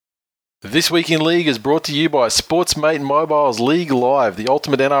This Week in League is brought to you by Sportsmate Mobile's League Live, the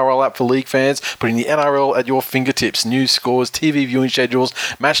ultimate NRL app for league fans, putting the NRL at your fingertips. News, scores, TV viewing schedules,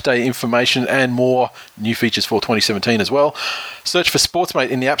 match day information, and more. New features for 2017 as well. Search for Sportsmate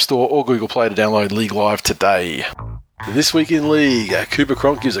in the App Store or Google Play to download League Live today. This Week in League, Cooper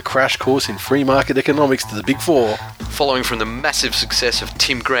Cronk gives a crash course in free market economics to the Big Four. Following from the massive success of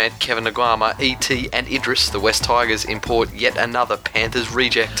Tim Grant, Kevin Naguama, E.T. and Idris, the West Tigers import yet another Panthers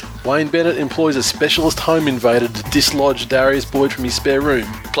reject. Wayne Bennett employs a specialist home invader to dislodge Darius Boyd from his spare room.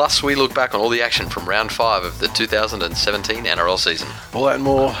 Plus, we look back on all the action from round 5 of the 2017 NRL season. All that and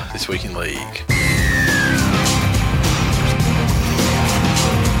more This Week in League.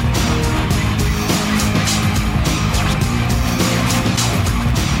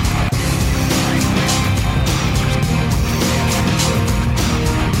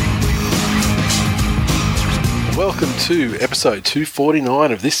 Welcome to episode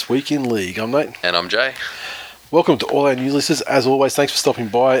 249 of This Week in League. I'm Nate. And I'm Jay. Welcome to all our new listeners. As always, thanks for stopping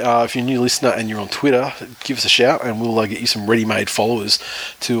by. If you're a new listener and you're on Twitter, give us a shout and we'll get you some ready-made followers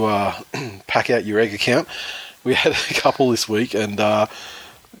to pack out your egg account. We had a couple this week and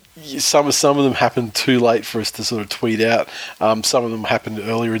some of them happened too late for us to sort of tweet out. Some of them happened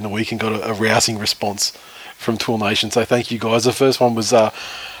earlier in the week and got a rousing response from TWIL Nation. So thank you guys. The first one was a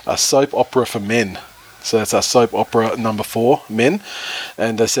soap opera for men. So that's our soap opera number 4, Men.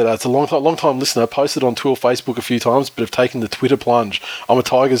 And they said, it's a long time listener, posted on TWIL Facebook a few times, but have taken the Twitter plunge. I'm a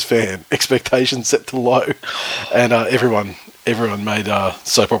Tigers fan. Expectations set to low. And everyone made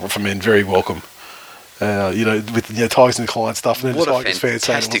soap opera for men very welcome. With Tigers and client stuff. And what then a Tigers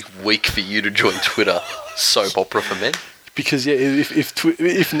fantastic week for you to join Twitter. Soap opera for men. Because, yeah,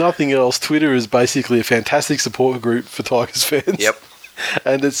 if nothing else, Twitter is basically a fantastic support group for Tigers fans. Yep.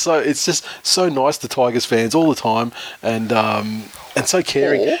 And it's just so nice to Tigers fans all the time, and so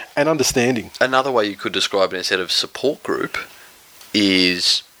caring or, and understanding. Another way you could describe it instead of support group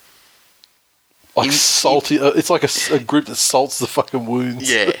is like salty. It's like a group that salts the fucking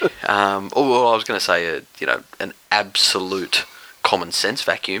wounds. Yeah. I was going to say an absolute common sense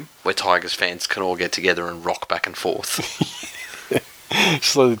vacuum where Tigers fans can all get together and rock back and forth.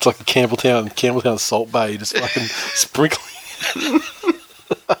 So it's like the Campbelltown Salt Bay, just fucking sprinkling.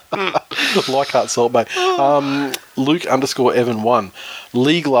 Leichhardt Salt Bay. Luke_Evan1,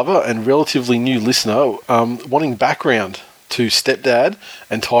 league lover and relatively new listener, wanting background to stepdad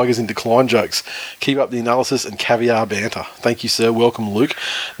and Tigers in decline jokes. Keep up the analysis and caviar banter. Thank you, sir. Welcome, Luke.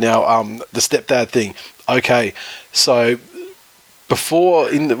 Now, the stepdad thing. Okay, so before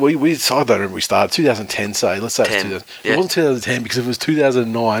I don't know when we started. 2010, say. Let's say 10, it was 2010. It wasn't 2010 because if it was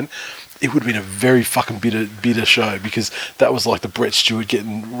 2009. It would have been a very fucking bitter show because that was like the Brett Stewart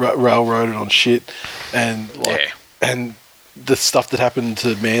getting railroaded on shit, and and the stuff that happened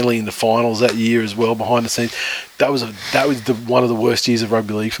to Manly in the finals that year as well behind the scenes. That was one of the worst years of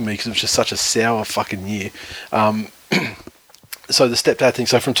rugby league for me because it was just such a sour fucking year. So the stepdad thing.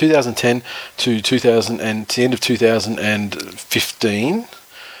 So from 2010 to the end of 2015,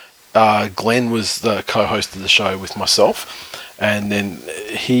 Glenn was the co-host of the show with myself. And then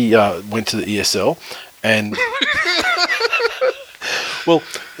he went to the ESL, and well,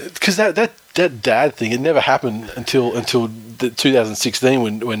 because that dad thing, it never happened until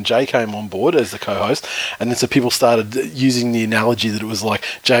 2016 when Jay came on board as the co-host, and then so people started using the analogy that it was like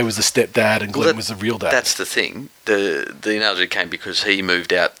Jay was the stepdad and Glenn was the real dad. That's the thing. The analogy came because he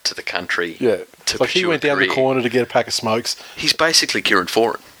moved out to the country. Yeah, to like he went down the corner to get a pack of smokes. He's basically Kieran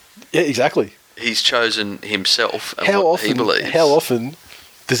Foran. Yeah, exactly. He's chosen himself and he believes. How often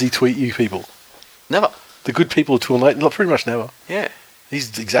does he tweet you people? Never. The good people of TWIL Nation, pretty much never. Yeah.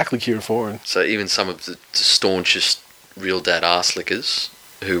 He's exactly Kieran Foran. So even some of the staunchest real dad arse lickers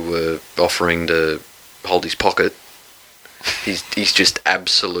who were offering to hold his pocket, he's just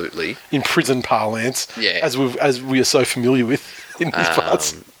absolutely... In prison parlance, yeah. as we are so familiar with in these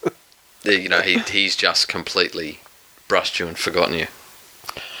parts. He's just completely brushed you and forgotten you.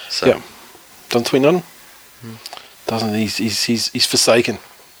 So. Yeah. Doesn't tweet none? Doesn't. He's forsaken.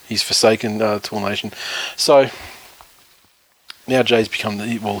 He's forsaken TWIL Nation. So now Jay's become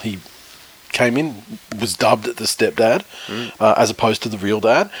he came in, was dubbed the stepdad, as opposed to the real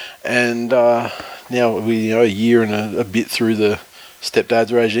dad, and now we a year and a bit through the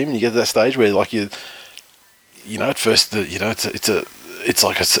stepdad's regime, and you get to that stage where like at first it's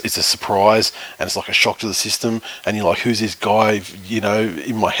a surprise and it's like a shock to the system, and you're like, who's this guy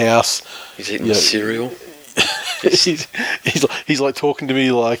in my house? He's eating cereal. he's like talking to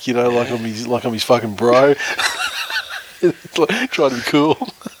me like I'm his fucking bro. Trying to be cool.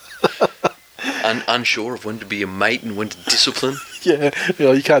 unsure of when to be a mate and when to discipline. Yeah,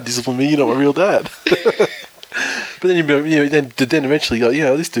 you can't discipline me. You're not my real dad. But then then eventually you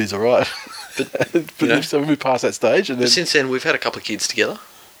go, this dude's all right. But so we move past that stage, and then since then we've had a couple of kids together.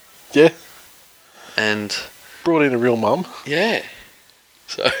 Yeah, and brought in a real mum. Yeah,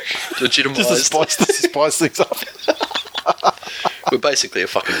 so legitimised. Just to spice things up. We're basically a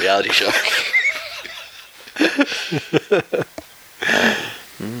fucking reality show.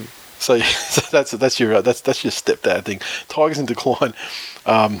 So that's your stepdad thing. Tigers in decline.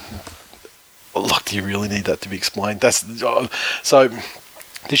 Do you really need that to be explained? So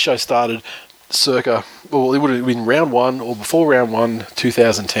this show started circa, well, it would have been round 1 or before round 1,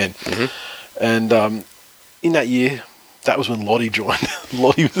 2010, and in that year, that was when Lottie joined.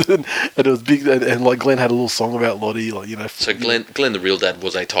 Lottie was in, and it was big, and like Glenn had a little song about Lottie, So Glenn, the real dad,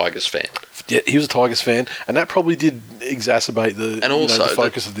 was a Tigers fan. Yeah, he was a Tigers fan, and that probably did exacerbate the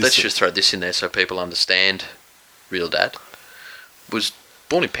focus of this. Let's just throw this in there so people understand. Real dad was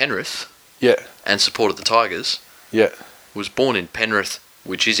born in Penrith. Yeah. And supported the Tigers. Yeah. Was born in Penrith,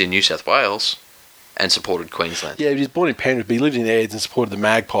 which is in New South Wales, and supported Queensland. Yeah, he was born in Penrith, but he lived in Aids and supported the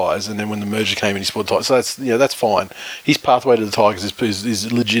Magpies, and then when the merger came in, he supported the Tigers. So that's fine. His pathway to the Tigers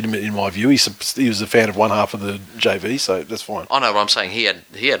is legitimate in my view. He was a fan of one half of the JV, so that's fine. I know what I'm saying. He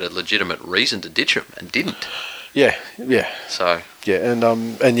had a legitimate reason to ditch him and didn't. Yeah. So yeah,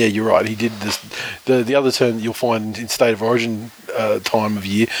 and yeah, you're right. He did this. The other term you'll find in State of Origin time of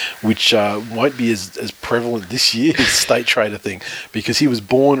year, which won't be as prevalent this year, is state trader thing, because he was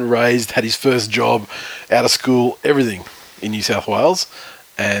born, raised, had his first job, out of school, everything in New South Wales,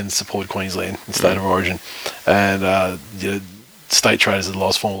 and supported Queensland in State of Origin, and state traders are the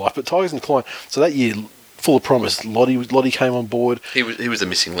last form of life. But Tigers in decline. So that year, full of promise. Lottie came on board. He was the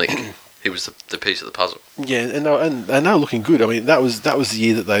missing link. He was the piece of the puzzle. Yeah, and they were looking good. I mean, that was the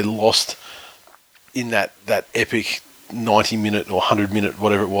year that they lost in that epic 90-minute or 100-minute,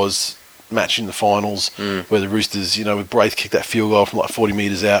 whatever it was, match in the finals, where the Roosters, with Braith kicked that field goal from like 40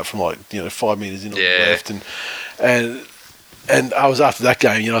 metres out, from 5 metres in on the left, and I was after that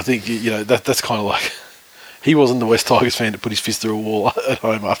game. I think that's kind of like, he wasn't the West Tigers fan to put his fist through a wall at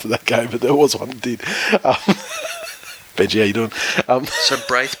home after that game, but there was one that did. Benji, how you doing? So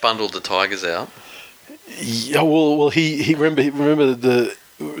Braith bundled the Tigers out. Yeah, well, he remember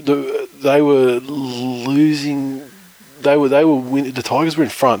they were losing. They were winning. The Tigers were in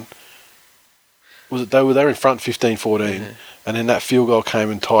front. They were in front 15-14, and then that field goal came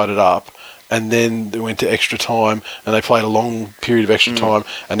and tied it up. And then they went to extra time, and they played a long period of extra time,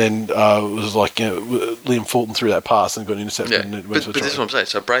 and then it was like Liam Fulton threw that pass and got intercepted. Yeah. And it but this is what I'm saying.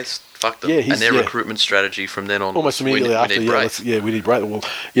 So Braith fucked them, and their recruitment strategy from then on almost immediately after. We need Braith. Well,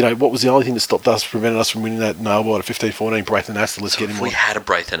 what was the only thing that stopped us, prevented us from winning that nail bite at 15-14? Braith and Astor. Let's get him. If we had a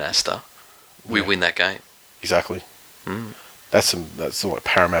Braith and Astor, we win that game. Exactly. That's like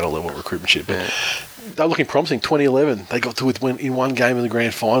Parramatta level recruitment shit. But they're looking promising. 2011, they got to win in one game in the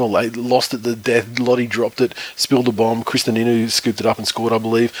grand final. They lost at the death. Lottie dropped it, spilled a bomb. Kristen Inu scooped it up and scored, I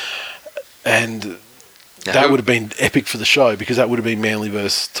believe. And that would have been epic for the show, because that would have been Manly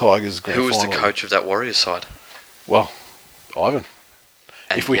versus Tigers grand final. Who was the coach of that Warriors side? Well, Ivan.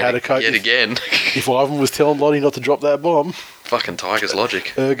 And if we had a coach, yet again, if Ivan was telling Lottie not to drop that bomb, fucking Tigers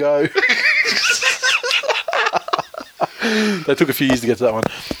logic. Ergo. They took a few years to get to that one.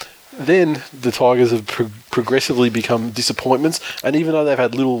 Then the Tigers have progressively become disappointments, and even though they've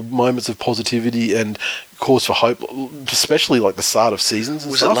had little moments of positivity and cause for hope, especially like the start of seasons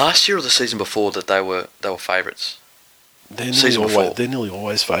and was stuff. Was it last year or the season before that they were favourites? They're nearly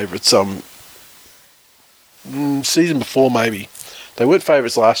always favourites. Season before, maybe. They weren't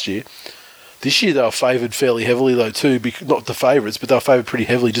favourites last year. This year they were favoured fairly heavily though too, not the favourites, but they were favoured pretty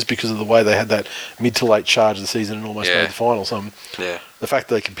heavily just because of the way they had that mid to late charge of the season and almost made the finals. The fact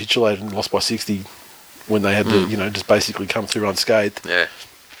that they capitulated and lost by 60 when they had to, just basically come through unscathed. Yeah,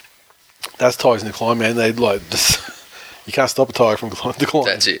 that's Tigers in decline, man. They you can't stop a Tiger from decline.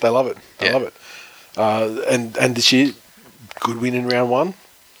 That's it. They love it. They love it. And this year, good win in round 1.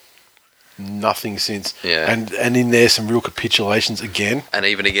 Nothing since. Yeah. And in there, some real capitulations again. And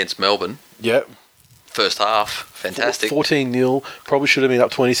even against Melbourne. Yep. First half, fantastic. 14-0, probably should have been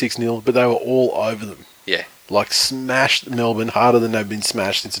up 26-0, but they were all over them. Yeah. Like smashed Melbourne harder than they've been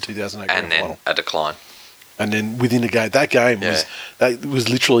smashed since the 2008 grand final. And then a decline. And then within a game, that game was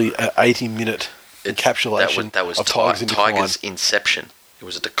literally an 80-minute encapsulation that was of Tigers in decline. Tigers' inception. It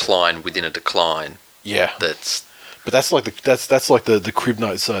was a decline within a decline. Yeah. But that's like the crib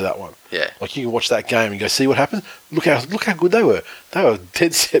notes, so that one. Yeah. Like you can watch that game and go, see what happened? Look how good they were. They were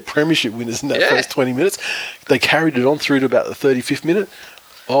dead set premiership winners in that first 20 minutes. They carried it on through to about the 35th minute.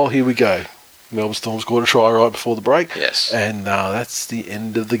 Oh, here we go. Melbourne Storm scored a try right before the break. Yes. And that's the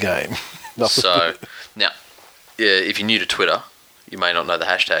end of the game. So, now, if you're new to Twitter, you may not know the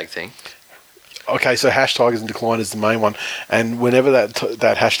hashtag thing. Okay, so #Tigers in Decline is the main one. And whenever that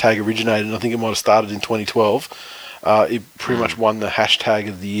hashtag originated, and I think it might have started in 2012, it pretty much won the hashtag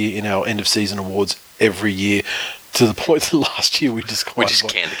of the year in our end-of-season awards every year, to the point that last year we just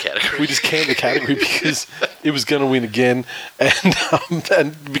canned the category. We just canned the category because it was going to win again,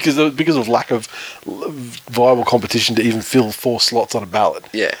 and because of lack of viable competition to even fill 4 slots on a ballot.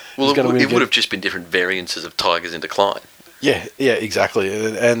 Yeah, well, it would have just been different variances of Tigers in Decline. Yeah, exactly,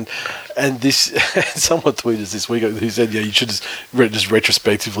 and this someone tweeted us this week who said, you should just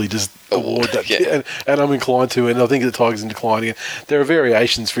retrospectively just award that, and I'm inclined to, and I think the Tigers in Decline again. There are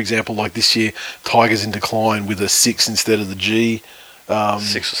variations, for example, like this year, Tigers in Decline with a 6 instead of the G.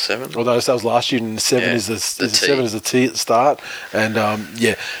 6 or 7. Although that was last year, and the 7 is the 7 is the T at the start, and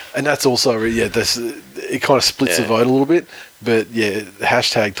and that's also it kind of splits the vote a little bit, but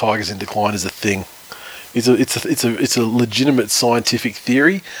 # Tigers in Decline is a thing. It's a legitimate scientific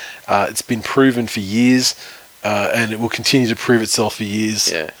theory. It's been proven for years, and it will continue to prove itself for years.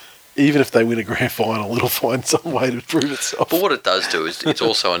 Yeah. Even if they win a grand final, it'll find some way to prove itself. But what it does do is it's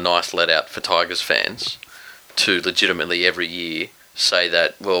also a nice let out for Tigers fans to legitimately every year say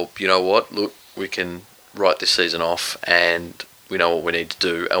that, well, you know what, look, we can write this season off and we know what we need to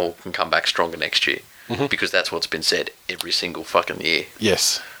do and we can come back stronger next year. Mm-hmm. Because that's what's been said every single fucking year.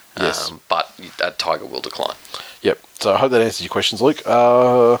 Yes. But that Tiger will decline. Yep. So I hope that answers your questions, Luke.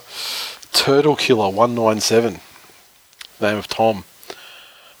 Turtle Killer 197, name of Tom.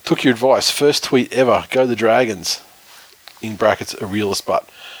 Took your advice. First tweet ever. Go the Dragons. In brackets, a realist butt.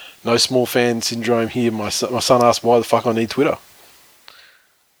 No small fan syndrome here. My son asked why the fuck I need Twitter.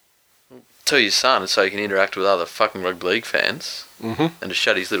 Tell your son so he can interact with other fucking rugby league fans, and to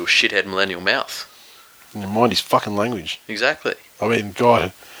shut his little shithead millennial mouth. And mind his fucking language. Exactly. I mean,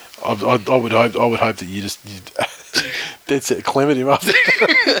 God, I would hope that you dead set Clement him after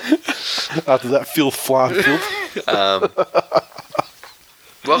that flying filth.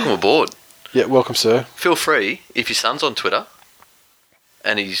 Welcome aboard. Yeah, welcome, sir. Feel free, if your son's on Twitter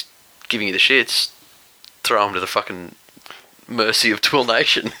and he's giving you the shits, throw him to the fucking mercy of TWIL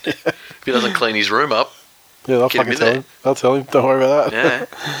Nation. If he doesn't clean his room up, yeah, they'll fucking tell him. They'll tell him. Don't worry about that.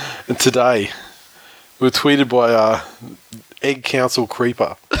 Yeah. And today, we were tweeted by Egg Council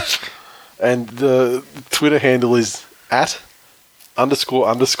Creeper, and the Twitter handle is @ __,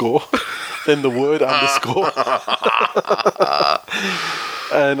 then the word _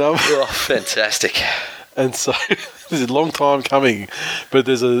 and fantastic. And so this is a long time coming, but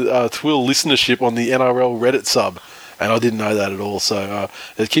there's a TWIL listenership on the NRL Reddit sub, and I didn't know that at all. So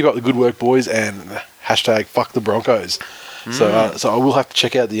keep up the good work, boys, and # fuck the Broncos. So I will have to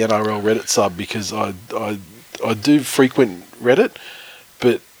check out the NRL Reddit sub because I do frequent Reddit,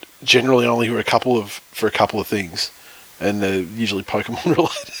 but generally only for a couple of things, and they're usually Pokemon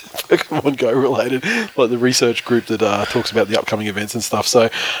related, Pokemon Go related, like the research group that talks about the upcoming events and stuff. So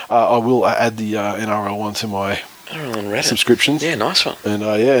I will add the NRL one to my subscriptions. Yeah, nice one. And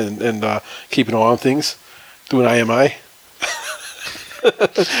and keep an eye on things. Do an AMA.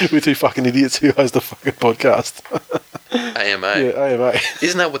 With 2 fucking idiots who host a fucking podcast. AMA. Yeah, AMA.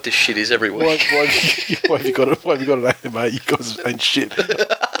 Isn't that what this shit is every week? Why have you got an AMA? You guys ain't shit.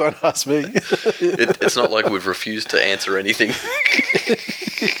 Don't ask me. It's not like we've refused to answer anything.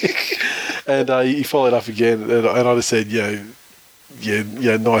 And he followed up again, and I just said, yeah,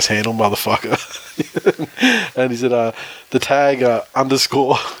 nice handle, motherfucker. And he said, the tag _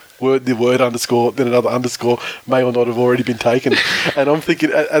 the word _ then another _ may or not have already been taken. And I'm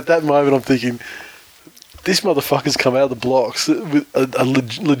thinking, at that moment, this motherfucker's come out of the blocks with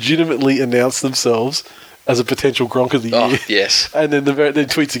legitimately announced themselves as a potential Gronk of the year. Oh, yes. And then then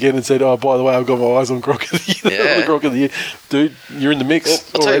tweets again and said, oh, by the way, I've got my eyes on Gronk of the year. Yeah. Gronk of the year. Dude, you're in the mix.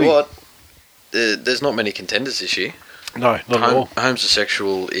 Well, I'll already. tell you what, there's not many contenders this year. No, not at all.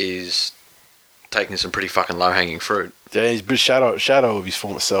 Homosexual is taking some pretty fucking low-hanging fruit. Yeah, he's a shadow of his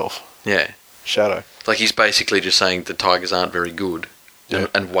former self. Yeah. Shadow. Like, he's basically just saying the Tigers aren't very good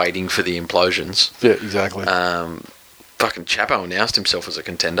and waiting for the implosions. Yeah, exactly. Fucking Chapo announced himself as a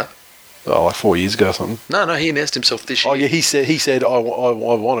contender. Oh, like 4 years ago or something. No, he announced himself this year. Oh, yeah, he said I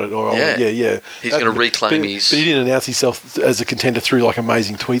want it. Or yeah. He's going to reclaim his... But he didn't announce himself as a contender through, like,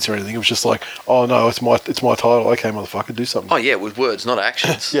 amazing tweets or anything. It was just like, oh, no, it's my title. Okay, motherfucker, do something. Oh, yeah, with words, not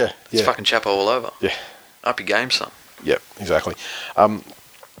actions. Yeah. It's fucking Chapo all over. Yeah. Up your game, son. Yep, exactly.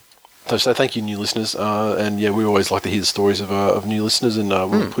 So thank you, new listeners, and yeah, we always like to hear the stories of new listeners, and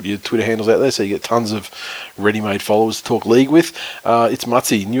we'll put your Twitter handles out there so you get tons of ready-made followers to talk league with. It's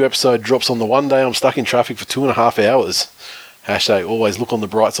Mutsy. New episode drops on the one day I'm stuck in traffic for 2.5 hours. Hashtag always look on the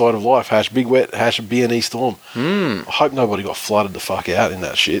bright side of life. Hash big wet. Hash BNE storm. I hope nobody got flooded the fuck out in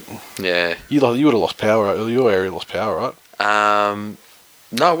that shit. Yeah. You would have lost power. Your area lost power, right?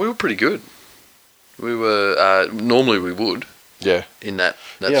 No, we were pretty good. We were normally we would. Yeah. In that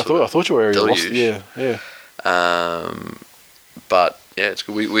yeah, I thought your area deluge. lost. Yeah. But yeah, it's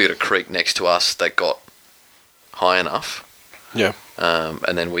good. We had a creek next to us that got high enough. Yeah.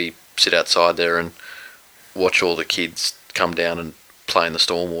 And then we sit outside there and watch all the kids come down and play in the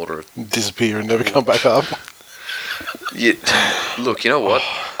stormwater. Disappear and never come back up. Yeah. Look, you know what?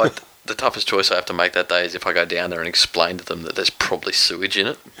 The toughest choice I have to make that day is if I go down there and explain to them that there's probably sewage in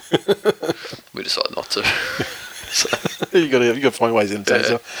it. We decide not to. So. you got to find ways in town.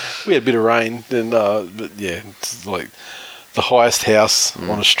 So we had a bit of rain, then, but yeah, it's like the highest house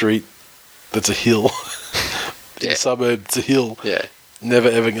on a street that's a hill. In a suburb, it's a hill. Yeah. Never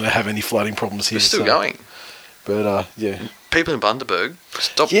ever going to have any flooding problems here. We're still going. But yeah. People in Bundaberg,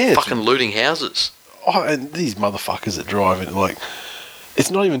 stop fucking looting houses. Oh, and these motherfuckers that drive it, like, it's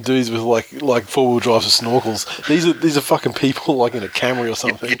not even dudes with like 4-wheel drives or snorkels. These are fucking people like in a Camry or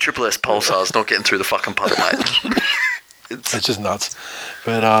something. Your Triple S Pulsar's not getting through the fucking puddle, mate. It's just nuts.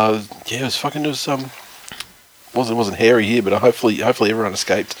 But yeah, wasn't hairy here, but hopefully everyone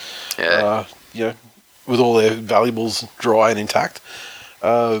escaped. Yeah. With all their valuables dry and intact.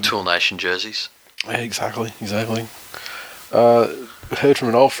 TWIL Nation jerseys. Yeah, exactly. Heard from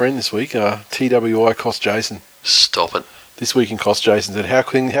an old friend this week, TWI Cost Jason. Stop it. This week in Cost Jason said, how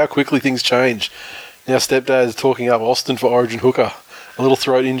quickly things change. Now stepdad is talking up Austin for Origin hooker. A little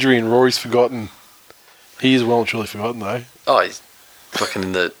throat injury and Rory's forgotten. He is well and truly forgotten though. Oh, he's fucking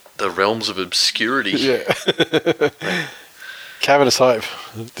in the realms of obscurity. Yeah. Cavernous Hope.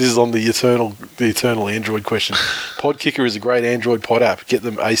 This is on the eternal Android question. Podkicker is a great Android pod app. Get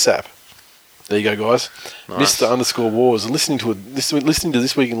them ASAP. There you go, guys. Nice. Mr_Wars. Listening to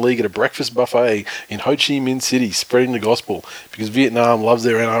This Week in League at a breakfast buffet in Ho Chi Minh City, spreading the gospel because Vietnam loves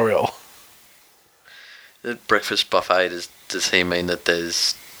their NRL. The breakfast buffet, does he mean that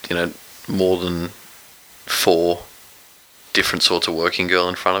there's, more than 4 different sorts of working girl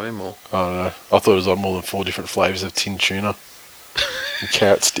in front of him? Or? I don't know. I thought it was like more than 4 different flavours of tin tuna and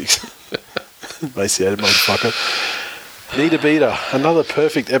carrot sticks. Emaciated motherfucker. Need a beater. Another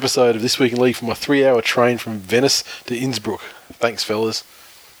perfect episode of This Week in League for my 3-hour train from Venice to Innsbruck. Thanks, fellas.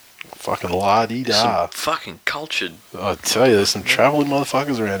 Fucking la-dee-da. Some fucking cultured. I tell you, there's some travelling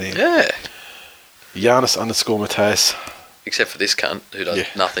motherfuckers around here. Yeah. Giannis_Mateus. Except for this cunt who does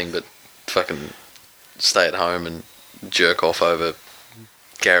nothing but fucking stay at home and jerk off over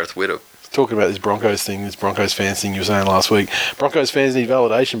Gareth Witter. Talking about this Broncos fans thing you were saying last week. Broncos fans need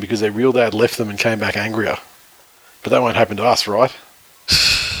validation because their real dad left them and came back angrier. But that won't happen to us, right?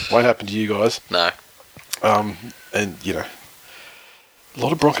 Won't happen to you guys. No. And, a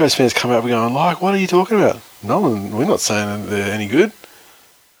lot of Broncos fans come out and going, like, what are you talking about? No, we're not saying that they're any good.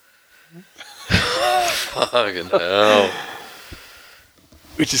 Fucking hell.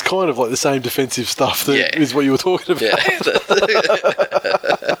 Which is kind of like the same defensive stuff that is what you were talking about. Yeah.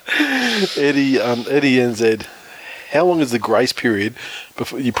 Eddie NZ. How long is the grace period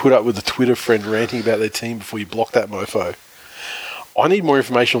before you put up with a Twitter friend ranting about their team before you block that mofo? I need more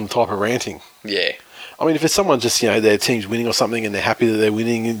information on the type of ranting. Yeah. I mean, if it's someone just, their team's winning or something and they're happy that they're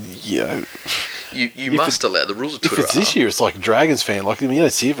winning, and, You must allow the rules of Twitter. If it's this year, it's like a Dragons fan. Like, you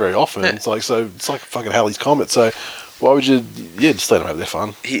don't see it very often. Yeah. It's like fucking Halley's Comet. So why would you, just let them have their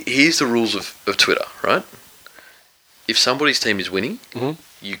fun. Here's the rules of Twitter, right? If somebody's team is winning,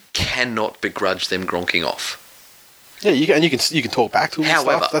 you cannot begrudge them gronking off. Yeah, you can talk back to them and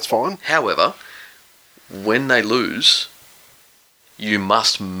stuff. That's fine. However, when they lose, you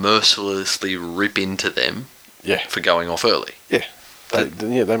must mercilessly rip into them for going off early. Yeah.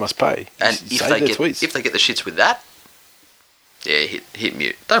 They must pay. And if they get the shits with that, hit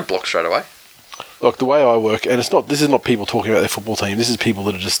mute. Don't block straight away. Look, the way I work, and this is not people talking about their football team. This is people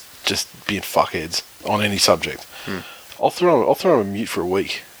that are just being fuckheads on any subject. I'll throw them a mute for a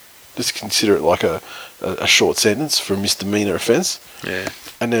week. Just consider it like a short sentence for a misdemeanor offence. Yeah.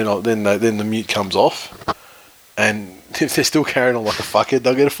 And then the mute comes off, and if they're still carrying on like a fuckhead,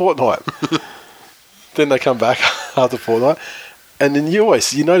 they'll get a fortnight. Then they come back after a fortnight, and then you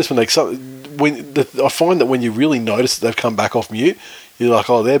notice when I find that when you really notice that they've come back off mute, you're like,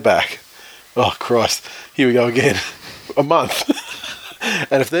 oh, they're back. Oh Christ, here we go again. A month,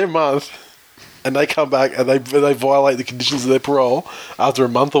 and if they're a month, and they come back and they violate the conditions of their parole after a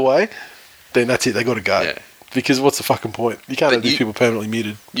month away, then that's it. They got to go. Yeah. Because what's the fucking point? You can't have these people permanently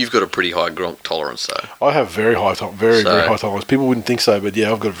muted. You've got a pretty high gronk tolerance, though. I have very high tolerance. People wouldn't think so, but yeah,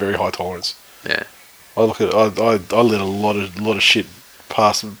 I've got a very high tolerance. Yeah. I let a lot of shit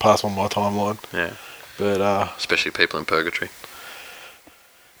pass on my timeline. Yeah. But especially people in purgatory.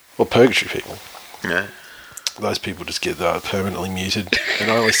 Well, purgatory people. Yeah. Those people just get permanently muted,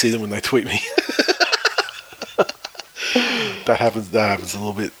 and I only see them when they tweet me. That happens a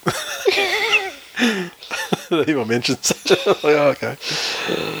little bit. Even mentions. Like, oh, okay.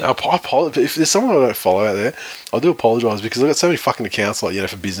 If there's someone I don't follow out there, I do apologise because I've got so many fucking accounts, like,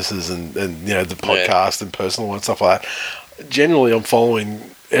 for businesses and the podcast and personal and stuff like that. Generally, I'm following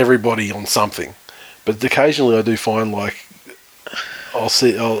everybody on something, but occasionally I do find, like, I'll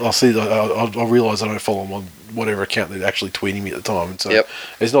realise I don't follow them on whatever account they're actually tweeting me at the time, and so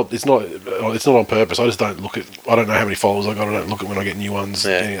it's not on purpose. I just don't look at. I don't know how many followers I got. I don't look at when I get new ones.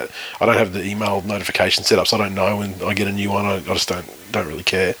 I don't have the email notification set up, so I don't know when I get a new one. I just don't really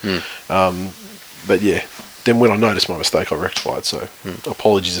care. But yeah, then when I notice my mistake, I rectify it. So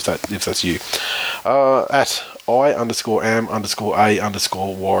apologies if that's you. At I_am_a_warrior.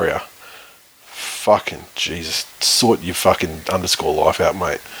 Fucking Jesus, sort your fucking underscore life out,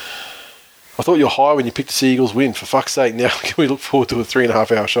 mate. I thought you were high when you picked the Sea-Eagles win. For fuck's sake, now can we look forward to a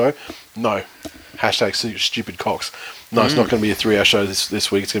 3.5 hour show? No. Hashtag stupid cocks. No, it's not going to be a 3 hour show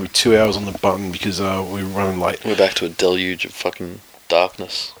this week. It's going to be 2 hours on the button because we're running late. We're back to a deluge of fucking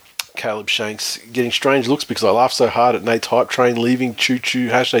darkness. Caleb Shanks getting strange looks because I laughed so hard at Nate's hype train leaving choo-choo.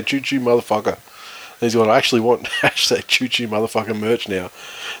 Hashtag choo-choo motherfucker. He's going, I actually want hashtag choo-choo motherfucker merch now.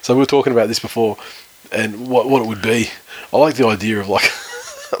 So we were talking about this before and what it would be. I like the idea of like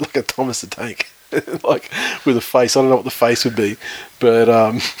a Thomas the Tank. Like with a face. I don't know what the face would be. But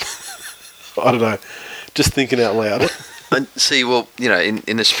I don't know. Just thinking out loud. And see, well,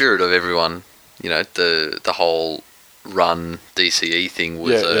 in the spirit of everyone, the whole run DCE thing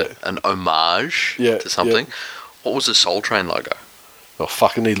was an homage to something. Yeah. What was the Soul Train logo? Oh,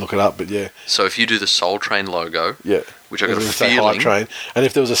 fuck, I need to look it up, but yeah. So if you do the Soul Train logo, which I got a feeling... Hype Train, and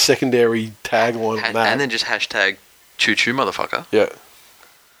if there was a secondary tagline on that... And then just hashtag choo-choo motherfucker. Yeah.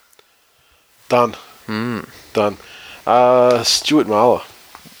 Done. Done. Stuart Marler.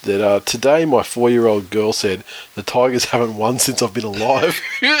 That today my 4-year-old girl said, the Tigers haven't won since I've been alive.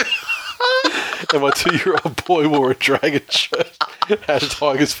 And my 2-year-old boy wore a Dragon shirt. Had a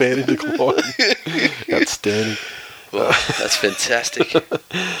Tigers fan in decline. Outstanding. Well, that's fantastic.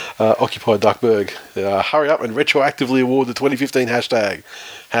 Occupy Duckburg. Hurry up and retroactively award the 2015 hashtag.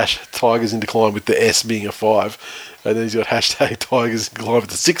 Tigers in decline with the S being a 5. And then he's got hashtag Tigers in decline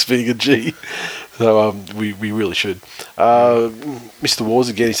with the 6 being a G. So we really should. Mr. Wars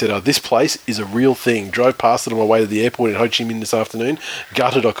again, he said, this place is a real thing. Drove past it on my way to the airport in Ho Chi Minh this afternoon.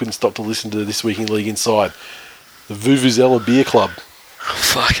 Gutted I couldn't stop to listen to This Week in League Inside. The Vuvuzela Beer Club. Oh,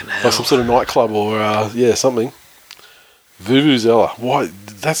 fucking hell. Like some sort of nightclub or, something. Vuvuzela. Why?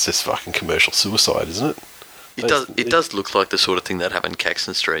 That's just fucking commercial suicide, isn't it? It does look like the sort of thing that happened in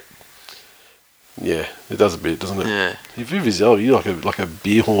Caxton Street. Yeah, it does a bit, doesn't it? Yeah. Vuvuzela, you like a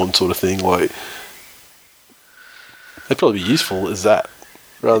beer horn sort of thing. Like, they'd probably be useful as that,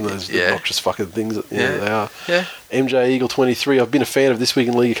 rather than those obnoxious fucking things that they are. Yeah. MJ Eagle 23. I've been a fan of This Week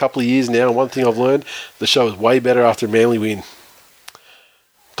in League a couple of years now, and one thing I've learned: the show is way better after a Manly win. I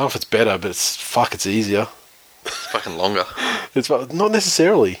don't know if it's better, but it's easier. It's fucking longer. It's not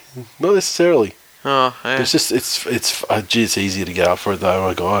necessarily. Oh, yeah. It's just it's easier to get up for it though. Oh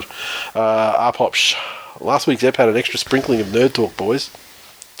my god. R-Pop. Last week's ep had an extra sprinkling of nerd talk, boys.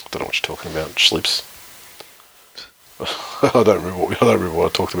 I don't know what you're talking about, schlips. I don't remember what I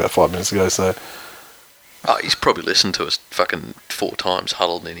talked about 5 minutes ago. So. Oh, he's probably listened to us fucking 4 times,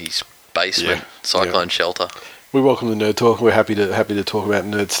 huddled in his basement cyclone shelter. We welcome the nerd talk. We're happy to talk about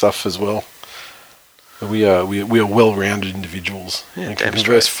nerd stuff as well. We are well-rounded individuals and can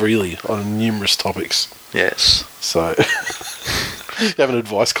converse freely on numerous topics. Yes. So you have an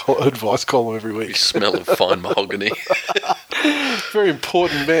advice column every week. You smell of fine mahogany. Very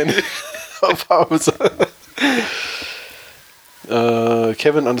important, man.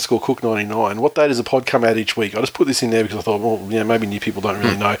 Kevin _ Cook99. What day does the pod come out each week? I just put this in there because I thought, well, maybe new people don't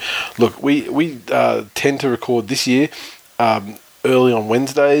really know. Look, we tend to record this year early on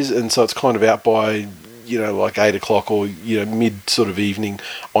Wednesdays, and so it's kind of out by like 8 o'clock or mid sort of evening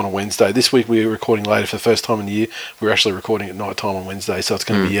on a Wednesday. This week we're recording later for the first time in the year. We're actually recording at night time on Wednesday, so it's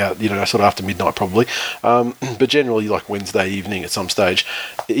going to be out sort of after midnight probably. But generally like Wednesday evening at some stage.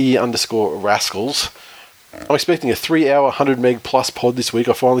 E_rascals. I'm expecting a 3-hour, 100 meg plus pod this week.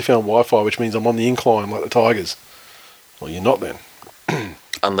 I finally found Wi-Fi, which means I'm on the incline like the Tigers. Well, you're not then.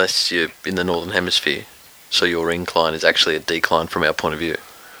 Unless you're in the Northern Hemisphere. So your incline is actually a decline from our point of view.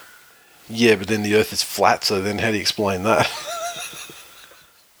 Yeah, but then the Earth is flat, so then how do you explain that?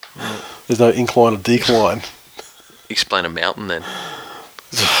 There's no incline or decline. Explain a mountain then.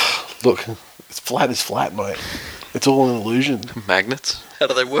 Look, it's flat, mate. It's all an illusion. Magnets? How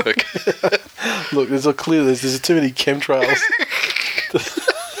do they work? Look, there's too many chemtrails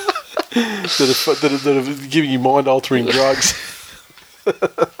that are giving you mind-altering drugs.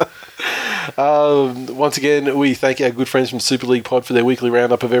 Once again, we thank our good friends from Super League Pod for their weekly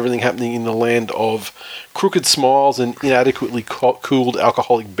roundup of everything happening in the land of crooked smiles and inadequately cooled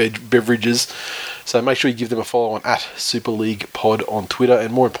alcoholic beverages. So make sure you give them a follow on at Super League Pod on Twitter,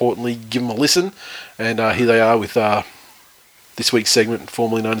 and more importantly, give them a listen. And here they are with this week's segment,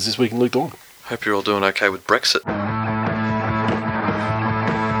 formerly known as This Week in Luke Dong. Hope you're all doing okay with Brexit.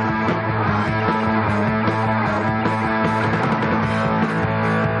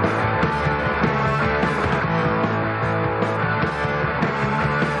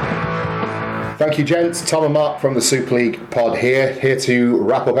 Thank you, gents. Tom and Mark from the Super League Pod here to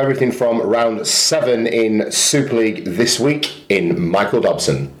wrap up everything from round 7 in Super League this week in Michael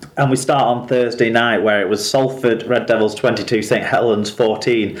Dobson. And we start on Thursday night, where it was Salford Red Devils 22, St Helens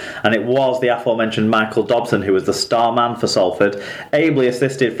 14, and it was the aforementioned Michael Dobson who was the star man for Salford, ably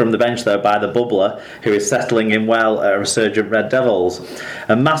assisted from the bench though by the bubbler, who is settling in well at resurgent Red Devils.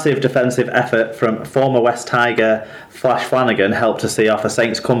 A massive defensive effort from former West Tiger Flash Flanagan helped to see off a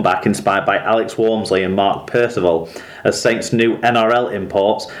Saints comeback inspired by Alex Walmsley and Mark Percival, as Saints' new NRL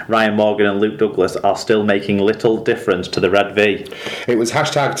imports, Ryan Morgan and Luke Douglas, are still making little difference to the Red V. It was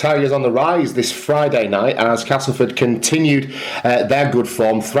hashtag Tigers on the rise this Friday night as Castleford continued their good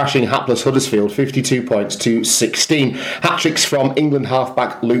form, thrashing hapless Huddersfield 52 points to 16. Hat-tricks from England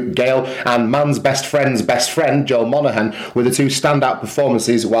halfback Luke Gale and man's best friend's best friend, Joel Monaghan, were the two standout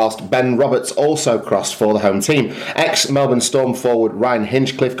performances, whilst Ben Roberts also crossed for the home team. Ex-Melbourne Storm forward Ryan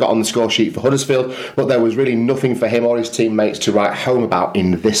Hinchcliffe got on the score sheet for Huddersfield, but there was really nothing for him or his teammates to write home about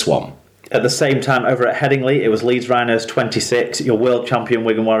in this one. At the same time, over at Headingley, it was Leeds Rhinos 26, your world champion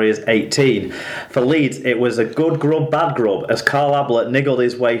Wigan Warriors 18. For Leeds, it was a good grub, bad grub, as Carl Ablett niggled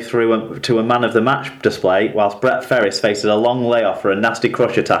his way through to a man of the match display, whilst Brett Ferris faced a long layoff for a nasty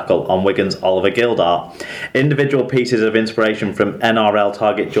crusher tackle on Wigan's Oliver Gildart. Individual pieces of inspiration from NRL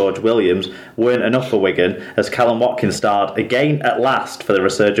target George Williams weren't enough for Wigan, as Callum Watkins starred again at last for the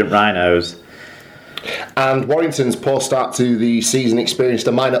resurgent Rhinos. And Warrington's poor start to the season experienced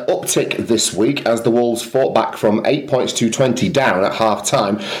a minor uptick this week as the Wolves fought back from 8 points to 20 down at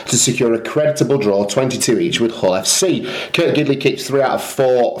half-time to secure a creditable draw 22 each with Hull FC. Kurt Gidley kicked 3 out of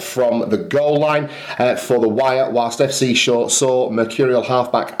 4 from the goal line for the wire, whilst FC saw Mercurial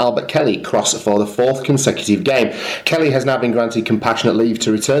halfback Albert Kelly cross for the 4th consecutive game. Kelly has now been granted compassionate leave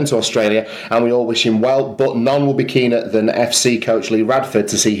to return to Australia, and we all wish him well, but none will be keener than FC coach Lee Radford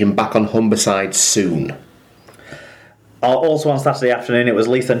to see him back on Humberside soon. Also on Saturday afternoon, it was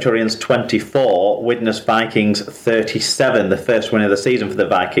Leigh Centurions 24, Widnes Vikings 37, the first win of the season for the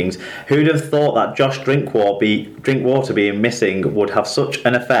Vikings. Who'd have thought that Josh Drinkwater being missing would have such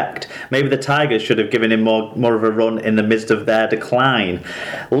an effect? Maybe the Tigers should have given him more of a run in the midst of their decline.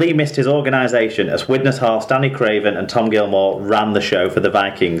 Lee missed his organisation as Widnes Horse, Danny Craven and Tom Gilmore ran the show for the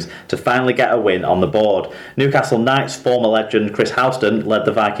Vikings to finally get a win on the board. Newcastle Knights former legend Chris Houston led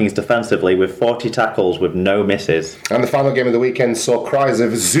the Vikings defensively with 40 tackles with no misses. And the final game of the weekend saw cries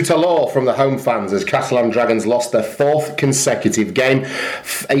of Zutalor from the home fans as Catalan Dragons lost their 4th consecutive game,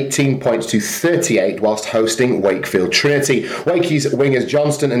 18 points to 38, whilst hosting Wakefield Trinity. Wakey's wingers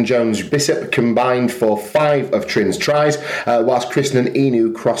Johnston and Jones Bishop combined for 5 of Trin's tries, whilst Kristen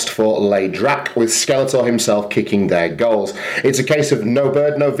Inu crossed for Leydrak, with Skeletor himself kicking their goals. It's a case of no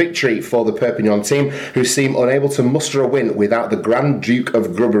bird, no victory for the Perpignan team, who seem unable to muster a win without the Grand Duke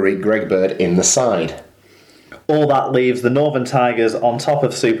of Grubbery, Greg Bird, in the side. All that leaves the Northern Tigers on top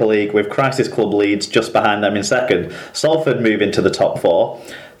of Super League, with Crisis Club Leeds just behind them in second. Salford move into the top 4.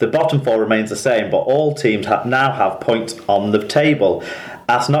 The bottom 4 remains the same, but all teams now have points on the table,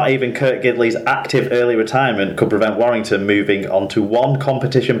 as not even Kurt Gidley's active early retirement could prevent Warrington moving on to 1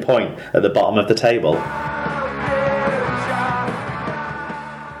 competition point at the bottom of the table.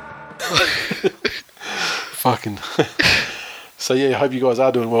 Fucking. So yeah, I hope you guys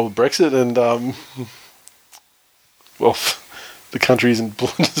are doing well with Brexit, and well, the country isn't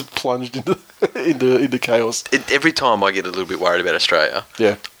just plunged into chaos. Every time I get a little bit worried about Australia,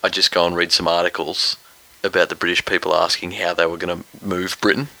 yeah, I just go and read some articles about the British people asking how they were going to move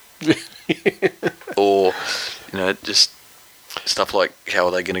Britain. Or, just stuff like how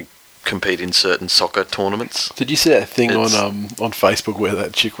are they going to compete in certain soccer tournaments? Did you see that thing on Facebook where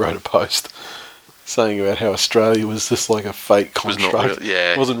that chick wrote a post saying about how Australia was just like a fake construct? Not real,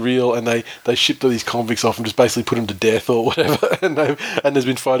 yeah. It wasn't real, and they shipped all these convicts off and just basically put them to death or whatever. And there's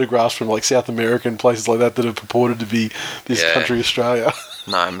been photographs from like South America and places like that have purported to be this country, Australia.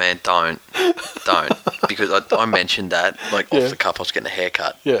 No, man, don't. Because I mentioned that, off the cup, I was getting a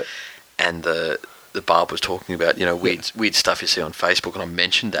haircut. Yeah. And the barber was talking about, weird stuff you see on Facebook, and I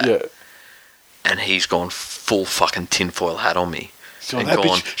mentioned that. Yeah. And he's gone full fucking tinfoil hat on me. So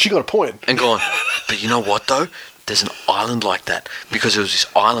she got a point. And gone, but you know what, though? There's an island like that. Because there was this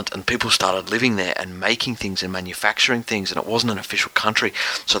island, and people started living there and making things and manufacturing things, and it wasn't an official country.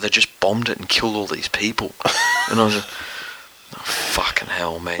 So they just bombed it and killed all these people. And I was like, oh, fucking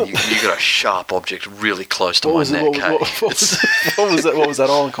hell, man. You got a sharp object really close to my neck, hey? What was that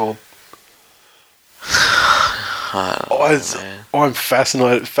island called? I'm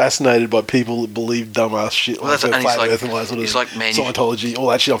fascinated by people that believe dumbass shit like flat earth and Scientology, all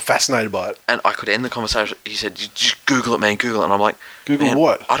that shit. I'm fascinated by it. And I could end the conversation. He said, "Just Google it, man. Google it." And I'm like, Google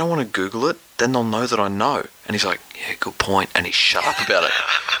what? I don't want to Google it. Then they'll know that I know. And he's like, "Yeah, good point." And he shut up about it.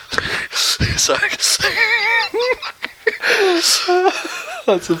 So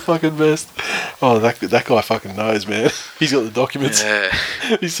that's the fucking best. Oh, that guy fucking knows, man. He's got the documents. Yeah.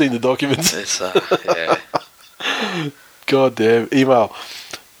 He's seen the documents. It's yeah. God damn. Email.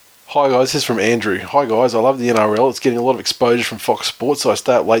 Hi guys, this is from Andrew. Hi guys, I love the NRL. It's getting a lot of exposure from Fox Sports, so I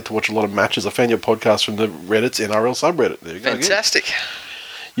stay up late to watch a lot of matches. I found your podcast from the Reddit's NRL subreddit. There you go. Fantastic. Again.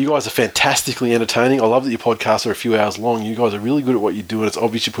 You guys are fantastically entertaining. I love that your podcasts are a few hours long. You guys are really good at what you do, and it's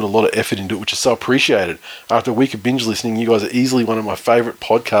obvious you put a lot of effort into it, which is so appreciated. After a week of binge listening, you guys are easily one of my favourite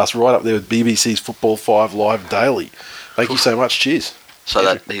podcasts, right up there with BBC's Football 5 Live Daily. Thank you so much. Cheers. So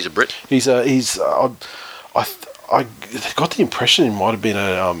Andrew. That he's a Brit? I got the impression it might have been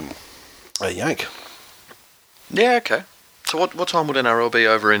a Yank. Yeah, okay. So what time would NRL be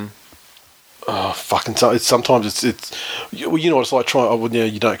over in? Oh, fucking! Sometimes it's you know what it's like.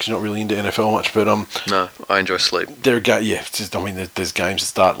 You don't because you're not really into NFL much, but No, I enjoy sleep. There's games that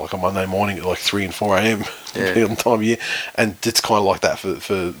start like on Monday morning at like 3 and 4 a.m. depending on the time of year, and it's kind of like that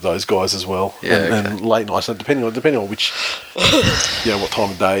for those guys as well. Yeah, and late nights, so depending on which, what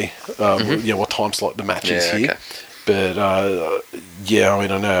time of day, what time slot the match is here. Okay. But I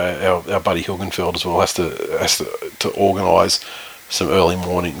know our buddy Hilgenfeld as well has to organise some early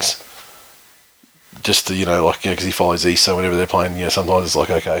mornings. Just to, because he follows East, so whenever they're playing, sometimes it's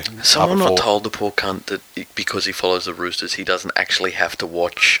like, okay. Someone not told the poor cunt that because he follows the Roosters, he doesn't actually have to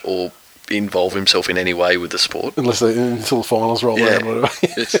watch or involve himself in any way with the sport. Until the finals roll around or whatever.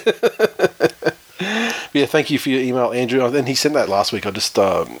 Yeah, thank you for your email, Andrew. And he sent that last week. I just,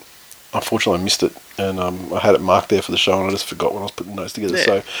 unfortunately, I missed it. And I had it marked there for the show, and I just forgot when I was putting the notes together.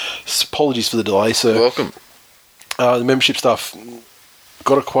 Yeah. So, apologies for the delay, sir. Welcome. The membership stuff...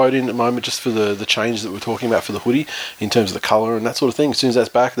 Got a quote in at the moment just for the changes that we're talking about for the hoodie in terms of the colour and that sort of thing. As soon as that's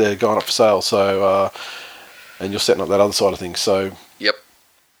back, they're going up for sale. So, and you're setting up that other side of things. So, yep,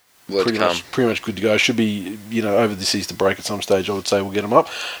 pretty much good to go. Should be over this Easter break at some stage. I would say we'll get them up.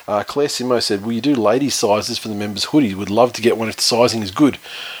 Claire Simo said, "Will you do ladies' sizes for the members' hoodies? Would love to get one if the sizing is good.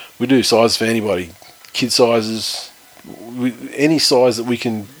 We do sizes for anybody, kid sizes, any size that we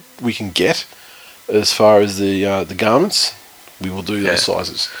can get as far as the garments." We will do those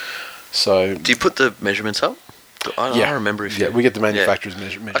sizes. So, do you put the measurements up? I don't remember if we get the manufacturer's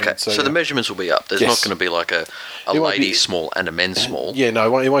measurements. Okay, so the measurements will be up. There's not going to be like a ladies small and a men's small. Yeah,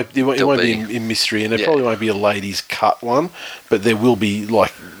 no, it won't be in mystery, and there probably won't be a ladies cut one, but there will be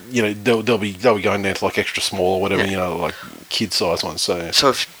they'll be going down to like extra small or whatever, like kid size ones. So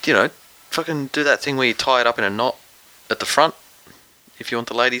if fucking do that thing where you tie it up in a knot at the front, if you want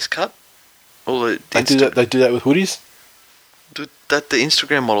the ladies cut. They do that with hoodies. The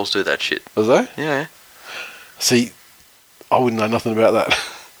Instagram models do that shit. Does they? Yeah. See, I wouldn't know nothing about that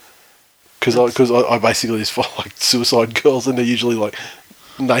because I basically just follow like suicide girls, and they're usually like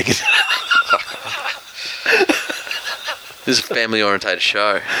naked. This is a family orientated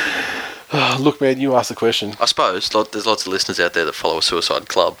show. Look, man, you asked the question. I suppose there's lots of listeners out there that follow a suicide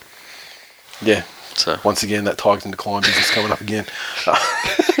club. Yeah. So once again, that Tigers in Decline business coming up again.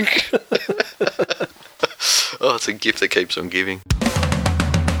 Oh, it's a gift that keeps on giving.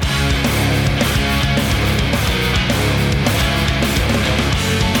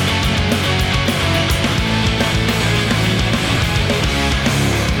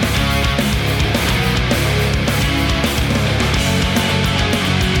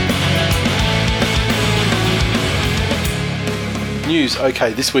 news.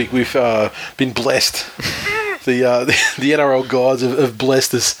 Okay, this week we've been blessed. The NRL gods have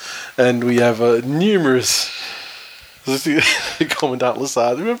blessed us, and we have numerous. Commandant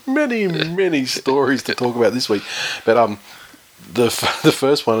Lassard. We have many stories to talk about this week, but the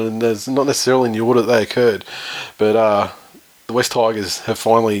first one, and there's not necessarily in the order that they occurred, but the West Tigers have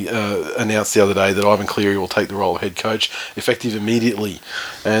finally announced the other day that Ivan Cleary will take the role of head coach, effective immediately,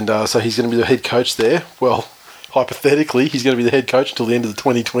 and so he's going to be the head coach there. Well, hypothetically, he's going to be the head coach until the end of the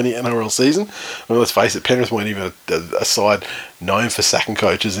 2020 NRL season. I mean, let's face it, Penrith weren't even a side known for sacking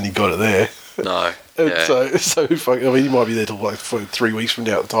coaches, and he got it there. No. Yeah. So I mean, he might be there till like 3 weeks from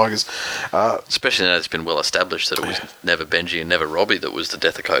now at the Tigers. Especially now it's been well established that it was never Benji and never Robbie that was the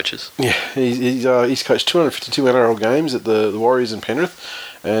death of coaches. Yeah, he's coached 252 NRL games at the Warriors and Penrith,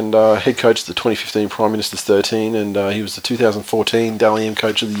 and head coach of the 2015 Prime Minister's 13, and he was the 2014 Dally M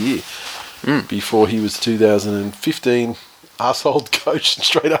Coach of the Year. Before he was 2015 arsehole coach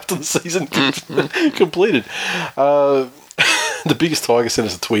straight after the season completed. The biggest Tiger sent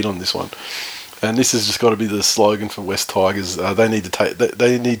us a tweet on this one, and this has just got to be the slogan for West Tigers. They need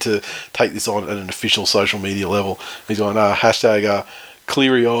to take this on at an official social media level. He's going hashtag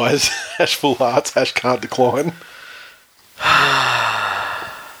Cleary eyes, hash full hearts, hash can't decline.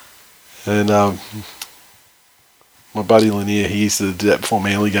 And my buddy Lanier, he used to do that before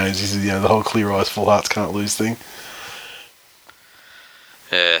Manly games. He said, the whole clear eyes, full hearts, can't lose thing.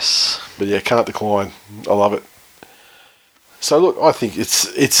 Yes. But yeah, can't decline. I love it. So look, I think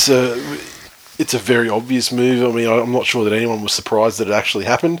it's a very obvious move. I mean, I'm not sure that anyone was surprised that it actually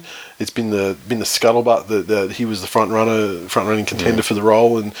happened. It's been the scuttlebutt that he was the front running contender for the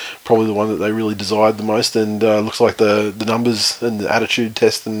role, and probably the one that they really desired the most. And looks like the numbers and the attitude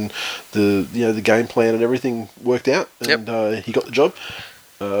test and the game plan and everything worked out, and he got the job.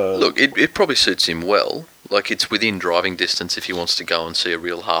 Look, it probably suits him well. Like, it's within driving distance if he wants to go and see a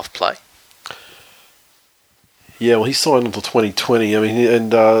real half play. Yeah, well, he's signed until 2020. I mean,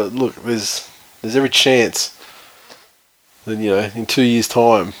 and look, there's every chance that, in 2 years'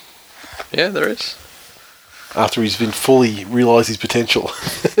 time. Yeah, there is. After he's been fully realised his potential,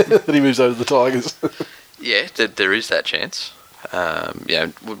 that he moves over to the Tigers. Yeah, there is that chance.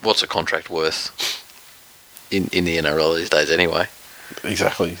 What's a contract worth in the NRL these days anyway?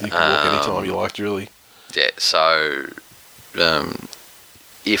 Exactly. You can walk any time you liked, really. Yeah, so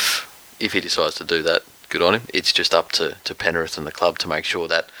if he decides to do that, good on him. It's just up to Penrith and the club to make sure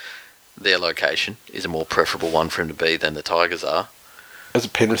that their location is a more preferable one for him to be than the Tigers are. As a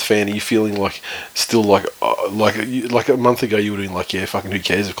Penrith fan, are you feeling like a month ago you would have been like, yeah, fucking who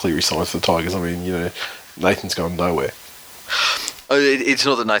cares if Cleary signs for the Tigers? I mean, Nathan's gone nowhere. It's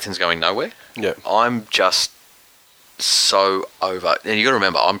not that Nathan's going nowhere. Yeah. I'm just so over. And you got to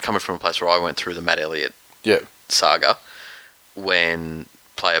remember, I'm coming from a place where I went through the Matt Elliott saga when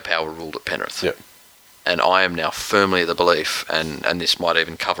player power ruled at Penrith. Yeah. And I am now firmly of the belief, and this might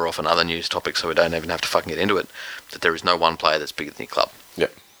even cover off another news topic so we don't even have to fucking get into it, that there is no one player that's bigger than your club. Yeah.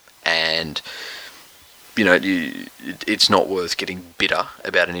 And, it's not worth getting bitter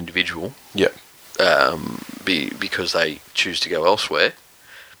about an individual. Yeah. Because they choose to go elsewhere.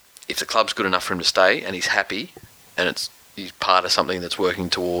 If the club's good enough for him to stay and he's happy and he's part of something that's working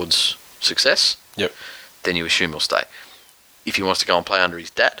towards success, yep, then you assume he'll stay. If he wants to go and play under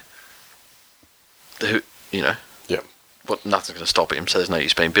his dad, nothing's going to stop him, so there's no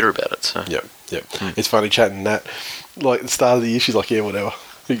use being bitter about it. So. Yeah. It's funny chatting that. Like, at the start of the year, she's like, yeah, whatever.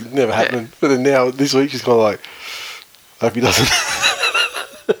 It never happened. But then now, this week, she's kind of like, hope he doesn't.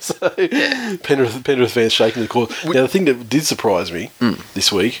 So, Penrith fans shaking the court. Now, the thing that did surprise me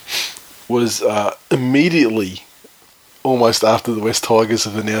this week was immediately, almost after the West Tigers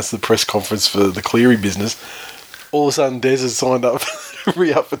have announced the press conference for the Cleary business, all of a sudden Des has signed up,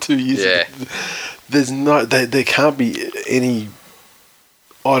 re-up for 2 years. Yeah. There can't be any.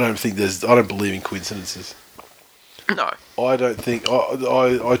 I don't believe in coincidences. No. I don't think.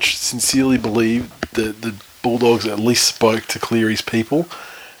 I sincerely believe that the Bulldogs at least spoke to Cleary's people,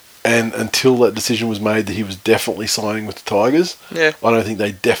 and until that decision was made that he was definitely signing with the Tigers, I don't think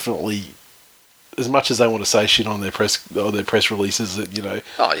they definitely. As much as they want to say shit on their press releases, that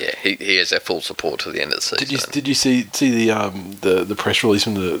Oh yeah, he has their full support to the end of the season. Did you see the press release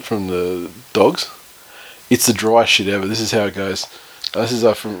from the Dogs? It's the driest shit ever. This is how it goes. This is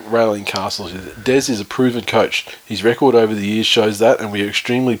from Raylene Castle. Des is a proven coach. His record over the years shows that, and we are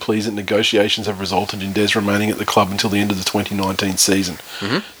extremely pleased that negotiations have resulted in Des remaining at the club until the end of the 2019 season.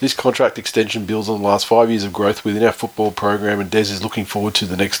 Mm-hmm. This contract extension builds on the last 5 years of growth within our football program, and Des is looking forward to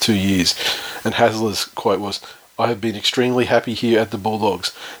the next 2 years. And Hasler's quote was, I have been extremely happy here at the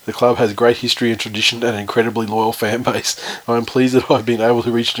Bulldogs. The club has great history and tradition and an incredibly loyal fan base. I am pleased that I've been able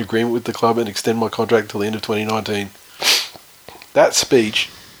to reach an agreement with the club and extend my contract until the end of 2019. That speech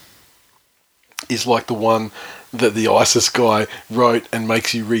is like the one that the ISIS guy wrote and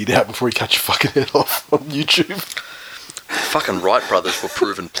makes you read out before he cuts your fucking head off on YouTube. Fucking Wright brothers were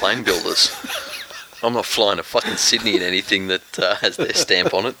proven plane builders. I'm not flying to fucking Sydney in anything that has their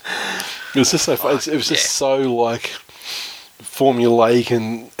stamp on it. It was just so it was just so like formulaic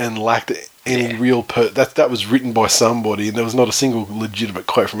and lacked any real that was written by somebody, and there was not a single legitimate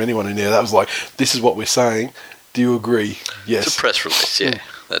quote from anyone in there. That was like, this is what we're saying. Do you agree? Yes. It's a press release,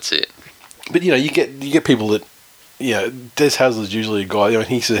 that's it. But you get people that, Des Hasler's usually a guy.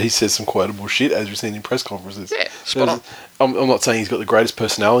 he says some quotable shit, as we've seen in press conferences. Yeah, spot on. I'm not saying he's got the greatest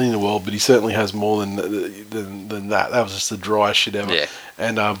personality in the world, but he certainly has more than that. That was just the driest shit ever. Yeah.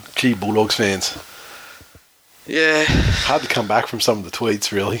 And gee, Bulldogs fans. Yeah. Hard to come back from some of the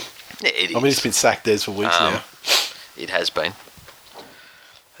tweets, really. Yeah, it is. I mean, it's been sacked Des for weeks now. It has been.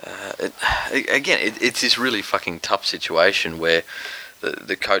 It's this really fucking tough situation where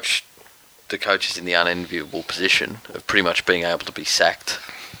the coach is in the unenviable position of pretty much being able to be sacked.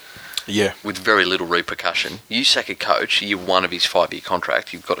 Yeah. With very little repercussion. You sack a coach, year one of his 5-year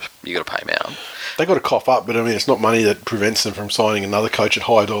contract, you've got to pay him out. They got to cough up, but I mean, it's not money that prevents them from signing another coach at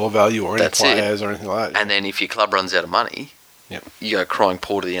high dollar value or any players or anything like that. And then if your club runs out of money, yep, you go crying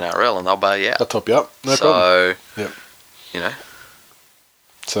poor to the NRL and they'll bail you out. They'll top you up. No problem. Yep.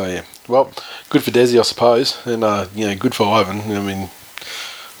 So, yeah. Well, good for Dessie, I suppose. And, good for Ivan. I mean,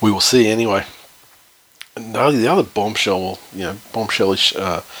 we will see anyway. And the other bombshellish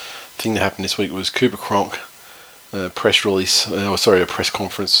thing that happened this week was Cooper Cronk, a press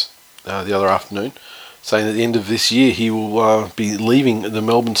conference the other afternoon, saying at the end of this year he will be leaving the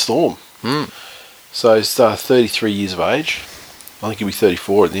Melbourne Storm. So he's 33 years of age. I think he'll be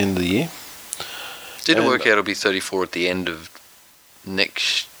 34 at the end of the year. Didn't work out he'll be 34 at the end of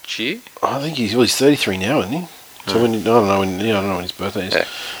next year? I think he's 33 now, isn't he? So I don't know when his birthday is. Yeah.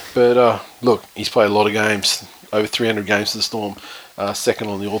 But look, he's played a lot of games, over 300 games for the Storm, second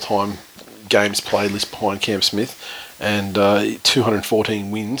on the all-time games played list behind Cam Smith, and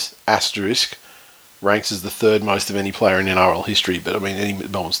 214 wins, asterisk, ranks as the third most of any player in NRL history. But I mean, any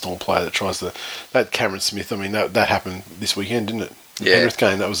Melbourne Storm player that tries to, that Cameron Smith, I mean, that happened this weekend, didn't it? The Penrith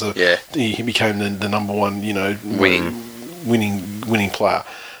game, that was he became the number one, winning player.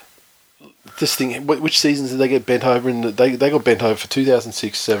 This thing, which seasons did they get bent over? They got bent over for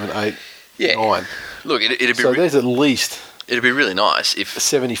 2006, 7, 8, 9. Look, it'd be so there's at least. It'd be really nice if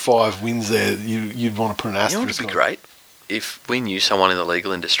 75 wins there. You'd want to put an asterisk. You know what would be great if we knew someone in the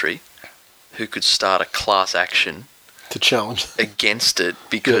legal industry who could start a class action to challenge against it,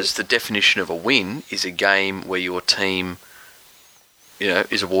 because the definition of a win is a game where your team,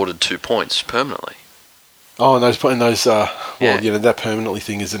 is awarded 2 points permanently. Oh, and that permanently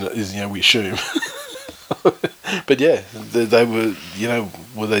thing is we assume. But yeah, they were,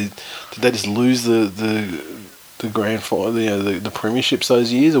 did they just lose the grand final, the premierships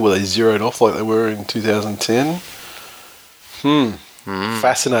those years, or were they zeroed off like they were in 2010?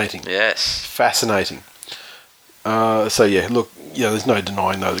 Fascinating. Yes. Fascinating. So yeah, look, there's no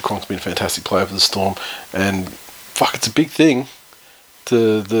denying though that Cronk's been a fantastic player for the Storm, and fuck, it's a big thing.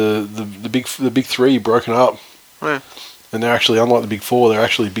 The big three broken up, and they're actually, unlike the big four, they're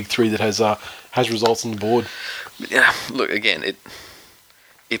actually a big three that has results on the board. Yeah, look, again,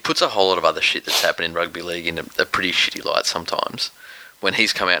 it puts a whole lot of other shit that's happened in rugby league in a pretty shitty light sometimes. When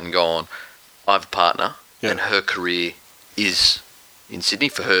he's come out and gone, I have a partner, and her career is in Sydney.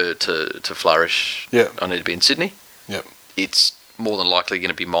 For her to flourish, I need to be in Sydney. Yep. It's more than likely going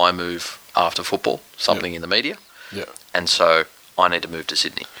to be my move after football, something in the media. Yeah. And so I need to move to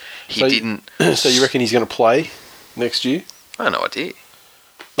Sydney. He didn't. So you reckon he's going to play next year? I have no idea.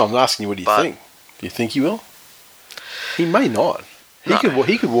 No, I'm asking you, what do you think? Do you think he will? He may not. He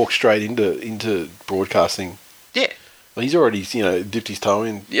could walk straight into broadcasting. Yeah. Well, he's already dipped his toe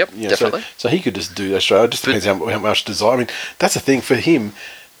in. Yep, definitely. So he could just do Australia. It just depends how much desire. I mean, that's the thing for him.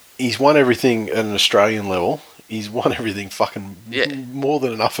 He's won everything at an Australian level. He's won everything fucking more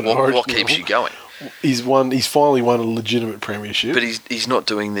than enough at an Origin What keeps you going? He's finally won a legitimate premiership. But he's not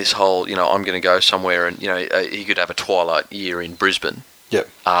doing this whole, I'm going to go somewhere and, he could have a twilight year in Brisbane. Yep.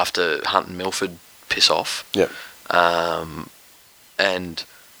 After Hunt and Milford piss off. Yep. And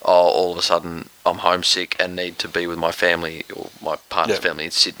all of a sudden I'm homesick and need to be with my family or my partner's family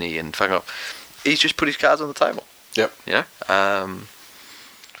in Sydney and fucking up. He's just put his cards on the table. Yep.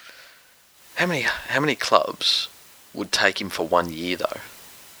 How many clubs would take him for 1 year though?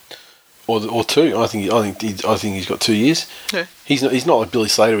 or 2. I think he's got 2 years. Yeah. He's not like Billy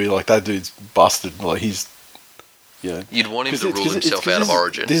Slater. Where like that dude's busted. Like he's, You'd want him to rule himself out of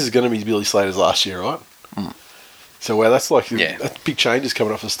Origin. This is going to be Billy Slater's last year, right? Mm. So that's like that's big changes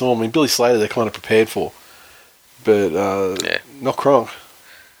coming off the Storm. I mean, Billy Slater they're kind of prepared for, but not Cronk.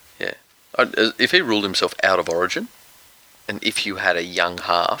 Yeah, if he ruled himself out of Origin, and if you had a young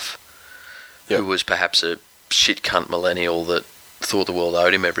half who was perhaps a shit cunt millennial that thought the world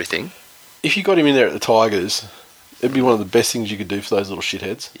owed him everything, if you got him in there at the Tigers, it'd be one of the best things you could do for those little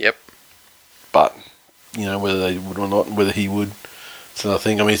shitheads. Yep. But whether they would or not, whether he would. It's another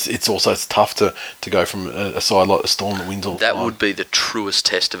thing. I mean, it's tough to go from a side like the Storm that wins all the time. That would be the truest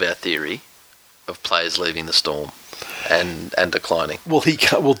test of our theory of players leaving the Storm and declining. Well, he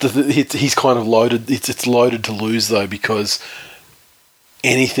can't, he's kind of loaded. It's loaded to lose though, because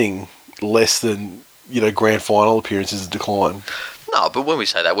anything less than grand final appearances is a decline. No, but when we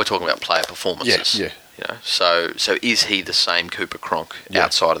say that, we're talking about player performances. Yeah. So is he the same Cooper Cronk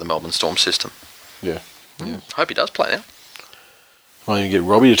outside of the Melbourne Storm system? Yeah. Hope he does play now. Might even get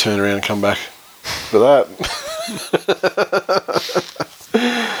Robbie to turn around and come back for that.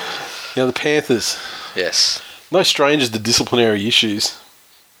 The Panthers. Yes. No strangers to disciplinary issues,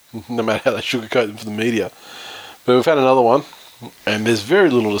 no matter how they sugarcoat them for the media. But we've had another one, and there's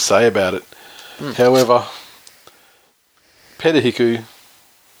very little to say about it. However, Petahiku,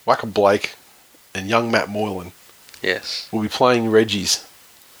 Waka Blake, and young Matt Moylan will be playing Reggie's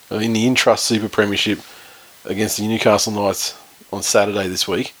in the Intrust Super Premiership against the Newcastle Knights on Saturday this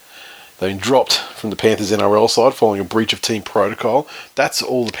week. They've been dropped from the Panthers NRL side following a breach of team protocol. That's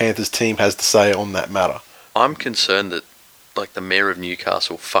all the Panthers team has to say on that matter. I'm concerned that, the mayor of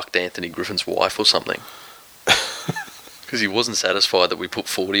Newcastle fucked Anthony Griffin's wife or something. Because he wasn't satisfied that we put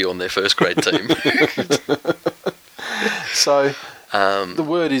 40 on their first grade team. So, the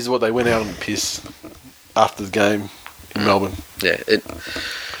word is they went out on the piss after the game in Melbourne. Yeah.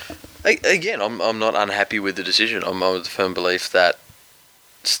 Again, I'm not unhappy with the decision. I'm of the firm belief that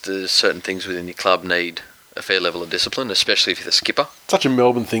there's certain things within your club need a fair level of discipline, especially if you're the skipper. Such a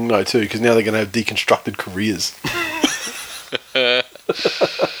Melbourne thing, though, too, because now they're going to have deconstructed careers.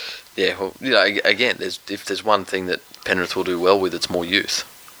 Yeah, well, again, if there's one thing that Penrith will do well with, it's more youth.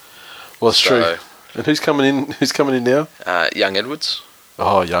 Well, it's true. And who's coming in? Who's coming in now? Young Edwards.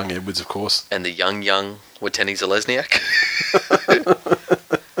 Oh, young Edwards, of course. And the young Wateni Zalesniak.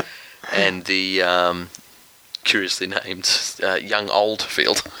 And the curiously named young old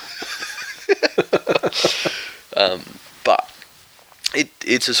Field. But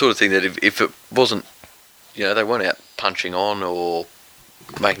it's a sort of thing that if it wasn't, they weren't out punching on or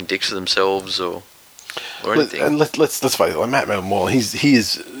making dicks of themselves or anything. And let's face it, Matt Moylan, he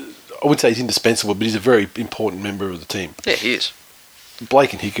is. I would say he's indispensable, but he's a very important member of the team. Yeah, he is.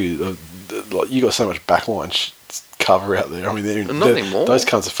 Blake and Hiku, you got so much backline cover out there. I mean, not anymore. Those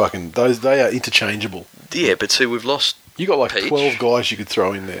cunts are fucking. They are interchangeable. Yeah, but see, we've lost. You got Peach. 12 guys you could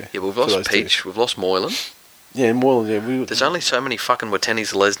throw in there. Yeah, we've lost Peach. We've lost Moylan. Yeah, Moylan. Yeah, there's only so many fucking Wateni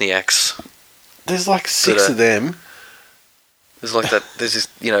Zalesniaks. There's 6 of them. There's that. There's this,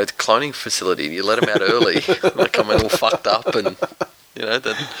 cloning facility. You let them out early. They come in all fucked up and.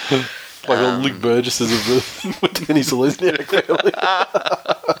 All Luke Burgesses of the Wateni Zalesniak family.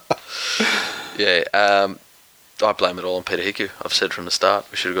 Yeah, I blame it all on Petahiku. I've said from the start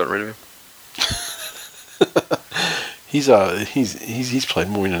we should have gotten rid of him. He's played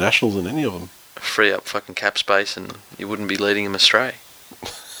more internationals than any of them. Free up fucking cap space and you wouldn't be leading him astray.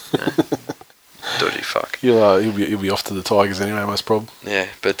 Dodgy fuck. He'll be off to the Tigers anyway, most probably. Yeah,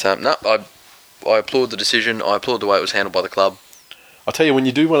 but no, I applaud the decision. I applaud the way it was handled by the club. I'll tell you, when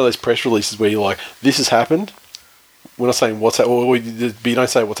you do one of those press releases where you're like, this has happened, we're not saying but you don't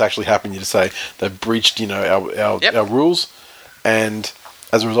say what's actually happened, you just say they've breached, our rules, and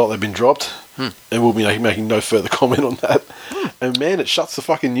as a result they've been dropped, and we'll be making no further comment on that. And man, it shuts the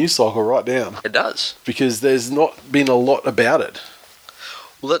fucking news cycle right down. It does. Because there's not been a lot about it.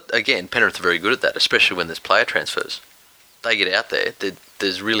 Well, again, Penrith are very good at that, especially when there's player transfers. They get out there,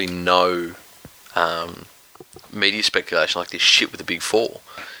 there's really no media speculation like this shit with the big four.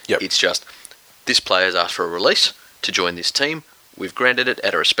 Yep. It's just, this player's asked for a release to join this team. We've granted it.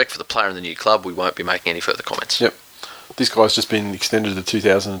 Out of respect for the player and the new club, we won't be making any further comments. Yep. This guy's just been extended to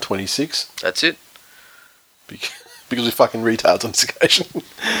 2026. That's it. Because we fucking retards on this occasion.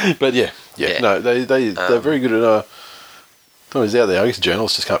 But yeah. No, they're very good at. He's out there. I guess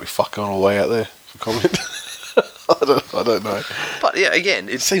journalists just can't be fucking all the way out there for comment. I don't know. But yeah, again,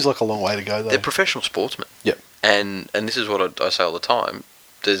 it seems like a long way to go though. They're professional sportsmen. Yep. And this is what I say all the time.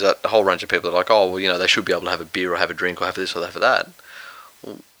 There's a whole range of people that are like, oh, well, they should be able to have a beer or have a drink or have this or have that.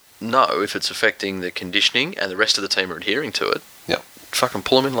 Well, know if it's affecting the conditioning and the rest of the team are adhering to it, Yep. fucking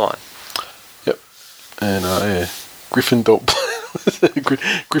pull them in line. Yep. And, Griffin don't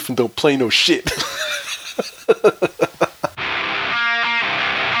play no shit.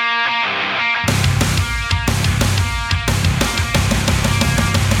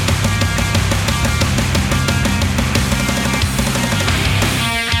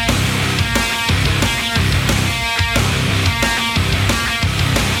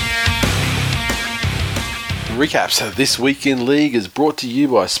 Recaps of This Week in League is brought to you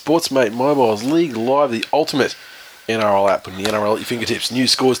by Sportsmate Mobile's League Live, the ultimate NRL app, putting the NRL at your fingertips. News,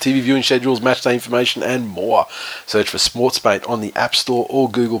 scores, TV viewing schedules, match day information, and more. Search for Sportsmate on the App Store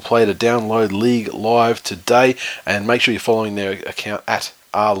or Google Play to download League Live today, and make sure you're following their account at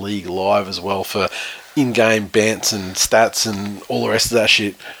our League Live as well for in-game bants and stats and all the rest of that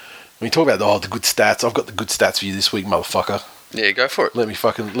shit. When you talk about the good stats, I've got the good stats for you this week, motherfucker. Yeah, go for it. Let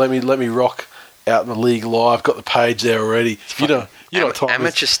me rock out in the League Live. Got the page there already. You know what time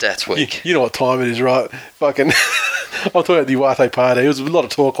amateur stats week. You know what time it is, right? Fucking I'll talk about the Iwate party. There was a lot of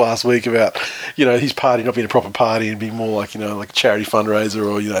talk last week about, his party not being a proper party and being more like, like a charity fundraiser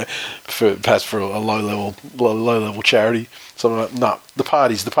or, perhaps for a low level charity. Something like the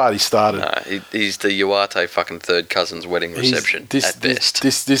party started. No, he's the Iwate fucking third cousin's wedding reception at best.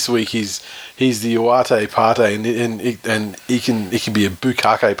 This week he's the Iwate party and he can be a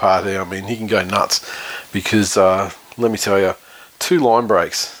bukake party. I mean, he can go nuts because let me tell you, 2 line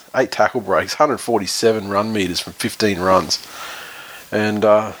breaks, 8 tackle breaks, 147 run meters from 15 runs, and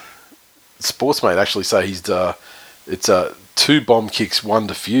Sportsmate actually say it's 2 bomb kicks, 1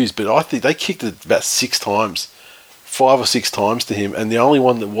 defused, but I think they kicked it about 6 times. 5 or 6 times to him, and the only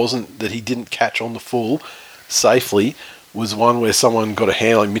one that he didn't catch on the full safely was one where someone got a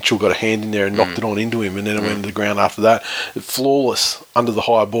hand, like Mitchell got a hand in there and knocked it on into him, and then it went to the ground after that. Flawless under the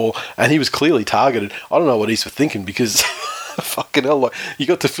high ball, and he was clearly targeted. I don't know what he's for thinking, because fucking hell, like, you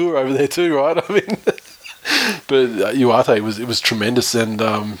got Tafua over there too, right? I mean, but Iwate was tremendous,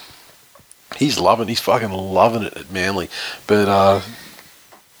 and he's fucking loving it at Manly. But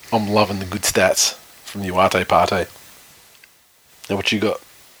I'm loving the good stats from the Iwate party. Now, what you got?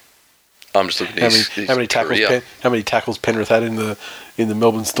 I'm just looking at how many tackles? How many tackles Penrith had in the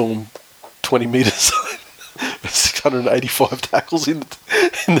Melbourne Storm 20 metre zone? 685 tackles in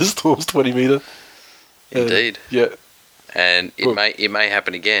the Storm's 20 metre. Indeed. Yeah. And it may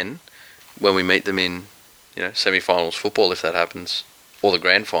happen again when we meet them in semi-finals football, if that happens, or the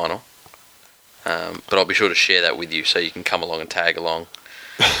grand final. But I'll be sure to share that with you so you can come along and tag along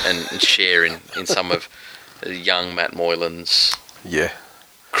and share in some of young Matt Moylan's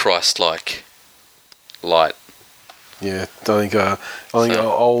Christ-like light. Yeah, I think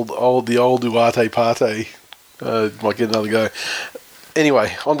old Duarte Partey might get another go.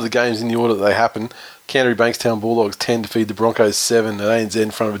 Anyway, on to the games in the order that they happen. Canterbury Bankstown Bulldogs 10 to feed the Broncos 7 at ANZ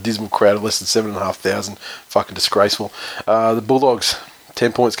in front of a dismal crowd of less than 7,500. Fucking disgraceful. The Bulldogs,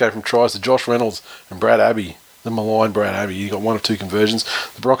 10 points came from tries to Josh Reynolds and Brad Abbey. The maligned Brad Abbey. He got 1 of 2 conversions.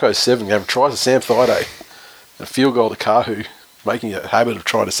 The Broncos 7 gave tries to Sam Thaiday. A field goal to Kahu, making a habit of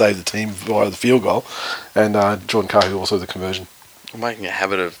trying to save the team via the field goal. And Jordan Kahu also the conversion. Making a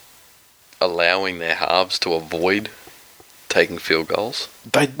habit of allowing their halves to avoid taking field goals.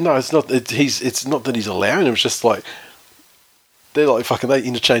 It's not. It's not that he's allowing them. It's just like they're like fucking. They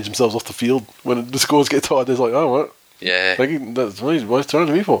interchange themselves off the field when the scores get tied. They're like, oh what? Yeah. That's what he's trying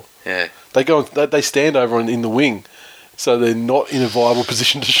to me for. Yeah. They go. They stand over in the wing, so they're not in a viable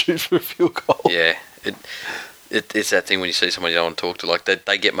position to shoot for a field goal. Yeah. It's that thing when you see someone you don't want to talk to, like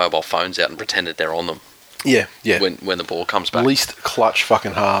they get mobile phones out and pretend that they're on them. Yeah. When the ball comes back. Least clutch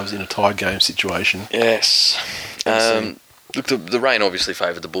fucking halves in a tied game situation. Yes. Look, the rain obviously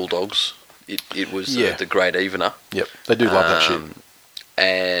favoured the Bulldogs. It was the great evener. Yep, they do love that shit.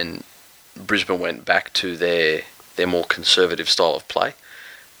 And Brisbane went back to their more conservative style of play,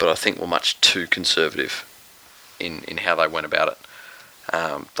 but I think were much too conservative in how they went about it.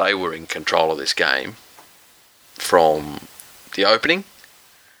 They were in control of this game from the opening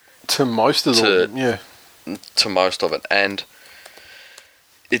to most of to most of it, and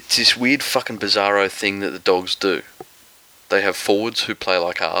it's this weird fucking bizarro thing that the Dogs do. They have forwards who play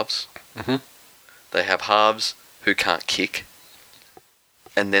like halves. Mm-hmm. They have halves who can't kick.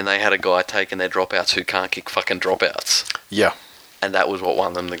 And then they had a guy taking their dropouts who can't kick fucking dropouts. Yeah. And that was what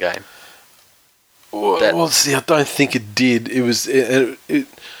won them the game. Well, see, I don't think it did. It was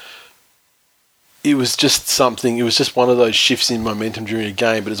just something. It was just one of those shifts in momentum during a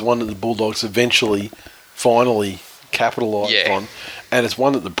game, but it's one that the Bulldogs finally capitalised on. And it's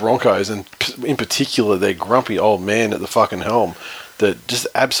one that the Broncos, and in particular their grumpy old man at the fucking helm, that just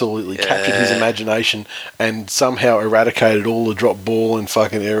absolutely captured his imagination and somehow eradicated all the drop ball and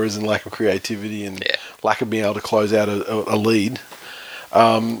fucking errors and lack of creativity and lack of being able to close out a lead.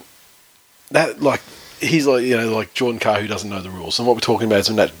 That, like, he's like, you know, like Jordan Carr, who doesn't know the rules. And what we're talking about is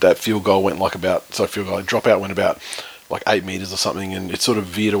when that field goal went like about, sorry, field goal, dropout went about like 8 metres or something, and it sort of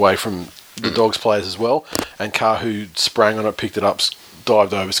veered away from the Dogs players as well. And Carr, who sprang on it, picked it up,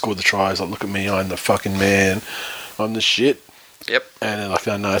 dived over, scored the try. He's like, look at me, I'm the fucking man. I'm the shit. Yep. And then, like,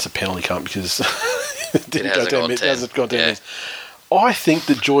 no, it's a penalty, cunt, because it hasn't gone 10 minutes. I think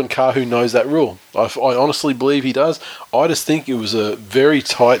that Jordan Carr, who knows that rule, I honestly believe he does. I just think it was a very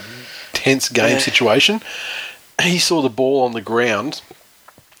tight, tense game situation. He saw the ball on the ground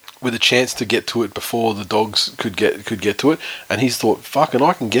with a chance to get to it before the Dogs could get to it, and he's thought, fucking,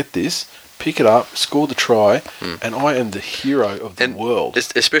 I can get this, pick it up, score the try, and I am the hero of the world.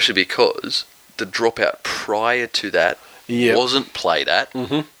 Especially because the dropout prior to that wasn't played at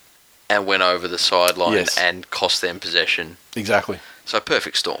and went over the sideline and cost them possession. Exactly. So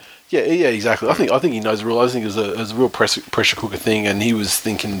perfect storm. Yeah, exactly. I think he knows the rule. I think it was a real pressure cooker thing, and he was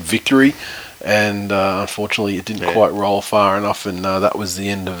thinking victory, and unfortunately it didn't quite roll far enough, and that was the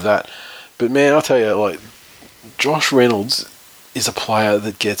end of that. But man, I'll tell you, like, Josh Reynolds is a player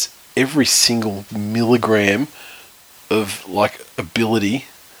that gets every single milligram of, like, ability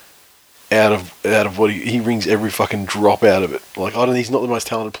out of what he wrings every fucking drop out of it. Like, he's not the most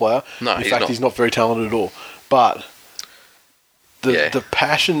talented player. No, in fact, he's not very talented at all. But the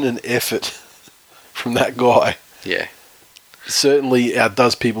passion and effort from that guy certainly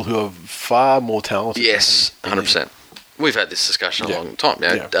outdoes people who are far more talented. Yes, 100%. We've had this discussion a long time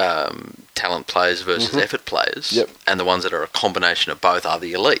now. Talent players versus effort players, and the ones that are a combination of both are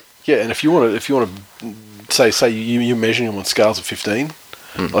the elite. Yeah, and if you want to say you're measuring him on scales of 15,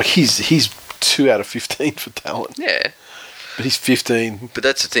 like he's 2 out of 15 for talent. Yeah, but he's 15. But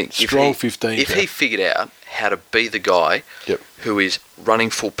that's the thing. Strong 15. If he figured out how to be the guy who is running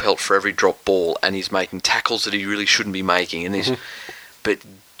full pelt for every drop ball and he's making tackles that he really shouldn't be making, and but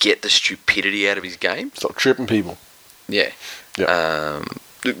get the stupidity out of his game. Stop tripping people. Yeah.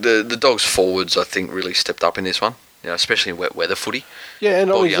 The Dogs forwards, I think, really stepped up in this one. You know, especially in wet weather footy. Yeah,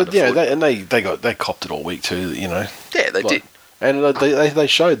 and they copped it all week too. You know. Yeah, they did. And they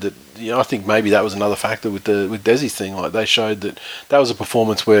showed that. You know, I think maybe that was another factor with Dessie's thing. Like, they showed that was a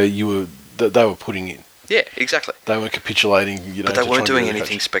performance where they were putting in. Yeah, exactly. They weren't capitulating. You know, but they weren't doing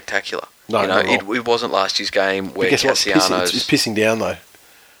anything spectacular. No, it wasn't last year's game where Cassiano's... It's pissing down though.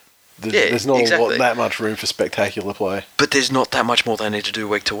 There's not that much room for spectacular play. But there's not that much more they need to do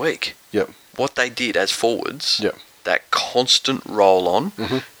week to week. Yep. What they did as forwards, that constant roll on,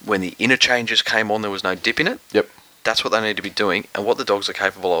 when the interchanges came on, there was no dip in it. Yep. That's what they need to be doing, and what the Dogs are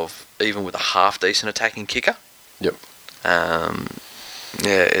capable of, even with a half-decent attacking kicker. Yep.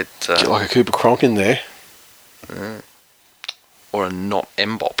 Get like a Cooper Cronk in there. Or a not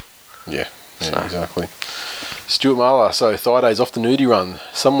Mbop. Yeah, exactly. Stuart Marler, so Thaidays off the nudie run.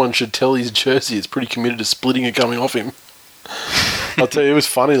 Someone should tell his jersey it's pretty committed to splitting it coming off him. I'll tell you, it was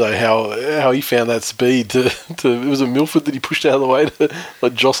funny though how he found that speed to it was a Milford that he pushed out of the way to,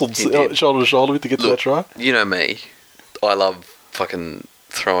 like, jostled shoulder to shoulder with to get to that try. You know me, I love fucking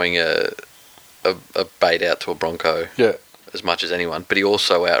throwing a bait out to a Bronco as much as anyone, but he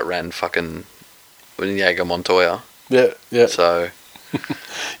also outran fucking Inigo Montoya. Yeah. So...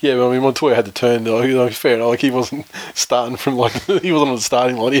 yeah, but I mean, Montoya had to turn. Fair enough. Like, he wasn't starting from, like, he wasn't on the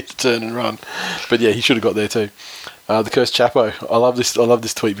starting line. He had to turn and run. But yeah, he should have got there too. The Cursed Chapo. I love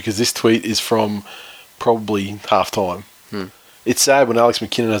this tweet because this tweet is from probably half time. It's sad when Alex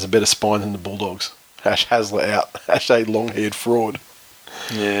McKinnon has a better spine than the Bulldogs. Hasler out. # long-haired fraud.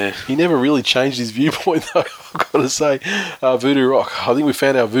 Yeah. He never really changed his viewpoint though, I've got to say. Voodoo Rock. I think we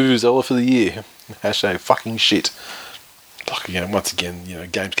found our Vuvuzela for the year. # fucking shit. Like, you know, once again, you know,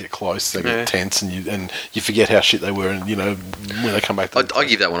 games get close, they get tense, and you forget how shit they were, and, you know, when they come back. I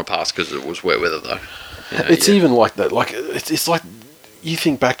give that one a pass because it was wet weather though. You know, it's even like that. Like, it's like you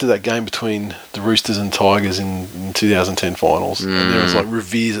think back to that game between the Roosters and Tigers in 2010 finals, and there was like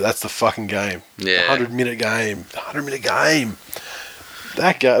Revere's. That's the fucking game. Yeah, 100-minute game. 100-minute game.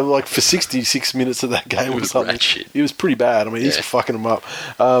 That game, like, for 66 minutes of that game was something. It was pretty bad. I mean, he's fucking them up.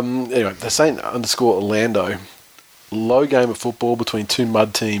 Anyway, the Saint _ Orlando. Low game of football between two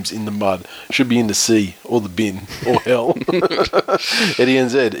mud teams in the mud. Should be in the sea or the bin or hell. Eddie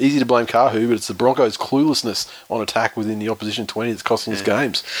NZ. Easy to blame Kahu, but it's the Broncos' cluelessness on attack within the opposition 20 that's costing us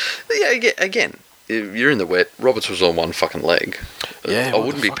games. Yeah, again, if you're in the wet. Roberts was on one fucking leg. Yeah, I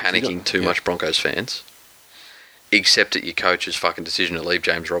wouldn't be panicking too much, Broncos fans. Except at your coach's fucking decision to leave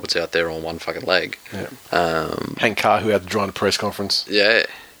James Roberts out there on one fucking leg. Yeah. Hank Carr, who had to join a press conference. Yeah.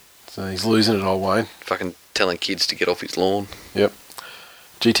 So he's losing it, old Wayne. Fucking telling kids to get off his lawn. Yep.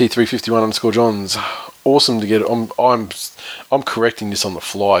 GT351_Johns. Awesome to get it. I'm correcting this on the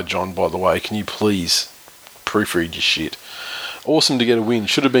fly, John, by the way. Can you please proofread your shit? Awesome to get a win.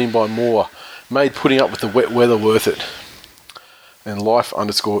 Should have been by more. Made putting up with the wet weather worth it. And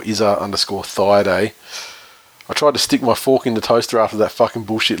life_Isa_Thigh Day. I tried to stick my fork in the toaster after that fucking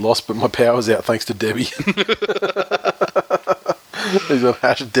bullshit loss, but my power's out thanks to Debbie. He's on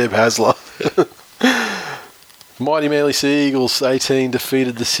 #Deb Hasler. Mighty Manly Seagulls 18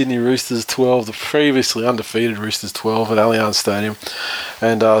 defeated the Sydney Roosters 12, the previously undefeated Roosters 12 at Allianz Stadium.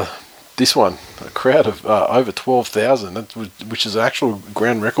 And this one, a crowd of over 12,000, which is an actual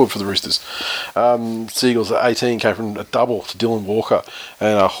ground record for the Roosters. Seagulls at 18 came from a double to Dylan Walker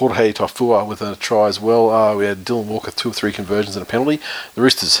and Jorge Taufua with a try as well. We had Dylan Walker 2 of 3 conversions and a penalty. The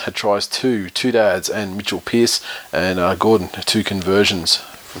Roosters had tries two dads and Mitchell Pearce, and Gordon 2 conversions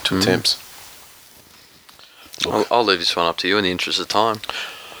from 2 attempts. I'll leave this one up to you in the interest of time.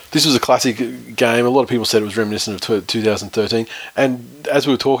 This was a classic game. A lot of people said it was reminiscent of 2013. And as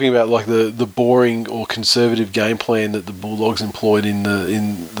we were talking about, like the boring or conservative game plan that the Bulldogs employed in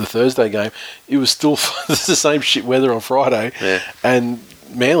the Thursday game, it was still the same shit weather on Friday. Yeah. And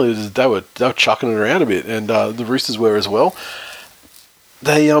Manly, they were chucking it around a bit, and the Roosters were as well.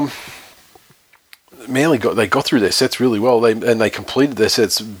 Manly got through their sets really well. They completed their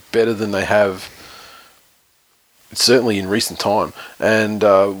sets better than they have. Certainly in recent time, and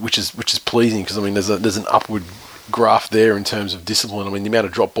which is pleasing because I mean there's an upward graph there in terms of discipline. I mean the amount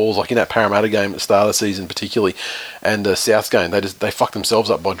of drop balls, like in that Parramatta game at the start of the season particularly, and the South game, they fucked themselves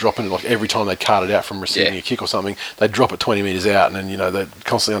up by dropping it. Like every time they carted out from receiving a kick or something, they drop it 20 metres out, and then they're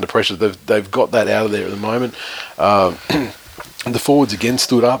constantly under pressure. They've got that out of there at the moment. The forwards again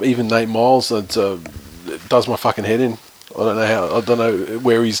stood up. Even Nate Miles, it does my fucking head in. I don't know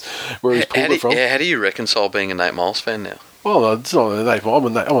where he's pulled it from. Yeah, how do you reconcile being a Nate Miles fan now? Well, it's not a Nate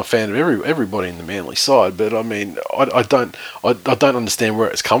Miles. I'm a fan of everybody in the Manly side, but I mean, I don't understand where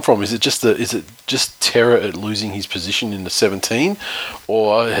it's come from. Is it just terror at losing his position in the 17,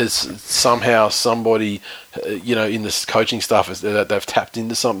 or has somehow somebody, in this coaching staff that they've tapped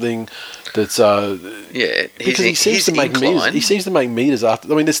into something that's because he seems to make meters. He seems to make meters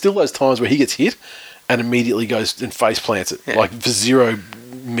after. I mean, there's still those times where he gets hit and immediately goes and face plants it, like for 0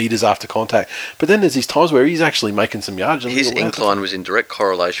 metres after contact. But then there's these times where he's actually making some yards. His incline was in direct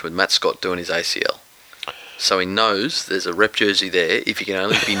correlation with Matt Scott doing his ACL. So he knows there's a rep jersey there if he can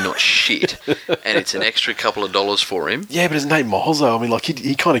only be not shit, and it's an extra couple of dollars for him. Yeah, but it's Nate Miles though. I mean, like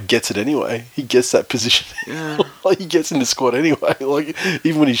he kind of gets it anyway. He gets that position. Yeah. Like he gets in the squad anyway. Like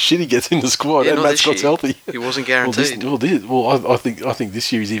even when he's shit, he gets in the squad. Yeah, and Matt Scott's healthy. He wasn't guaranteed. I think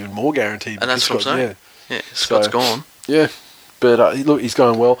this year he's even more guaranteed. And that's what I'm saying. Yeah, Scott's gone. Yeah. But look, he's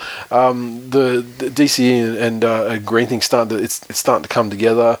going well. The DCE and Green thing it's starting to come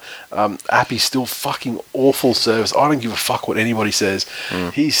together. Appy's still fucking awful service. I don't give a fuck what anybody says.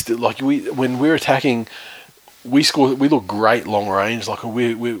 He's still when we're attacking, we look great long range. Like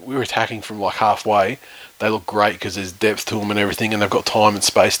we're attacking from like halfway. They look great because there's depth to them and everything, and they've got time and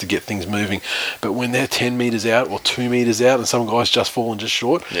space to get things moving. But when they're 10 metres out or 2 metres out, and some guys just falling just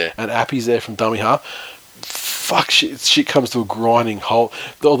short, and Appy's there from dummy half. Fuck, shit comes to a grinding halt.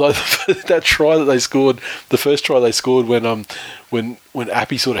 Although that try that they scored, the first try they scored when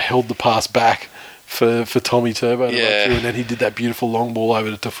Appy sort of held the pass back for Tommy Turbo to run through, and then he did that beautiful long ball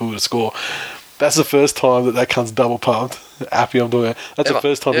over to Tafua to score. That's the first time that cunt's double pumped. Appy, I'm doing it. That's the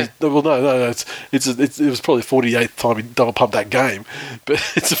first time. Yeah. It was probably the 48th time he double pumped that game, but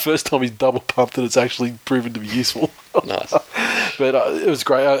it's the first time he's double pumped and it's actually proven to be useful. Nice. But it was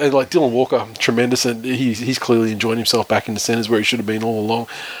great. And like Dylan Walker, tremendous, and he's clearly enjoying himself back in the centres where he should have been all along.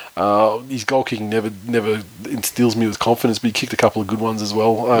 His goal kicking never instills me with confidence, but he kicked a couple of good ones as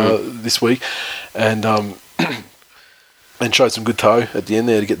well this week, and showed some good toe at the end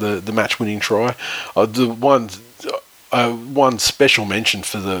there to get the match-winning try. One special mention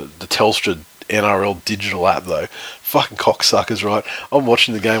for the Telstra NRL digital app though. Fucking cocksuckers, right? I'm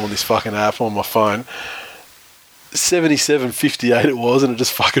watching the game on this fucking app on my phone. 77:58 it was, and it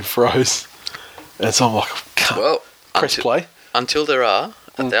just fucking froze. And so I'm like, press play. Until there are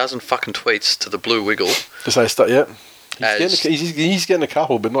 1,000 fucking tweets to the blue wiggle. To say start, yeah. He's getting a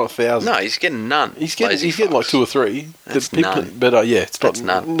couple, but not 1,000. No, he's getting none. He's getting like 2 or 3. That's none. But it's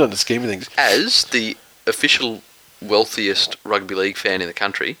not in the scheme of things. As the official wealthiest rugby league fan in the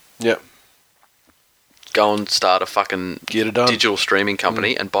country. Yeah. go and start a fucking Get it done. digital streaming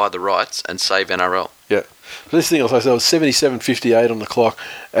company and buy the rights and save NRL. Yeah. This thing, I was 77:58 on the clock,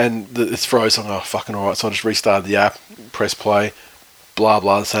 and it's frozen. Oh, fucking alright. So I just restarted the app, press play, blah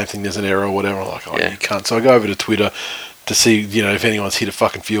blah. The same thing. There's an error or whatever. I'm like, you can't. So I go over to Twitter to see, if anyone's hit a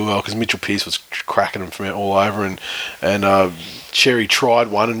fucking field goal, because Mitchell Pearce was cracking them from all over, and Cherry tried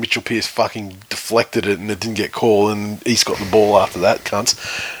one, and Mitchell Pearce fucking deflected it, and it didn't get called, and East got the ball after that, cunts.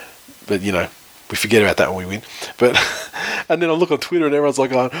 But we forget about that when we win. But and then I look on Twitter, and everyone's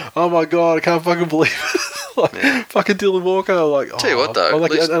like, "Oh my god, I can't fucking believe it!" Fucking Dylan Walker. I'm like, Tell you what though,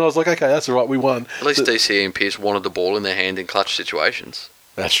 and I was like, "Okay, that's all right, we won." At least DCE and Pearce wanted the ball in their hand in clutch situations.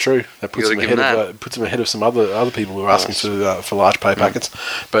 That's true. That puts them ahead of some other people who are asking for large pay packets.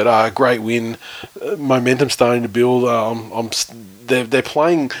 But great win. Momentum starting to build. They're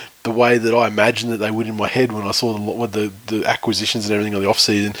playing the way that I imagined that they would in my head when I saw the acquisitions and everything on the off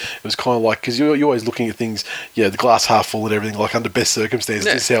season. It was kind of like, because you're always looking at things, the glass half full and everything. Like under best circumstances,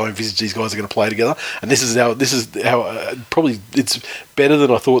 this is how I envisage these guys are going to play together. And this is how probably it's better than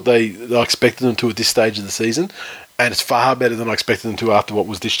I thought I expected them to at this stage of the season. And it's far better than I expected them to after what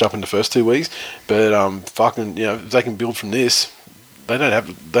was dished up in the first 2 weeks. But if they can build from this, they don't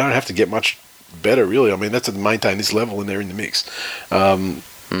have to get much better, really. I mean, that's to maintain this level, and they're in the mix. But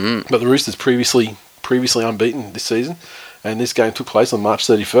the Roosters previously unbeaten this season, and this game took place on March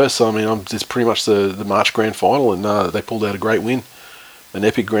 31st. So I mean, it's pretty much the March Grand Final, and they pulled out a great win, an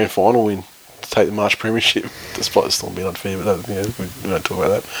epic Grand Final win to take the March Premiership, despite it still being unfair. But we don't talk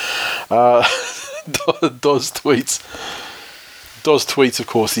about that. Doz tweets, of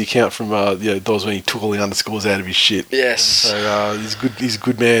course, the account from Doz when he took all the underscores out of his shit. Yes. So he's a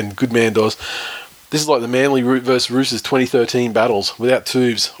good man, Doz. This is like the Manly versus Roosters 2013 battles without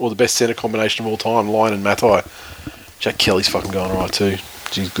Tubes, or the best centre combination of all time, Lyon and Matai. Jack Kelly's fucking going alright too.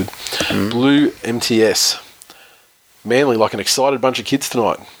 She's good. Blue MTS. Manly like an excited bunch of kids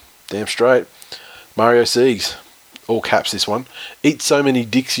tonight. Damn straight. Mario Siegs. All caps this one. Eat so many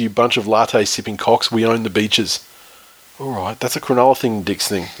dicks, you bunch of latte sipping cocks. We own the beaches. All right, that's a Cronulla thing, dicks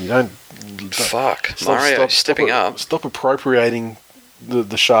thing. You don't. Fuck, Mario stepping up. Stop appropriating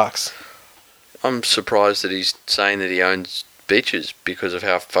the Sharks. I'm surprised that he's saying that he owns beaches because of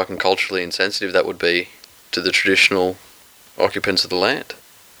how fucking culturally insensitive that would be to the traditional occupants of the land.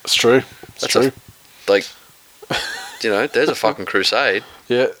 It's true. It's true. There's a fucking crusade.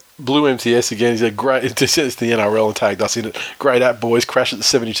 Yeah. Blue MTS again. He's a great. It's the NRL and tagged us in it. Great app, boys. Crash at the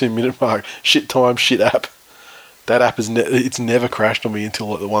 72-minute mark. Shit time. Shit app. That app it's never crashed on me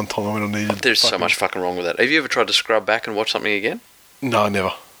until the one time when I needed. There's so much fucking wrong with that. Have you ever tried to scrub back and watch something again? No,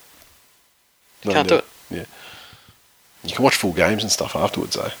 never. Can't do it. Yeah. You can watch full games and stuff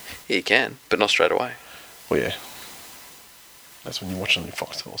afterwards, though. Yeah, you can, but not straight away. Well, yeah. That's when you watch it on your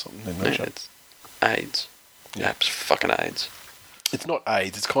Foxtel or something. Then It's AIDS. Yeah. App's fucking AIDS. It's not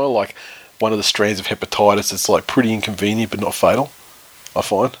AIDS. It's kind of like one of the strands of hepatitis. It's like pretty inconvenient but not fatal, I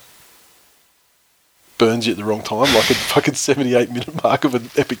find. Burns you at the wrong time, like a fucking 78-minute mark of an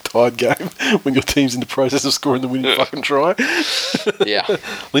epic Tide game when your team's in the process of scoring the winning fucking try. Yeah.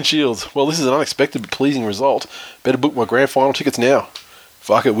 Lynch Shields. Well, this is an unexpected but pleasing result. Better book my grand final tickets now.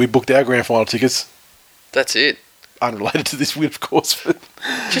 Fuck it, we booked our grand final tickets. That's it. Unrelated to this win, of course. But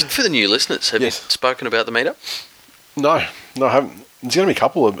just for the new listeners, have you spoken about the meetup? No, I haven't. There's going to be a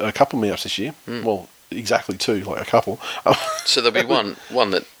couple of meetups this year. Well, exactly two, like a couple. So there'll be one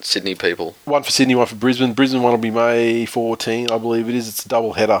that Sydney people. One for Sydney, one for Brisbane. Brisbane one will be May 14, I believe it is. It's a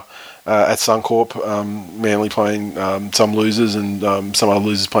double header at Suncorp. Manly playing some losers and some other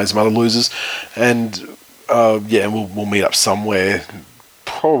losers playing some other losers. And we'll meet up somewhere,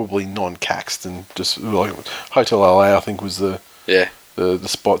 probably non-Caxton, just like Hotel LA, I think was the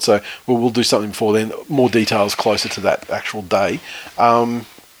spot. So we'll do something before then. More details closer to that actual day.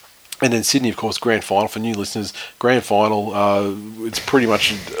 And then Sydney, of course, grand final for new listeners. Grand final, it's pretty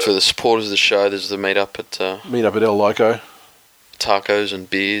much for the supporters of the show. There's the meetup at El Loco. Tacos and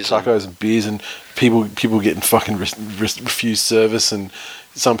beers. And people getting fucking refused service, and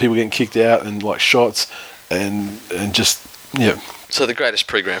some people getting kicked out, and like shots, and just So the greatest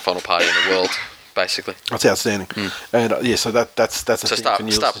pre-grand final party in the world. Basically, that's outstanding, and so that's a so thing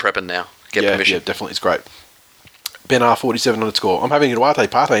for start prepping now. Get permission. Yeah, definitely, it's great. Ben R47 _. I'm having a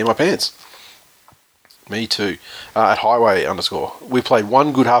party in my pants. Me too. At Highway _ we played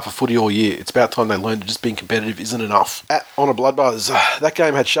one good half of footy all year. It's about time they learned that just being competitive isn't enough. At On a Blood Buzz, that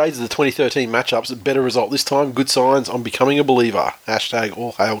game had shades of the 2013 matchups. A better result this time. Good signs. I'm becoming a believer. #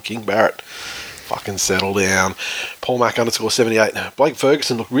 all hail King Barrett. Fucking settle down. Paul Mac _ 78. Blake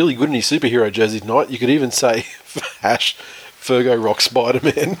Ferguson looked really good in his superhero jersey tonight. You could even say # Fergo Rock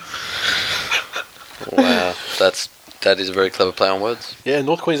Spider-Man. Wow, that is a very clever play on words. Yeah,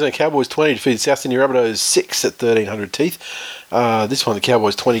 North Queensland Cowboys 20 defeated South Sydney Rabbitohs 6 at 1300 Teeth. This one, the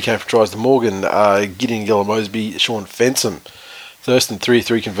Cowboys 20 came from tries to Morgan, Gideon Gilla-Mosby, Sean Fensom. Thurston 3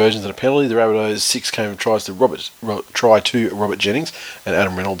 conversions and a penalty. The Rabbitohs 6 came from tries to Robert Jennings and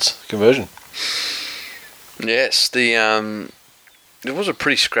Adam Reynolds conversion. Yes, it was a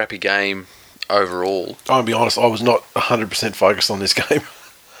pretty scrappy game overall. I'll be honest, I was not 100% focused on this game.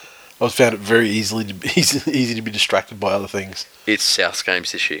 I found it very easy to be distracted by other things. It's South's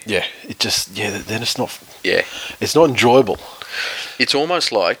games this year. Yeah, then it's not. Yeah, it's not enjoyable. It's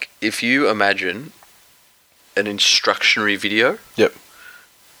almost like if you imagine an instructionary video. Yep.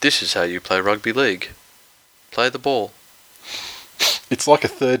 This is how you play rugby league. Play the ball. It's like a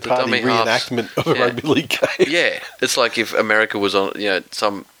third-party reenactment of a rugby league game. Yeah, it's like if America was on,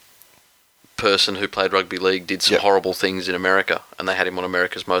 some person who played rugby league did some horrible things in America, and they had him on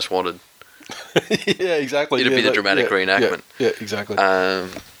America's Most Wanted. Yeah, exactly. It'd be the dramatic reenactment. Yeah, exactly.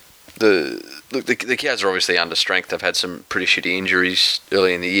 The Cavs are obviously under strength. They've had some pretty shitty injuries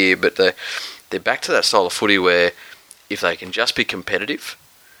early in the year, but they're back to that style of footy where if they can just be competitive,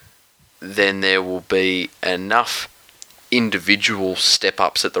 then there will be enough individual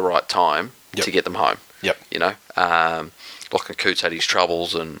step-ups at the right time to get them home. Yep. Lachlan Cootes had his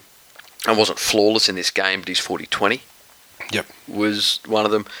troubles and wasn't flawless in this game, but his 40-20 was one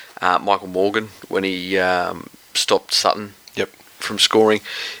of them. Michael Morgan, when he stopped Sutton from scoring,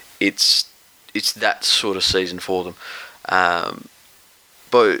 it's that sort of season for them.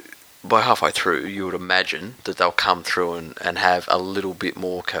 But by halfway through, you would imagine that they'll come through and have a little bit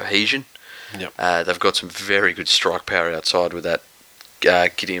more cohesion. Yep. They've got some very good strike power outside with that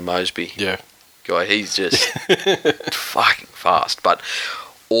Gideon Mosby guy. He's just fucking fast, but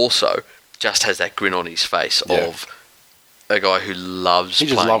also just has that grin on his face of a guy who loves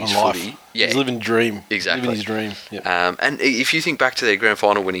playing his footy. Life. Yeah. He's living dream. Exactly. Living his dream. Yep. And if you think back to their grand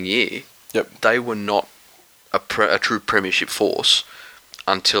final winning year, they were not a true premiership force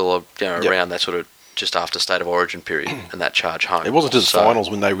until around that sort of just after State of Origin period and that charge home. It wasn't just finals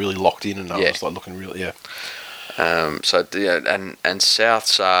when they really locked in and they was like looking really and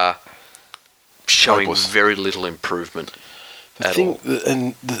Souths are showing very little improvement.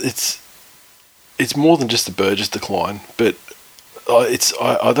 It's more than just the Burgess decline, but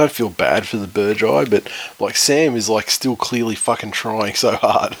I don't feel bad for the Burgeye, but like Sam is like still clearly fucking trying so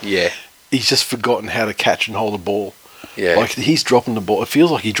hard. Yeah, he's just forgotten how to catch and hold a ball. Yeah, like he's dropping the ball. It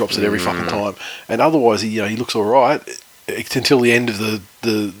feels like he drops it every fucking time, and otherwise he looks all right until the end of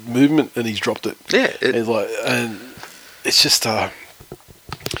the movement, and he's dropped it. Yeah, and it's just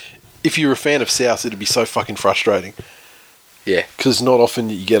if you're a fan of South, it'd be so fucking frustrating. Yeah, because it's not often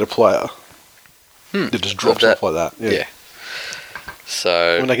that you get a player that just drops off like that. Yeah.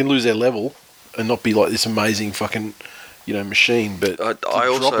 So when they can lose their level and not be like this amazing fucking machine, but I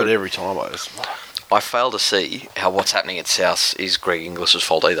also drop it every time. I fail to see how what's happening at South is Greg Inglis's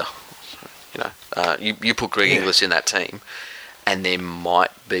fault either. You put Greg Inglis in that team, and there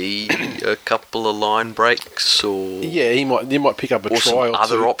might be a couple of line breaks, or he might pick up a try or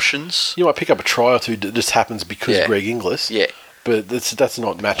other two. Options. You might pick up a try or two that just happens because Greg Inglis. Yeah. But that's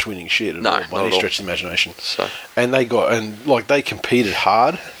not match-winning shit at all, by any stretch of the imagination. So. And they competed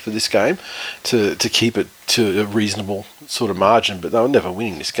hard for this game to keep it to a reasonable sort of margin, but they were never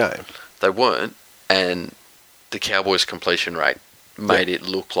winning this game. They weren't, and the Cowboys' completion rate made it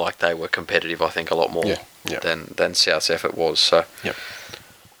look like they were competitive, I think, a lot more than South's effort was. So. Yep.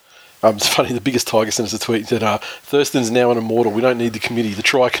 It's funny, the biggest Tiger sent us a tweet that Thurston's now an immortal. We don't need the committee. The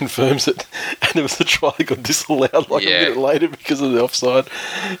try confirms it. And it was the try that got disallowed a minute later because of the offside.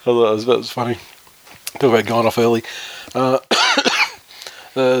 I thought that was funny. Talk about going off early. The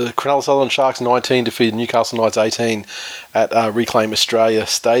Cronulla Sutherland Sharks 19 defeated Newcastle Knights 18 at Reclaim Australia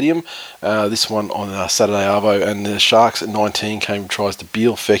Stadium. This one on Saturday Arvo. And the Sharks at 19 came tries to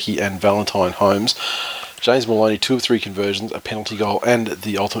Beale, Fecky and Valentine Holmes. James Maloney, 2 of 3 conversions, a penalty goal and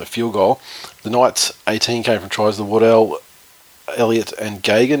the ultimate field goal. The Knights, 18 came from tries to Waddell, Elliott and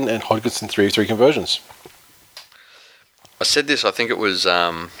Gagan, and Hodgkinson, 3 of 3 conversions. I said this, I think it was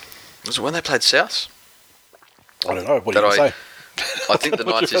it when they played South? I don't know, what do you say? I think the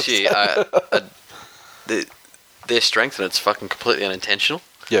Knights this year, their strength, and it's fucking completely unintentional,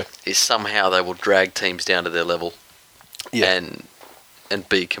 is somehow they will drag teams down to their level and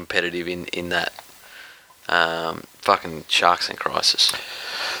be competitive in that. Fucking Sharks in crisis.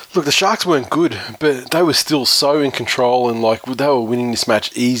 Look, the Sharks weren't good, but they were still so in control and they were winning this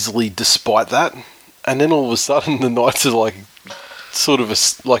match easily despite that. And then all of a sudden the Knights are sort of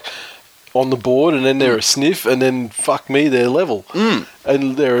on the board, and then they're a sniff, and then fuck me, they're level, and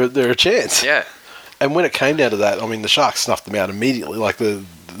they're a chance. Yeah, And when it came down to that, I mean, the Sharks snuffed them out immediately. Like the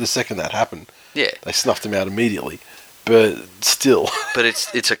second that happened, Yeah. they snuffed them out immediately. But still, But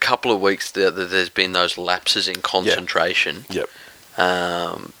it's a couple of weeks that there's been those lapses in concentration. Yep.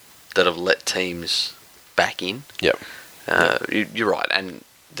 That have let teams back in. Yep. You're right, and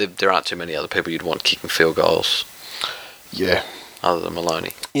there aren't too many other people you'd want kicking field goals. Yeah. Other than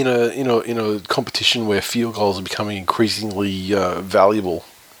Maloney. In a competition where field goals are becoming increasingly valuable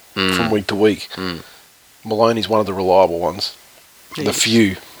from week to week, Maloney's one of the reliable ones. The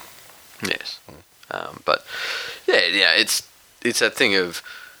few. Yes. But yeah, it's that thing of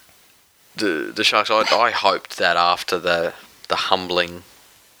the Sharks. I hoped that after the humbling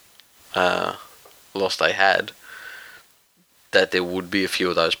loss they had, that there would be a few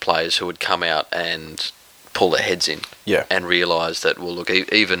of those players who would come out and pull their heads in, and realise that, well, look,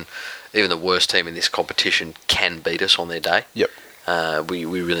 even the worst team in this competition can beat us on their day. Yep. We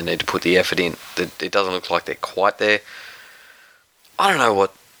really need to put the effort in. It doesn't look like they're quite there. I don't know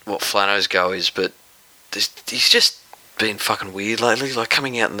what Flano's go is, but he's just been fucking weird lately. Like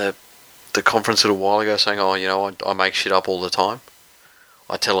coming out in the conference a little while ago saying, I make shit up all the time.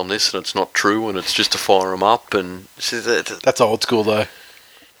 I tell them this and it's not true and it's just to fire them up. And that's old school though.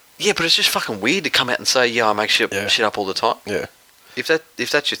 Yeah, but it's just fucking weird to come out and say, I make shit up all the time. Yeah. If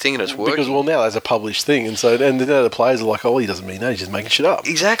that's your thing and it's working. Because, well, now that's a published thing, and so then the players are like, he doesn't mean that, he's just making shit up.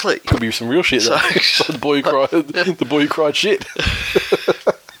 Exactly. Could be some real shit. Like the boy who cried shit.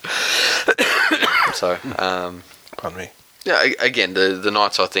 So, pardon me. Yeah, again, the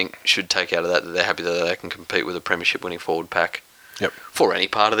Knights, I think, should take out of that they're happy that they can compete with a premiership winning forward pack. Yep. For any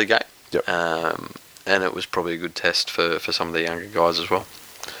part of the game. Yep. And it was probably a good test for some of the younger guys as well.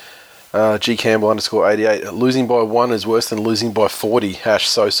 G Campbell _88. Losing by 1 is worse than losing by 40.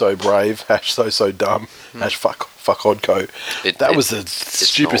 #so brave. #so dumb. Fuck Hodco. That was the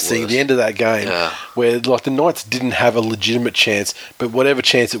stupidest thing. The end of that game, where like the Knights didn't have a legitimate chance, but whatever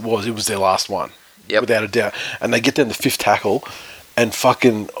chance it was their last one, without a doubt. And they get down the 5th tackle, and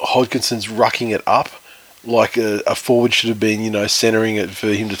fucking Hodkinson's rucking it up. Like a forward should have been, centering it for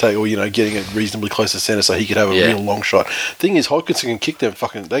him to take, or getting it reasonably close to centre so he could have a real long shot. Thing is, Hodkinson can kick them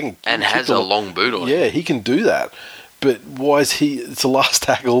they can. And has a long boot on. Yeah, he can do that. But why is he? It's the last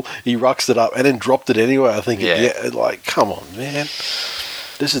tackle. He rucks it up and then dropped it anyway. I think. Yeah. Like, come on, man.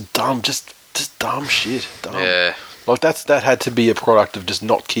 This is dumb. Just dumb shit. Dumb. Yeah. Like that had to be a product of just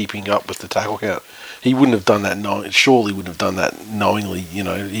not keeping up with the tackle count. He wouldn't have done that. Surely wouldn't have done that knowingly. He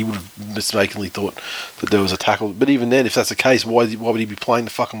would have mistakenly thought that there was a tackle. But even then, if that's the case, why would he be playing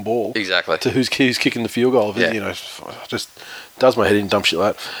the fucking ball? Exactly. To who's kicking the field goal? Just does my head in, dumb shit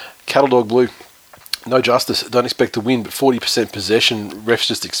like that. Cattle Dog Blue. No justice. Don't expect to win, but 40% possession. Refs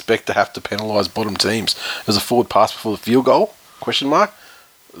just expect to have to penalise bottom teams. There's a forward pass before the field goal? ?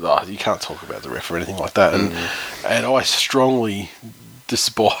 You can't talk about the ref or anything like that. And I strongly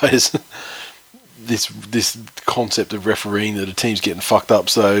despise this concept of refereeing that a team's getting fucked up,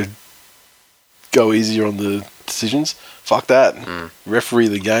 so go easier on the decisions. Fuck that. Referee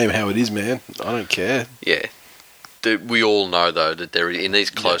the game how it is, man. I don't care. Yeah. We all know, though, that in these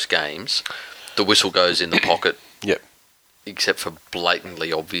close games, the whistle goes in the pocket. Yep. Except for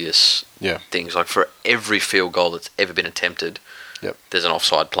blatantly obvious things. Like for every field goal that's ever been attempted, there's an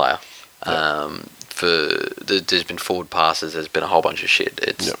offside player. There's been forward passes, there's been a whole bunch of shit.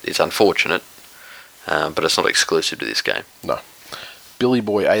 It's unfortunate. But it's not exclusive to this game. No. Billy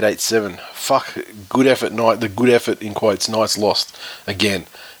Boy 887. Fuck. Good effort night. The good effort in quotes. Knights lost again.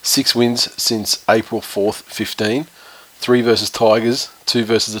 6 wins since April 4th, 15. 3 versus Tigers. 2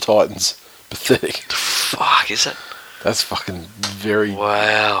 versus the Titans. Pathetic. Fuck, is it? That's fucking very.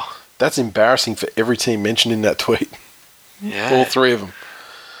 Wow. That's embarrassing for every team mentioned in that tweet. Yeah. All 3 of them.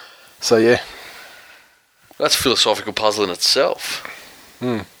 So yeah. That's a philosophical puzzle in itself.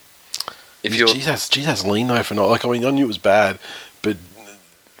 That's lean though for not. Like, I mean, I knew it was bad, but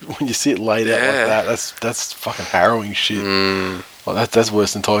when you see it laid out like that, that's fucking harrowing shit. Like that's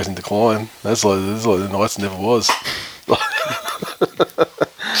worse than Tigers in decline. That's like the Knights never was.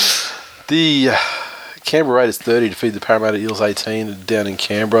 The Canberra Raiders 30 defeat the Parramatta Eels 18 down in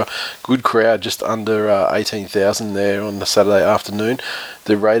Canberra. Good crowd, just under 18,000 there on the Saturday afternoon.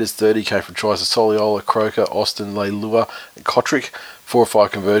 The Raiders 30 came from tries of Soliola, Croker, Austin, Leilua, and Kotrick. 4 or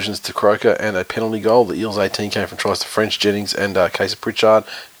 5 conversions to Croker and a penalty goal. The Eels 18 came from tries to French, Jennings, and Case of Pritchard.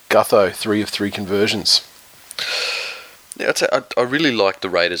 Gutho, 3 of 3 conversions. Yeah, I really liked the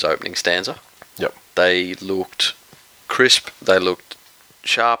Raiders' opening stanza. Yep. They looked crisp, they looked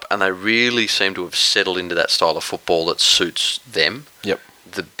sharp, and they really seem to have settled into that style of football that suits them. Yep.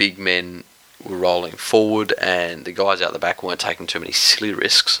 The big men were rolling forward, and the guys out the back weren't taking too many silly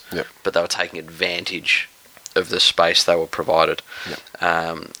risks, Yep. but they were taking advantage of the space they were provided. Yep.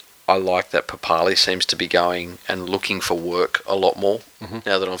 I like that Papali seems to be going and looking for work a lot more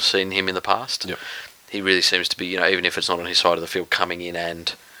now that I've seen him in the past. Yep. He really seems to be, even if it's not on his side of the field, coming in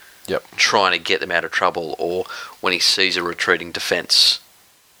and Yep. trying to get them out of trouble, or when he sees a retreating defence,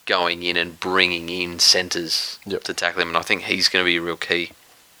 going in and bringing in centres Yep. to tackle him. And I think he's going to be a real key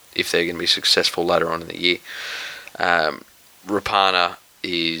if they're going to be successful later on in the year. Rapana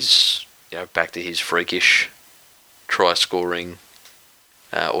is back to his freakish try scoring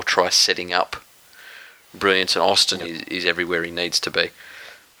or try setting up brilliance, and Austin is everywhere he needs to be.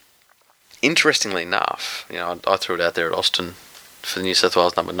 Interestingly enough, I threw it out there at Austin for the New South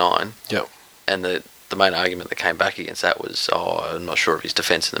Wales number 9. Yep. And the main argument that came back against that was, I'm not sure of his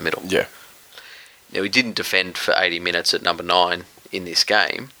defence in the middle. Yeah. Now, he didn't defend for 80 minutes at number 9 in this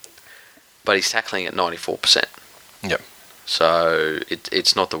game, but he's tackling at 94%. Yep. So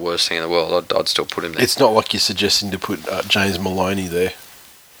it's not the worst thing in the world. I'd still put him there. It's not like you're suggesting to put James Maloney there.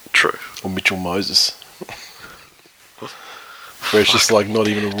 True. Or Mitchell Moses. Where it's just like not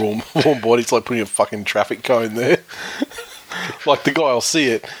even a warm body. It's like putting a fucking traffic cone there. Like the guy will see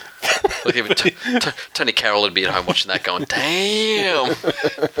it. Like even Tony Carroll would be at home watching that going, damn.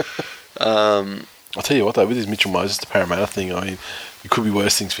 I'll tell you what though, with his Mitchell Moses to Parramatta thing, I mean, it could be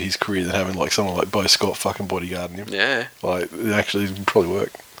worse things for his career than having like someone like Bo Scott fucking bodyguarding him. Yeah. Like, it actually would probably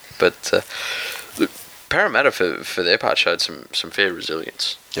work. But look, Parramatta for their part showed some fair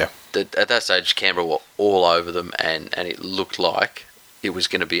resilience. Yeah. At that stage, Canberra were all over them, and it looked like it was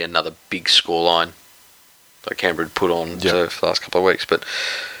going to be another big scoreline that Canberra had put on for the last couple of weeks. But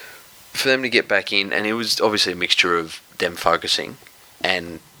for them to get back in, and it was obviously a mixture of them focusing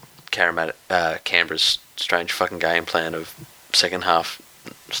and Canberra's strange fucking game plan of second half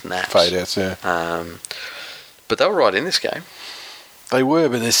snaps. Fade outs, yeah. But they were right in this game. They were,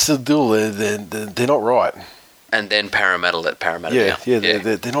 but they're still they're not right. And then Parramatta let Parramatta down.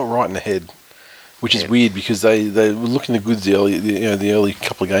 They're not right in the head, which is weird because they were looking the goods the early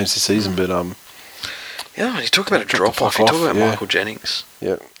couple of games this season, but you talk about a drop off. You talk about Michael Jennings.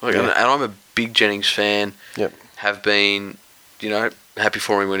 Yeah, and I'm a big Jennings fan. Yep. Have been, happy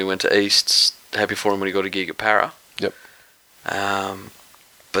for him when he went to Easts. Happy for him when he got a gig at Para. Yep.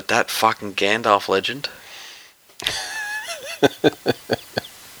 But that fucking Gandalf legend.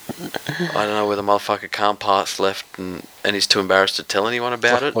 I don't know whether motherfucker can't pass left and he's too embarrassed to tell anyone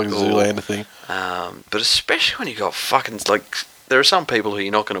about it. Like a Zoolander thing. But especially when you got fucking, there are some people who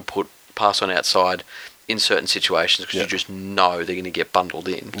you're not going to pass on outside in certain situations because you just know they're going to get bundled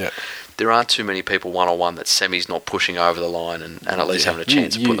in. Yeah. There aren't too many people one-on-one that Semi's not pushing over the line and at least having a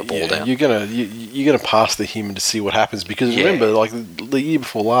chance of putting the ball down. You're gonna pass to him to see what happens because remember, like the year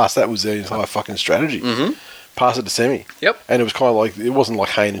before last, that was their entire fucking strategy. Mm-hmm. Pass it to Semi. Yep. And it was kind of like, it wasn't like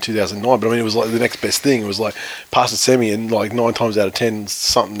Hayne in 2009, but I mean, it was like the next best thing. It was like, pass it to Semi, and like 9 times out of 10,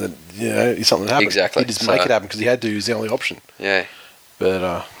 something that, is something that happened. Exactly. He just make it happen because he had to. He was the only option. Yeah. But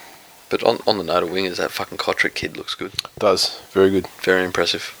on the note of wingers, that fucking Kotrick kid looks good. Does. Very good. Very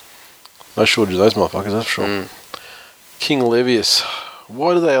impressive. No shortage of those motherfuckers, that's for sure. King Levius.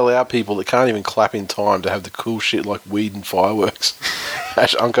 Why do they allow people that can't even clap in time to have the cool shit like weed and fireworks?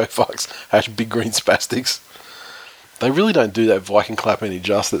 #Unco fucks. #Big Green Spastics. They really don't do that Viking clap any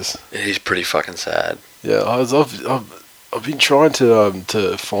justice. It is pretty fucking sad. Yeah, I've been trying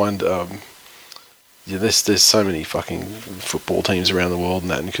to find. There's so many fucking football teams around the world and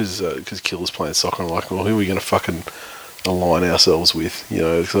that, and because Killer's playing soccer, I'm like, well, who are we going to fucking align ourselves with?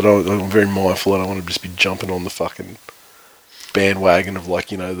 Because I'm very mindful. I don't want to just be jumping on the fucking bandwagon of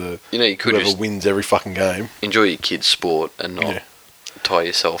like, you could whoever just wins every fucking game. Enjoy your kids' sport and not tie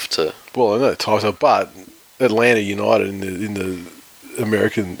yourself to. Well, I know tie, but Atlanta United in the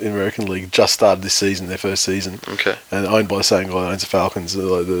American League just started this season, their first season. Okay. And owned by the same guy that owns the Falcons,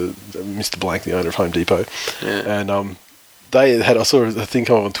 the Mr. Blank, the owner of Home Depot. Yeah. And I saw a thing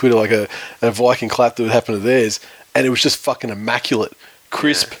come up on Twitter, like a Viking clap that would happen to theirs, and it was just fucking immaculate,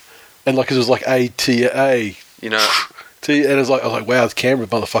 crisp, and like it was like ATA. And I was like, wow, Canberra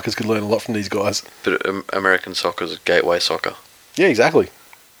motherfuckers could learn a lot from these guys. But American soccer is gateway soccer. Yeah, exactly.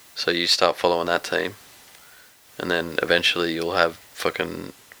 So you start following that team, and then eventually you'll have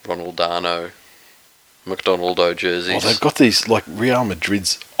fucking Ronaldano, McDonaldo jerseys. Oh, they've got these, like, Real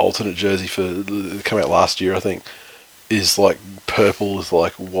Madrid's alternate jersey that came out last year, I think, is like purple with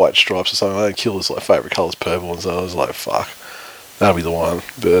like white stripes or something. I think Killer's like favourite colour's purple, and so I was like, fuck, that'll be the one.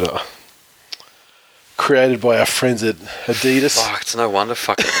 But created by our friends at Adidas. Fuck, it's no wonder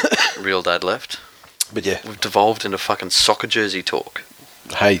fucking Real Dad left. But yeah. We've devolved into fucking soccer jersey talk.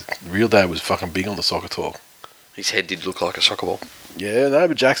 Hey, real dad was fucking big on the soccer talk. His head did look like a soccer ball. Yeah, no,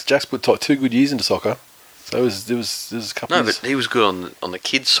 but Jack's put 2 good years into soccer. So there was a couple. No, years. but he was good on the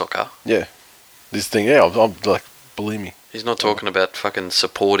kids' soccer. Yeah, this thing. Yeah, I'm like, believe me. He's not talking about fucking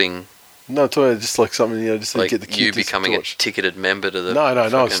supporting. No, it's just like something, just like to get the kids you to becoming a watch. ticketed member to the.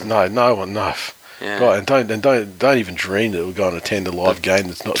 No, no one. Yeah. God, and don't even dream that we'll go and attend a live game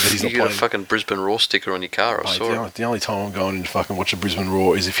that's not. That he's not You got playing. a fucking Brisbane Raw sticker on your car. I saw it. The only time I'm going in to fucking watch a Brisbane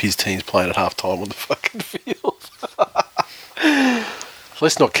Raw is if his team's playing at half time on the fucking field.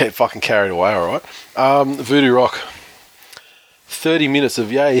 Let's not get fucking carried away, alright? Voodoo Rock. 30 minutes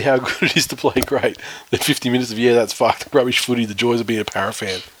of, yay, how good it is to play great. Then 50 minutes of, yeah, that's fucked. Rubbish footy, the joys of being a para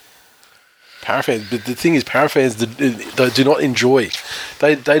fan. Para fans, but the thing is, para fans, they do not enjoy.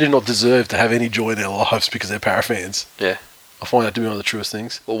 They do not deserve to have any joy in their lives because they're para fans. Yeah. I find that to be one of the truest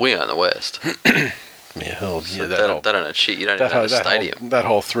things. Well, we own the West. Yeah, hell, So yeah, they don't know shit. You don't even have a stadium. That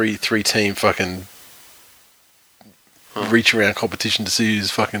whole three team fucking reach around competition to see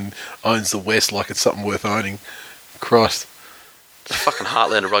who's fucking owns the West like it's something worth owning. Christ. It's the fucking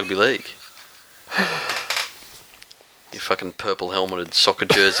heartland of rugby league. You fucking purple helmeted soccer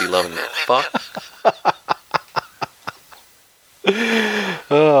jersey loving fuck.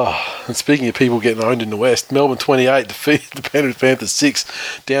 Oh, and speaking of people getting owned in the West, Melbourne 28 defeated the Panthers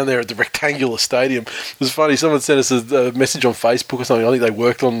 6 down there at the rectangular stadium. It was funny. Someone sent us a message on Facebook or something. I think they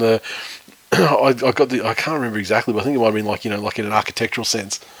worked on the. I can't remember exactly, but I think it might have been like in an architectural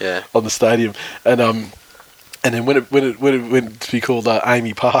sense. Yeah. On the stadium, and then when it went to be called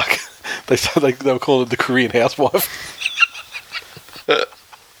Amy Park, they were calling it the Korean housewife.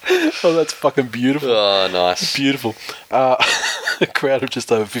 Oh, that's fucking beautiful. Oh, nice. Beautiful. A crowd of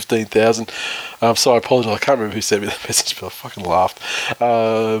just over 15,000. I'm sorry, I apologise. I can't remember who sent me that message, but I fucking laughed.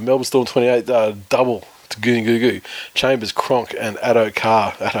 Melbourne Storm 28, double to Gooney Goo Goo. Chambers, Cronk, and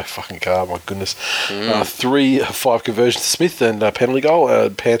Addo fucking Carr, my goodness. 3 of 5 conversions to Smith and a penalty goal.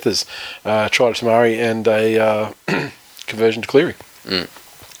 Panthers tried to Tamari and a conversion to Cleary.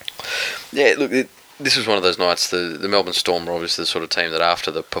 Yeah, look, this was one of those nights. The Melbourne Storm were obviously the sort of team that after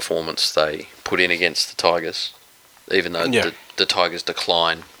the performance they put in against the Tigers, even though the Tigers'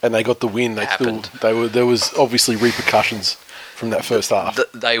 decline, and they got the win. There was obviously repercussions from that first half.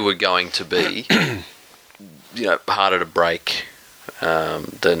 They were going to be, harder to break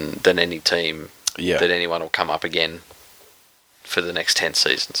than any team that anyone will come up again for the next 10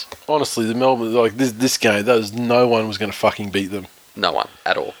 seasons. Honestly, the Melbourne, like this game, no one was going to fucking beat them. No one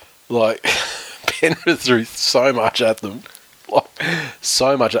at all. Like Penrith threw so much at them, like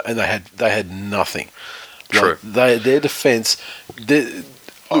so much, and they had nothing. True. Like, their defence.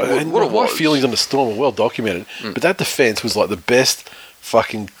 My feelings on the Storm are well documented, but that defence was like the best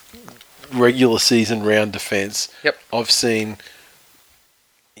fucking regular season round defence I've seen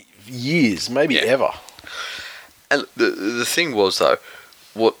years, maybe ever. And the thing was, though,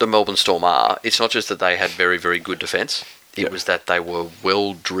 what the Melbourne Storm are, it's not just that they had very, very good defence. It was that they were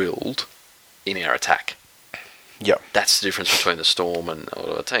well drilled in our attack. Yeah. That's the difference between the Storm and all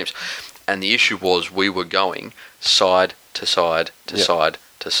other teams. And the issue was we were going side to side to side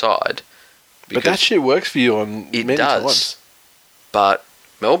to side. But that shit works for you on many times. But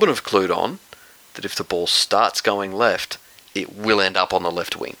Melbourne have clued on that if the ball starts going left, it will end up on the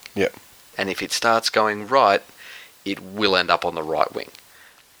left wing. Yeah. And if it starts going right, it will end up on the right wing.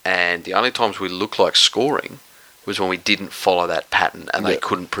 And the only times we looked like scoring was when we didn't follow that pattern and they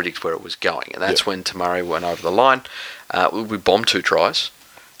couldn't predict where it was going. And that's when Tamari went over the line. We bombed 2 tries.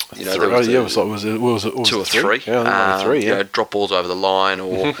 There was 2 or 3. Yeah, 3. Drop balls over the line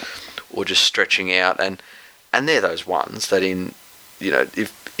or or just stretching out. And they're those ones that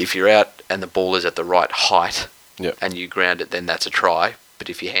if you're out and the ball is at the right height and you ground it, then that's a try. But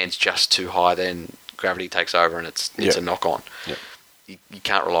if your hand's just too high, then gravity takes over and it's a knock-on. Yeah. You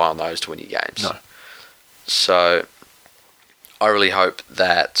can't rely on those to win your games. No. So I really hope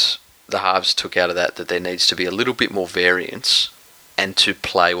that the halves took out of that there needs to be a little bit more variance and to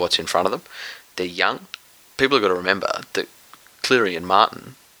play what's in front of them. They're young. People have got to remember that Cleary and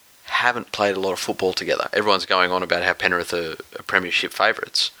Martin haven't played a lot of football together. Everyone's going on about how Penrith are premiership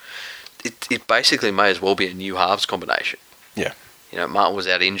favourites. It basically may as well be a new halves combination. Yeah. Martin was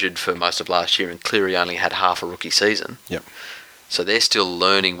out injured for most of last year and Cleary only had half a rookie season. Yep. So they're still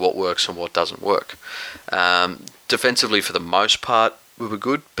learning what works and what doesn't work. Defensively, for the most part, we were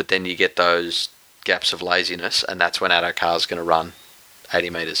good, but then you get those gaps of laziness, and that's when Addo-Carr's going to run 80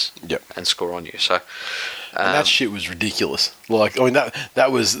 metres and score on you. So, and that shit was ridiculous. Like, I mean,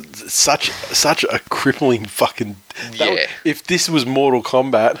 that was such a crippling fucking... If this was Mortal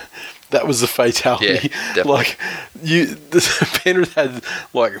Kombat, That was the fatality. Yeah, definitely. Like, Penrith had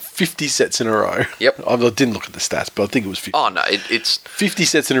like 50 sets in a row. Yep. I didn't look at the stats, but I think it was 50. Oh, no, it's... 50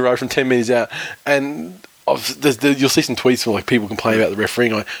 sets in a row from 10 metres out. And you'll see some tweets from like people complaining about the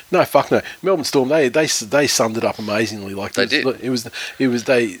refereeing. Like, no, fuck no. Melbourne Storm, they summed it up amazingly. Like they did. It was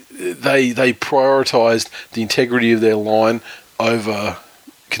they prioritised the integrity of their line over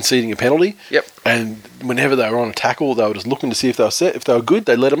conceding a penalty. Yep. And whenever they were on a tackle, they were just looking to see if they were set. If they were good,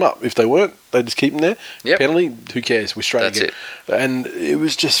 they let them up. If they weren't, they just keep them there. Yep. Penalty, who cares? We're straight That's again. it. And it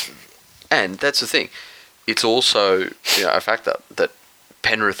was just... And that's the thing. It's also a factor that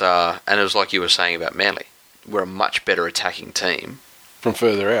Penrith are, and it was like you were saying about Manly, we're a much better attacking team. From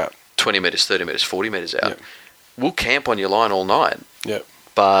further out. 20 metres, 30 metres, 40 metres out. Yep. We'll camp on your line all night. Yep.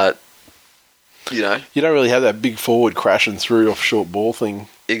 But, You don't really have that big forward crashing through off a short ball thing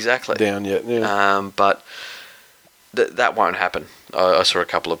exactly down yet. Yeah. But that won't happen. I saw a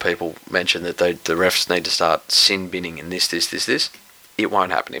couple of people mention that the refs need to start sin binning and this. It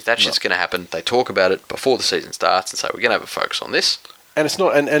won't happen. If that shit's going to happen, they talk about it before the season starts and say, we're going to have a focus on this. And it's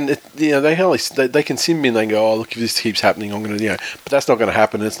not, they can sin bin. They can go, oh look, if this keeps happening, I'm going to, but that's not going to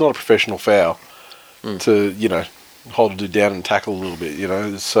happen. It's not a professional foul to, hold a dude down and tackle a little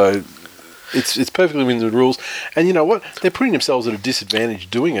bit, So it's perfectly within the rules. And you know what? They're putting themselves at a disadvantage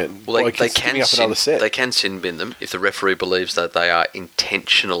doing it. Well, they can sin bin them if the referee believes that they are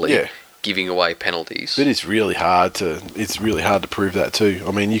intentionally giving away penalties. But it's really hard to prove that too.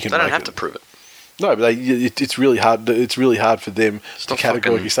 I mean, you can. They don't have to prove it. No, but it's really hard. It's really hard for them to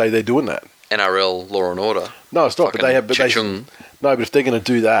categorically say they're doing that. NRL Law and Order. No, it's not. But they have. No, but if they're going to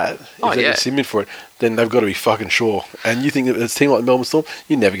do that, if they're going to submit for it, then they've got to be fucking sure. And you think that it's a team like the Melbourne Storm,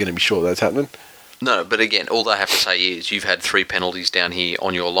 you're never going to be sure that's happening. No, but again, all they have to say is you've had 3 penalties down here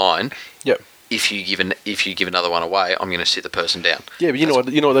on your line. Yep. If you give another one away, I'm going to sit the person down. Yeah, but you know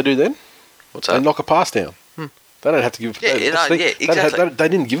what they do then? What's that? They knock a pass down. They don't have to give. Exactly. They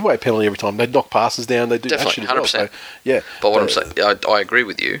didn't give away a penalty every time. They knock passes down. They do definitely, that shit as well. 100%. So, yeah, but what I'm saying, I agree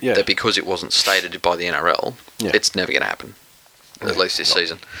with you that because it wasn't stated by the NRL, it's never going to happen. At least this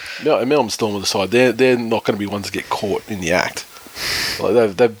season. Melbourne Storm on the side, they're not going to be ones that get caught in the act.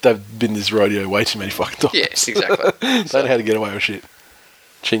 Like they've been this rodeo way too many fucking times. Yes, exactly. They know how to get away with shit.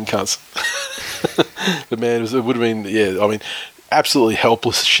 Cheating cunts. But man, it would have been I mean, absolutely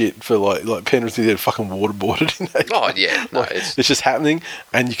helpless shit for like Penrith to get fucking waterboarded. Oh yeah, no, it's just happening,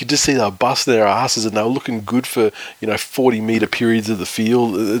 and you could just see they were busting their asses, and they were looking good for 40-meter periods of the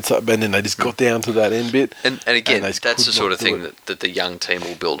field, and then they just got down to that end bit. And again, that's the sort of thing that the young team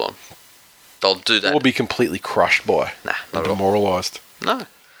will build on. They'll do that. Or be completely crushed by. Nah, not demoralised. No,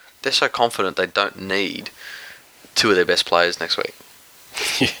 they're so confident they don't need 2 of their best players next week.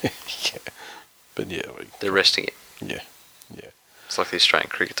 yeah, but they're resting it. Yeah. It's like the Australian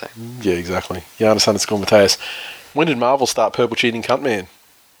cricket team. Yeah, exactly. Giannis Antetokounmpo. When did Marvel start Purple Cheating Cunt Man?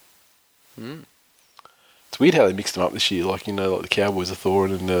 It's weird how they mixed them up this year. Like the Cowboys are Thor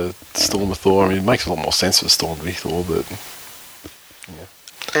and the Storm are Thor. I mean, it makes a lot more sense for the Storm to be Thor, but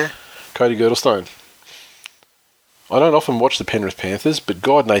Cody Girdlestone. I don't often watch the Penrith Panthers, but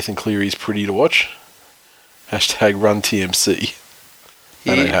God, Nathan Cleary is pretty to watch. #run TMC.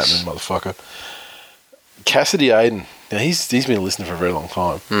 That ain't happening, motherfucker. Cassidy Aiden. Now he's been a listener for a very long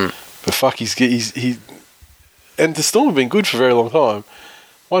time, but fuck, he and the Storm have been good for a very long time.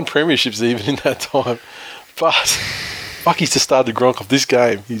 1 premierships even in that time, but fuck, he's just started to gronk off this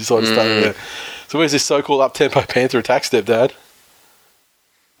game. He decided to start there. So where's this so-called up-tempo Panther attack step, Dad?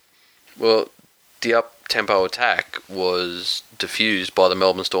 Well, the up-tempo attack was diffused by the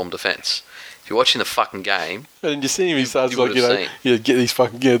Melbourne Storm defence. If you're watching the fucking game... And you see him, he starts get these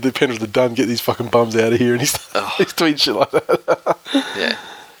fucking... the Penrith are done, get these fucking bums out of here, and he's tweeting shit like that. Yeah.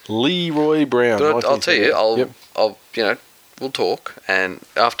 Leroy Brown. But I'll tell you, I'll we'll talk, and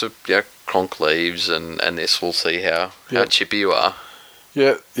after, Cronk leaves and this, we'll see how chippy you are.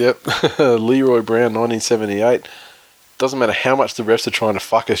 Yep. Leroy Brown, 1978. Doesn't matter how much the refs are trying to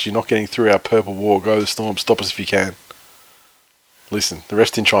fuck us, you're not getting through our purple wall. Go to the Storm, stop us if you can. Listen, the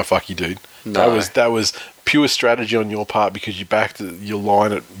refs didn't try and fuck you, dude. No. That was pure strategy on your part because you backed your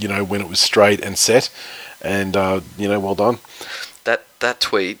line at when it was straight and set, and well done. That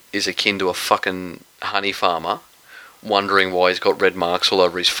tweet is akin to a fucking honey farmer wondering why he's got red marks all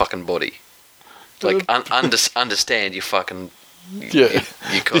over his fucking body. Like understand you fucking you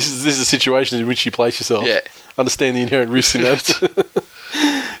this is a situation in which you place yourself. Yeah. Understand the inherent risks in that.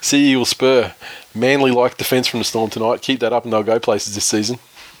 See, you will spur. Manly like defence from the Storm tonight. Keep that up and they'll go places this season.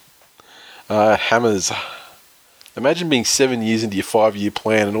 Hammers. Imagine being 7 years into your 5-year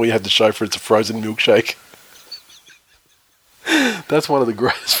plan and all you have to show for it's a frozen milkshake. That's one of the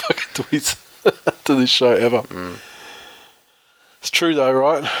greatest fucking tweets to this show ever. It's true though,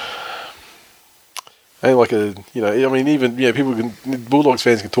 right? Ain't like a, I mean, even, people Bulldogs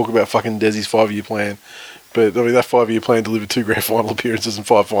fans can talk about fucking Dessie's 5-year plan, but I mean, that 5-year plan delivered 2 grand final appearances and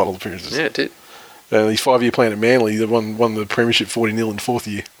 5 final appearances. Yeah, it did. And his 5-year plan at Manly, they won the premiership 40-0 in the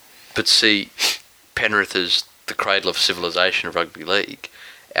 4th year. But see, Penrith is the cradle of civilization of rugby league.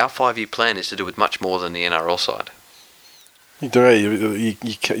 Our 5-year plan is to do with much more than the NRL side. You're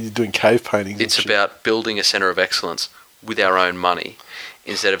doing cave paintings. It's about building a centre of excellence with our own money,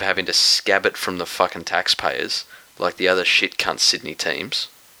 instead of having to scab it from the fucking taxpayers like the other shit cunt Sydney teams.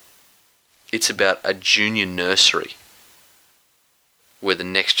 It's about a junior nursery where the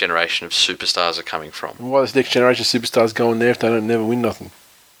next generation of superstars are coming from. Why this next generation of superstars going there if they don't never win nothing?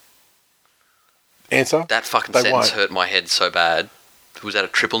 Answer? That fucking sentence hurt my head so bad. Was that a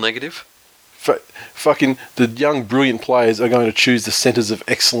triple negative? Fucking the young brilliant players are going to choose the centres of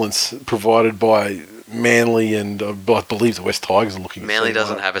excellence provided by Manly and I believe the West Tigers are looking. Manly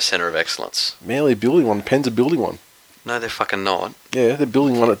doesn't have a centre of excellence. Manly are building one. Pens are building one. No, they're fucking not. Yeah, they're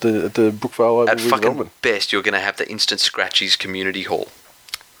building one at the Brookvale. At fucking best, you're going to have the Instant Scratchies Community Hall.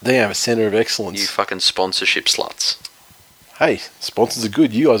 They have a centre of excellence. You fucking sponsorship sluts. Hey, sponsors are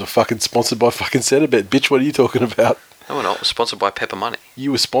good. You guys are fucking sponsored by fucking Centrebet. Bitch, what are you talking about? No, we're not. We're sponsored by Pepper Money.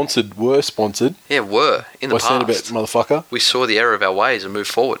 You were sponsored. Yeah, were. In the by past. Centrebet, motherfucker. We saw the error of our ways and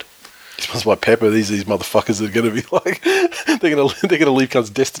moved forward. Sponsored by Pepper. These motherfuckers are going to be like, they're going to leave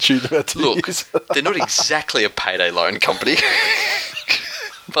cunts destitute in about 2 years. They're not exactly a payday loan company,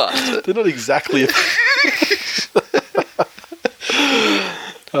 but they're not exactly.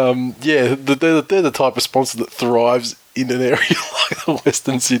 They're the type of sponsor that thrives in an area like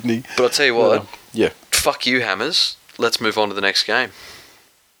Western Sydney. But I'll tell you what. Fuck you, Hammers. Let's move on to the next game.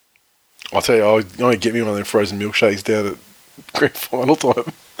 I'll tell you, I'm going to get me one of them frozen milkshakes down at grand final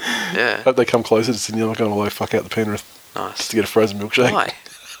time. Yeah. Hope they come closer to Sydney. I'm not going to fuck out the Penrith. Nice. Just to get a frozen milkshake. Why?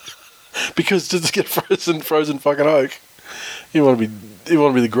 Because just to get frozen fucking oak. You want to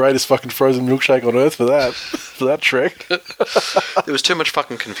be the greatest fucking frozen milkshake on earth for that trek. There was too much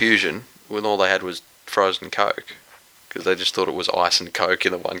fucking confusion when all they had was frozen Coke. Because they just thought it was ice and Coke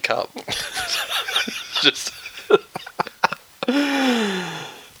in the one cup. Just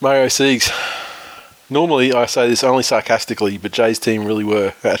Mario Siegs. Normally I say this only sarcastically, but Jay's team really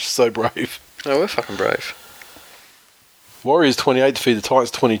were so brave. No, we're fucking brave. Warriors 28 defeat the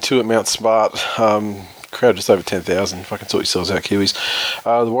Titans 22 at Mount Smart. Crowd just over 10,000. Fucking sort yourselves out, Kiwis.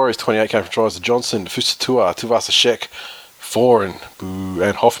 The Warriors 28 came from tries to Johnson, Fusatua, Tuvasa Shek, Foran,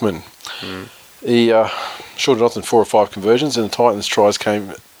 and Hoffman. Sean Johnson 4 or 5 conversions, and the Titans tries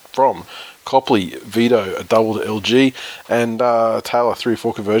came from Copley, Vito, a double to LG, and Taylor 3 or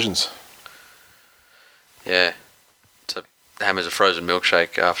 4 conversions. Yeah. So Hammers a frozen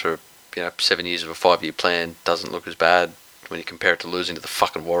milkshake after 7 years of a 5-year plan doesn't look as bad when you compare it to losing to the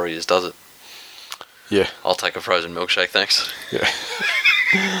fucking Warriors, does it? Yeah. I'll take a frozen milkshake, thanks. Yeah.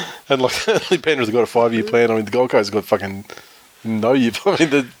 And like Penrith have got a 5-year plan. I mean, the Gold Coast have got fucking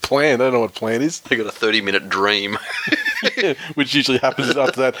the plan. They don't know what plan is. They got a 30-minute dream. Yeah, which usually happens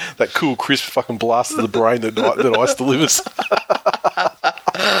after that cool, crisp fucking blast to the brain that ice delivers.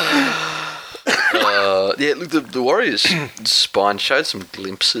 Look, the Warriors' spine showed some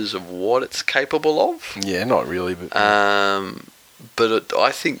glimpses of what it's capable of. Yeah, not really, but I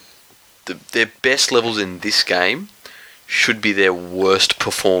think their best levels in this game should be their worst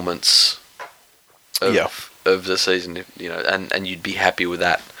performance of the season. And you'd be happy with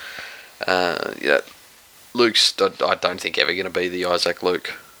that. Luke's, I don't think ever going to be the Isaac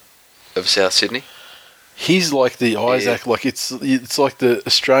Luke of South Sydney. He's like the Isaac, like it's like the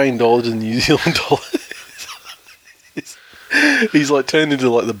Australian dollar to the New Zealand dollar. He's like turned into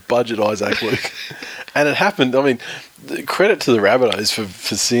like the budget Isaac Luke. And it happened, I mean, credit to the Rabbitohs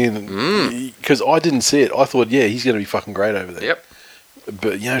for seeing, because I didn't see it. I thought, he's going to be fucking great over there. Yep.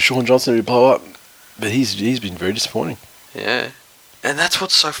 But, Sean Johnson would blow up. But he's been very disappointing. Yeah. And that's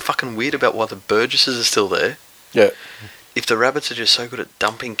what's so fucking weird about why the Burgesses are still there. Yeah. If the Rabbits are just so good at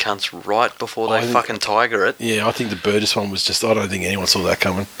dumping cunts right before they fucking tiger it. Yeah, I think the Burgess one was just, I don't think anyone saw that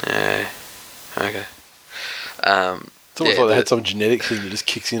coming. Yeah. Okay. It's almost like they had some genetic thing that just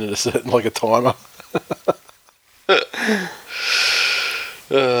kicks in at a certain, like a timer.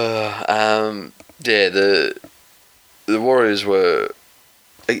 The Warriors were,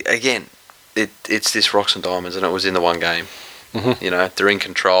 again, it's this rocks and diamonds, and it was in the one game. Mm-hmm. They're in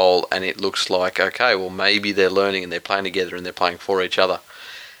control, and it looks like, okay, well, maybe they're learning and they're playing together and they're playing for each other.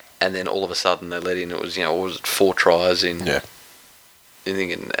 And then all of a sudden they let in, it was, what was it, 4 tries in. Yeah.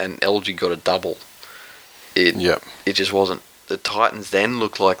 And LG got a double. It just wasn't the Titans then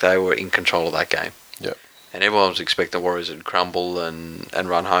looked like they were in control of that game. Yep. And everyone was expecting the Warriors would crumble and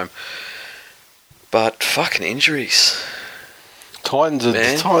run home. But fucking injuries.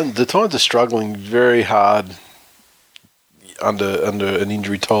 The Titans are struggling very hard under an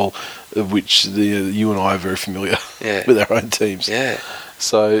injury toll, of which you and I are very familiar with our own teams. Yeah.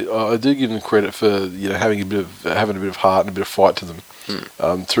 So I do give them credit for having a bit of heart and a bit of fight to them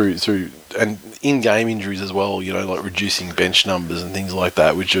through and in-game injuries as well. Like reducing bench numbers and things like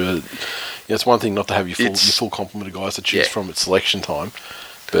that, which are it's one thing not to have your full complement of guys to choose from at selection time.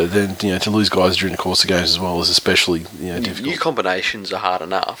 But then, to lose guys during the course of games as well is especially, difficult. New combinations are hard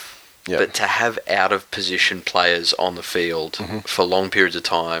enough, Yep. but to have out-of-position players on the field for long periods of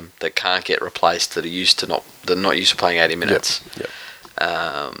time that can't get replaced, that are not used to playing 80 minutes,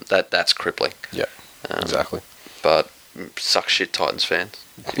 that's crippling. Yeah, exactly. But suck shit, Titans fans.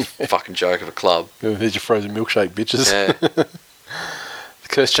 Fucking joke of a club. Here's your frozen milkshake, bitches. Yeah.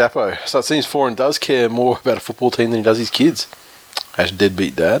 Curse Chapo. So it seems Foreign does care more about a football team than he does his kids. As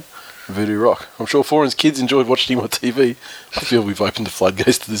deadbeat dad, Voodoo Rock. I'm sure Foreign's kids enjoyed watching him on TV. I feel we've opened the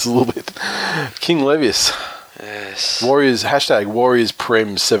floodgates to this a little bit. King Levius. Yes. Warriors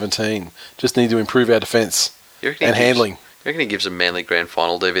Prem 17. Just need to improve our defence and handling. You reckon he gives them Manly Grand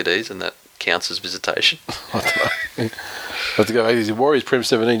Final DVDs and that counts as visitation? I don't know. I have to go back. He said, Warriors Prem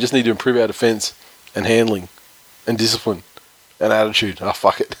 17. Just need to improve our defence and handling and discipline and attitude. Oh,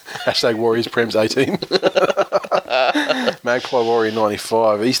 fuck it. Warriors Prems 18. Magpie Warrior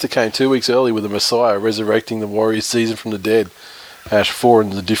 95. Easter came 2 weeks early with the Messiah resurrecting the Warriors season from the dead. Foreign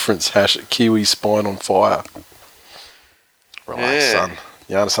the difference. Kiwi spine on fire. Relax, son.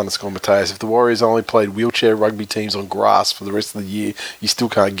 Giannis _ Mateus. If the Warriors only played wheelchair rugby teams on grass for the rest of the year, you still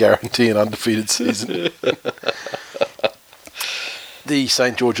can't guarantee an undefeated season. The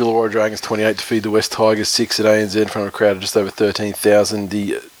St. George Illawarra Dragons 28 defeat the West Tigers 6 at ANZ in front of a crowd of just over 13,000.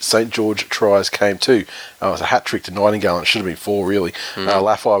 The St. George tries came too. It was a hat trick to Nightingale, and it should have been 4 really.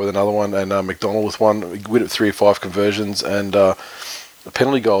 Laffey with another one, and McDonald with one. Witt at 3 of 5 conversions, and a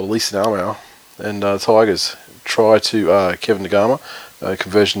penalty goal to Lisa Nalmau. And Tigers try to Kevin Nagama,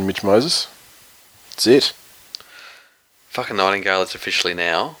 conversion to Mitch Moses. That's it. Fucking Nightingale is officially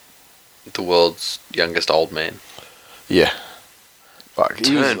now the world's youngest old man. Yeah.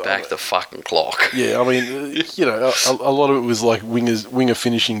 Turn back the fucking clock. Yeah, I mean, a lot of it was like winger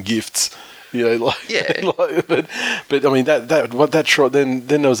finishing gifts. But I mean that try. Then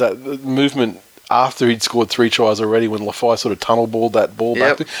there was that movement after he'd scored 3 tries already when Laffey sort of tunnel balled that ball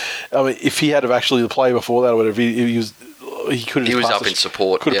back. I mean, if he had have actually played before that or whatever, he could have. He was up in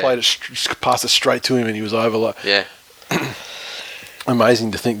support. Could have played it, passed it straight to him, and he was over. Like,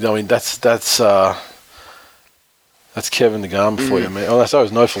 amazing to think. I mean, that's Kevin Nagama for you, man. Oh, so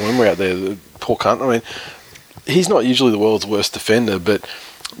was no Fulham out there, the poor cunt. I mean, he's not usually the world's worst defender, but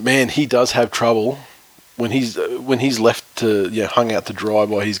man, he does have trouble when he's left to hung out to dry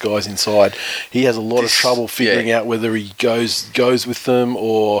by his guys inside. He has a lot of trouble figuring out whether he goes with them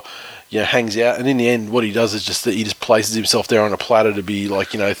or hangs out. And in the end, what he does is just that he just places himself there on a platter to be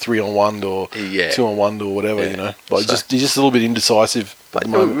like 3-on-1 or 2-on-1 or whatever. Like he's just a little bit indecisive. But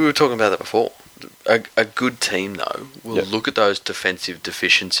we were talking about that before. A good team, though, will look at those defensive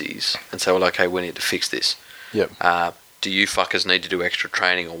deficiencies and say, well, okay, we need to fix this. Yep. Do you fuckers need to do extra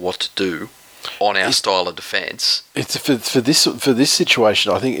training on what to do on our style of defence? It's for this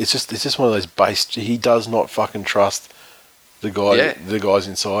situation, I think it's just one of those based. He does not fucking trust the guys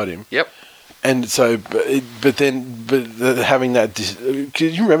inside him. Yep. And so, but having that,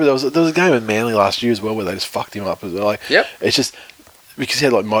 because you remember there was a game in Manly last year as well where they just fucked him up. It's just. Because he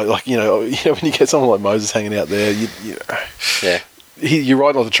had when you get someone like Moses hanging out there, you're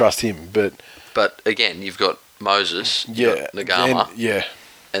right not to trust him. But again, you've got Moses, you've got Nagama,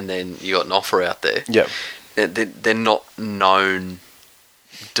 and then you got an offer out there. Yeah, they're not known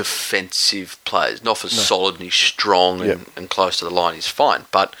defensive players. Noffa's solid and he's strong and close to the line. He's fine.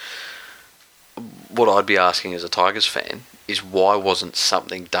 But what I'd be asking as a Tigers fan is why wasn't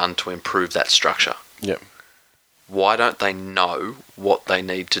something done to improve that structure? Yeah. Why don't they know what they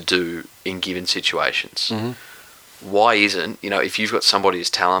need to do in given situations? Mm-hmm. Why isn't, if you've got somebody as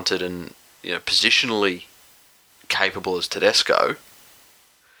talented and, positionally capable as Tedesco,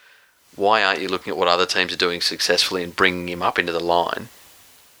 why aren't you looking at what other teams are doing successfully and bringing him up into the line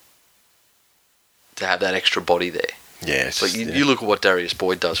to have that extra body there? Yeah. You look at what Darius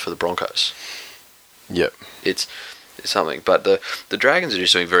Boyd does for the Broncos. Yep. It's something. But the Dragons are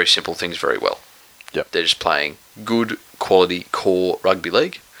just doing very simple things very well. Yep. They're just playing good quality core rugby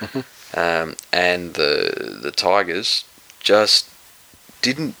league, mm-hmm. And the Tigers just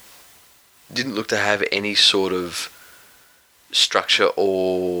didn't look to have any sort of structure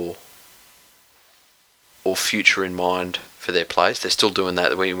or future in mind for their plays. They're still doing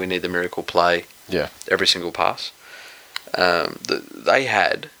that. We need the miracle play. Yeah. Every single pass. They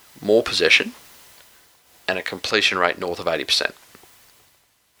had more possession and a completion rate north of 80%,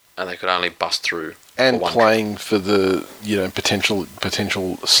 and they could only bust through. And playing for the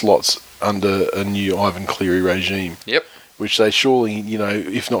potential slots under a new Ivan Cleary regime. Yep. Which they surely,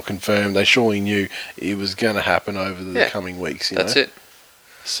 if not confirmed, they surely knew it was going to happen over the coming weeks. That's it.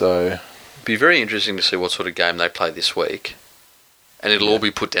 So, it'd be very interesting to see what sort of game they play this week, and it'll all be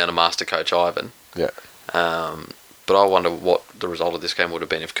put down to Master Coach Ivan. Yeah. But I wonder what the result of this game would have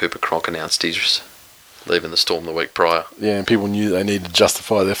been if Cooper Cronk announced he's leaving the Storm the week prior. Yeah, and people knew they needed to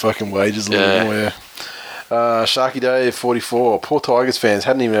justify their fucking wages a little more. Yeah. Sharky Day 44. Poor Tigers fans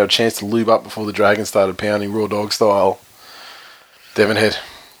hadn't even had a chance to lube up before the Dragons started pounding raw dog style. Devonhead.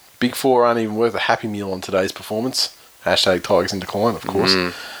 Big Four aren't even worth a Happy Meal on today's performance. Hashtag Tigers in decline, of course.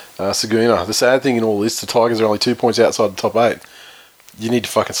 Saguna. The sad thing in all this, the Tigers are only 2 points outside the top 8. You need to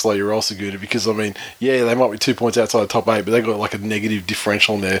fucking slow your roll, Saguna, because, they might be 2 points outside the top 8, but they got like a negative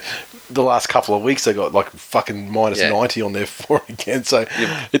differential in there. The last couple of weeks, they got like fucking minus 90 on there for again, so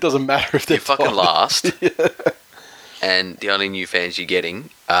it doesn't matter if they're fucking last. And the only new fans you're getting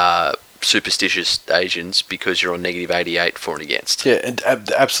are superstitious Asians because you're on negative 88 for and against. Yeah, and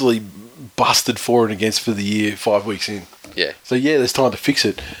absolutely busted for and against for the year 5 weeks in. Yeah. So, there's time to fix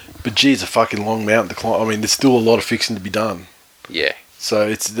it, but geez, a fucking long mountain to climb. There's still a lot of fixing to be done. Yeah. So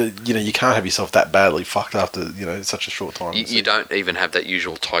it's you can't have yourself that badly fucked after such a short time. You don't even have that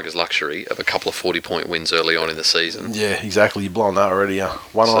usual Tigers luxury of a couple of 40-point wins early on in the season. Yeah, exactly. You're blowing that already.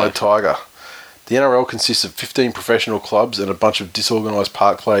 One-eyed Tiger. The NRL consists of 15 professional clubs and a bunch of disorganised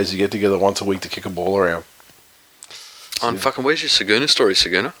park players who get together once a week to kick a ball around. So, fucking where's your Saguna story,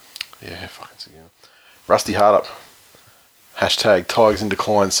 Saguna? Yeah, fucking Saguna. Rusty Hardup. Hashtag Tigers in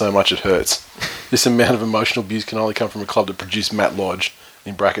decline so much it hurts. This amount of emotional abuse can only come from a club that produced Matt Lodge,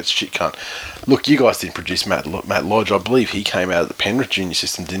 in brackets, shit cunt. Look, you guys didn't produce Matt Lodge. I believe he came out of the Penrith junior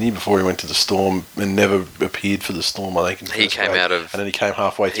system, didn't he, before he went to the Storm and never appeared for the Storm, I think. He came out of... And then he came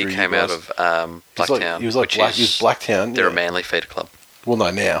halfway through. He came out of Blacktown. He was Blacktown. They're a Manly feeder club. Well,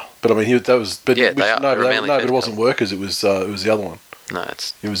 no, now. But, it wasn't Workers. It was the other one. No,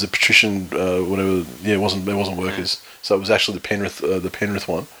 it was a patrician, whatever. Yeah, it wasn't Workers. So it was actually the Penrith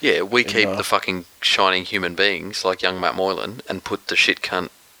one. Yeah, we keep the fucking shining human beings like young Matt Moylan and put the shit cunt,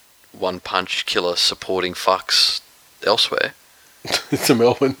 one punch killer supporting fucks elsewhere. To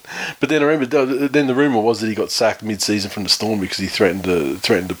Melbourne, but then I remember. Then the rumor was that he got sacked mid-season from the Storm because he threatened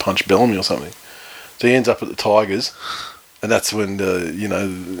to punch Bellamy or something. So he ends up at the Tigers. And that's when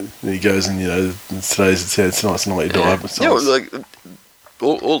he goes and it's nice and you die. Like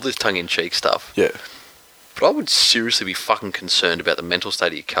all this tongue-in-cheek stuff. Yeah. But I would seriously be fucking concerned about the mental state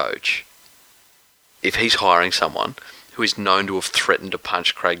of your coach if he's hiring someone who is known to have threatened to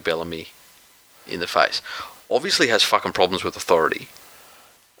punch Craig Bellamy in the face. Obviously has fucking problems with authority.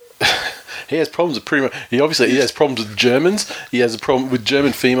 He has problems with he has problems with Germans. He has a problem with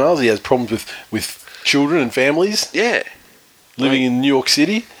German females. He has problems with children and families. Yeah. Living in New York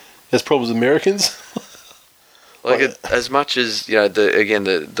City. He has problems with Americans. As much as,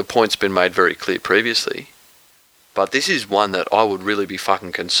 the point's been made very clear previously, but this is one that I would really be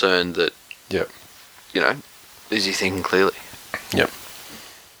fucking concerned that, is he thinking clearly? Yep.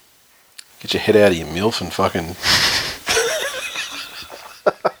 Get your head out of your MILF and fucking...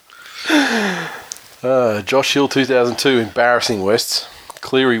 Josh Hill 2002, embarrassing Wests.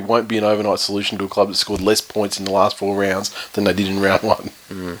 Cleary won't be an overnight solution to a club that scored less points in the last 4 rounds than they did in round 1.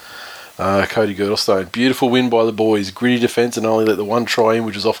 Cody Girdlestone, beautiful win by the boys. Gritty defence and only let the one try in,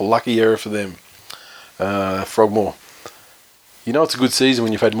 which was off a lucky error for them. Frogmore, it's a good season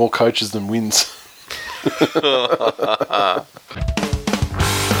when you've had more coaches than wins.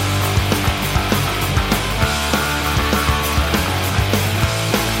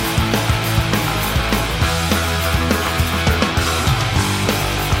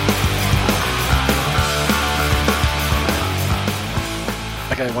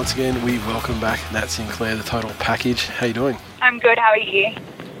 Okay, once again, we welcome back Nat Sinclair, the Total Package. How you doing? I'm good. How are you?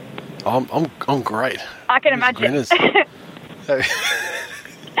 I'm great. I can imagine. Hey.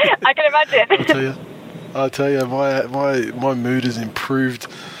 I can imagine. I'll tell you, my mood has improved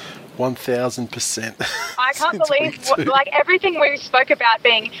 1,000%. I can't believe everything we spoke about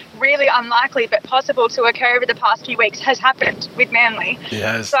being really unlikely but possible to occur over the past few weeks has happened with Manly. It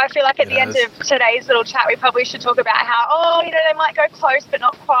has. So I feel like at the end of today's little chat, we probably should talk about how, they might go close but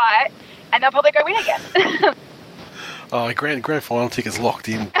not quite, and they'll probably go win again. Grand final tickets locked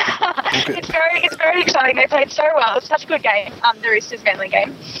in. It's very exciting. They played so well. It's such a good game. The Roosters Manly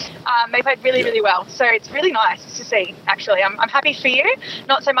game. They played really well. So it's really nice to see. Actually, I'm happy for you.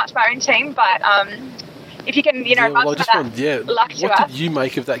 Not so much my own team, but if you can, luck to us. What did you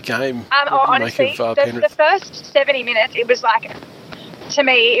make of that game? Honestly, the first 70 minutes, it was like, to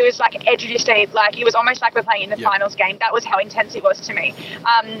me, it was like edge of your seat. Like, it was almost like we're playing in the finals game. That was how intense it was to me.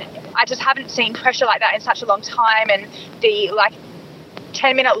 I just haven't seen pressure like that in such a long time, and the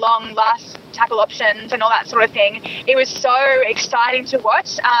 10-minute long last tackle options and all that sort of thing. It was so exciting to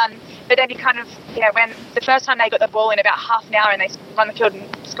watch. But then you kind of, when the first time they got the ball in about half an hour and they run the field and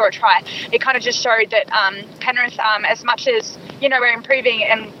score a try, it kind of just showed that Penrith, as much as, we're improving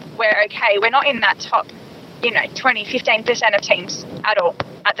and we're okay, we're not in that top, 20-15% of teams at all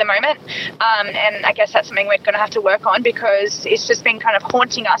at the moment. And I guess that's something we're going to have to work on, because it's just been kind of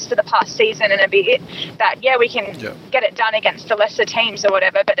haunting us for the past season and a bit that, we can get it done against the lesser teams or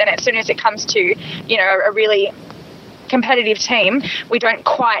whatever. But then as soon as it comes to, a really competitive team, we don't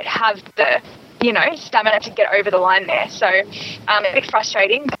quite have the, stamina to get over the line there. So it's a bit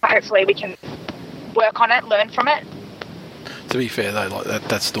frustrating, but hopefully we can work on it, learn from it. To be fair though,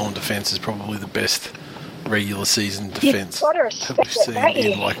 that Storm defence is probably the best regular season defence that we've seen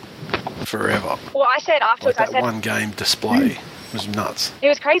in forever. Well, I said afterwards, that one game display was nuts. It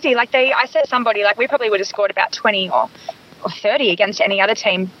was crazy. I said somebody, we probably would have scored about 20 or 30 against any other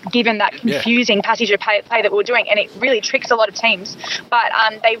team, given that confusing passage of play that we were doing, and it really tricks a lot of teams. But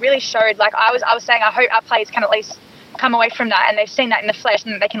they really showed, I was saying, I hope our players can at least come away from that, and they've seen that in the flesh,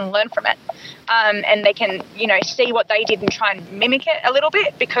 and they can learn from it, and they can see what they did and try and mimic it a little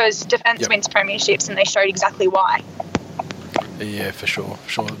bit, because defence wins premierships, and they showed exactly why. Yeah, for sure.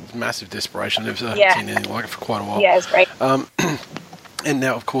 Massive desperation. I've seen anything like it for quite a while. Yeah, it's great. And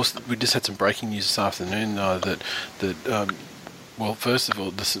now, of course, we just had some breaking news this afternoon first of all,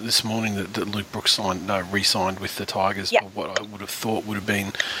 this morning that Luke Brooks re-signed with the Tigers for what I would have thought would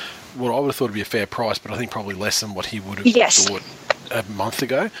be a fair price, but I think probably less than what he would have thought a month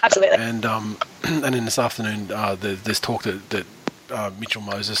ago. Absolutely. And then this afternoon, there's talk that Mitchell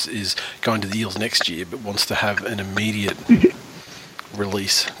Moses is going to the Eels next year, but wants to have an immediate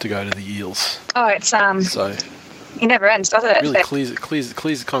release to go to the Eels. Oh, it's so. It never ends, does it? Really clears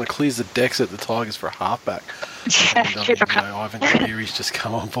the decks at the Tigers for a halfback. Yeah, and, Ivan Cleary's just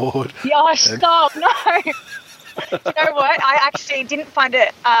come on board. Yeah, stop! No. You know what? I actually didn't find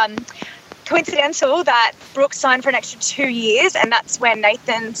it coincidental that Brooks signed for an extra 2 years, and that's when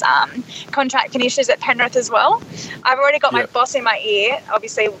Nathan's contract finishes at Penrith as well. I've already got my boss in my ear,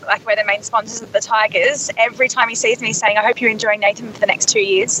 obviously, we're the main sponsors of the Tigers. Every time he sees me saying, I hope you're enjoying Nathan for the next 2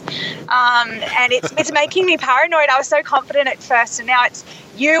 years. And it's making me paranoid. I was so confident at first, and now it's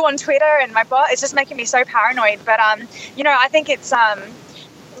you on Twitter and my boss. It's just making me so paranoid. But, I think it's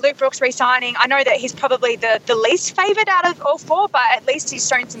Luke Brooks re-signing. I know that he's probably the least favoured out of all four, but at least he's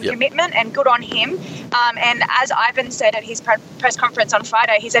shown some commitment, and good on him. And as Ivan said at his press conference on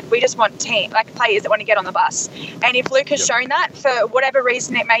Friday, he said, we just want players that want to get on the bus. And if Luke has shown that, for whatever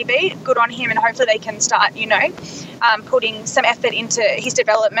reason it may be, good on him, and hopefully they can start, putting some effort into his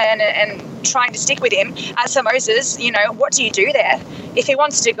development and trying to stick with him. As for Moses, what do you do there? If he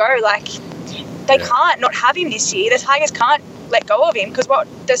wants to go, they can't not have him this year. The Tigers can't let go of him, because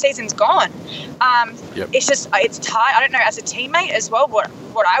the season's gone. It's tight. I don't know, as a teammate as well, what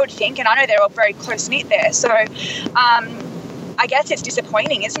I would think, and I know they're all very close knit there. So I guess it's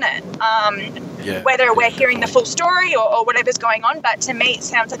disappointing, isn't it? Whether we're hearing the full story or whatever's going on, but to me it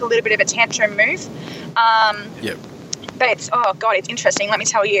sounds like a little bit of a tantrum move. But it's interesting. Let me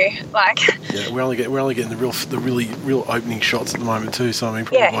tell you, we're only getting the real opening shots at the moment too. So I mean,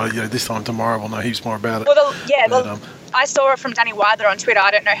 probably this time tomorrow we'll know heaps more about it. I saw it from Danny Wilder on Twitter.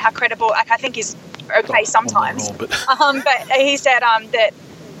 I don't know how credible. I think he's okay sometimes. But he said that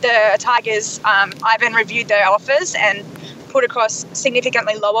the Tigers, Ivan reviewed their offers and put across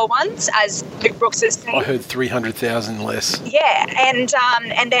significantly lower ones, as Luke Brooks has seen. I heard 300,000 less. Yeah,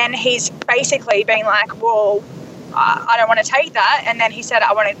 and then he's basically been like, well, I don't want to take that. And then he said,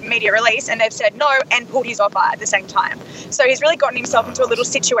 I want an immediate release. And they've said no and pulled his offer at the same time. So he's really gotten himself into a little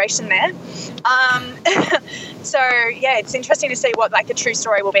situation there. It's interesting to see what the true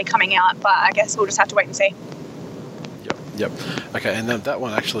story will be coming out. But I guess we'll just have to wait and see. Yep. Okay, and that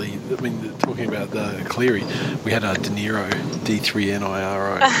one actually, I mean, talking about the Cleary, we had a De Niro,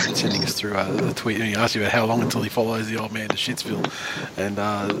 D3NIRO, sending us through a tweet, and he asked you about how long until he follows the old man to Shitsville.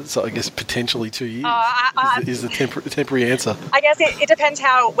 And so I guess potentially 2 years is the temporary answer. I guess it depends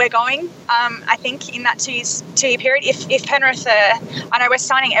how we're going. I think in that 2 year period, if Penrith, I know we're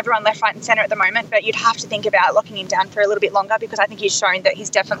signing everyone left, right and centre at the moment, but you'd have to think about locking him down for a little bit longer, because I think he's shown that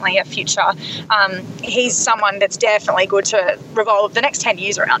he's definitely a future. He's someone that's definitely good to revolve the next 10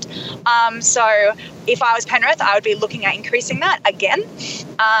 years around. So if I was Penrith, I would be looking at increasing that again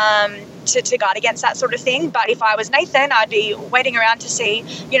to guard against that sort of thing. But if I was Nathan, I'd be waiting around to see,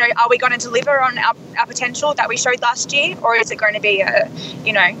 are we going to deliver on our potential that we showed last year, or is it going to be a,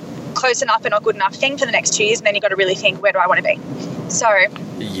 close enough but not good enough thing for the next 2 years? And then you've got to really think, where do I want to be? So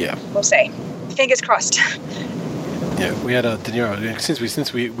yeah, we'll see. Fingers crossed. Yeah, we had a De Niro,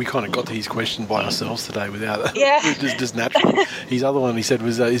 since we kind of got to his question by ourselves today without just naturally. His other one he said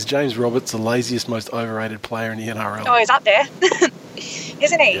was, is James Roberts the laziest, most overrated player in the NRL? Oh, he's up there.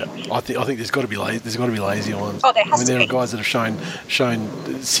 Isn't he? Yeah. I think there's got to be lazier ones. Oh, there has to be. There are guys that have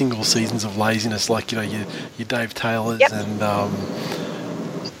shown single seasons of laziness, like your Dave Taylors. Yep. And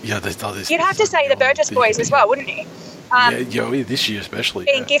there's others. You'd have to say the Burgess boys as well, wouldn't you? This year especially.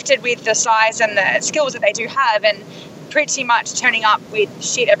 Being gifted with the size and the skills that they do have, and pretty much turning up with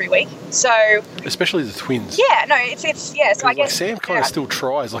shit every week. So especially the twins. Yeah, no, it's yeah. So I guess Sam kind of still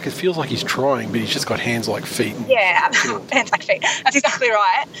tries. Like, it feels like he's trying, but he's just got hands like feet. Yeah, hands like feet. That's exactly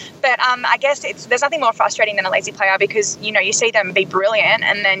right. But I guess there's nothing more frustrating than a lazy player, because you see them be brilliant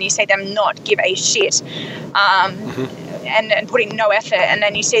and then you see them not give a shit, and put in no effort, and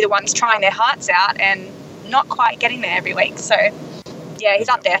then you see the ones trying their hearts out and not quite getting there every week. So yeah, he's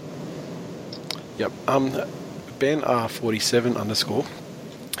up there. Yep. Ben R47_.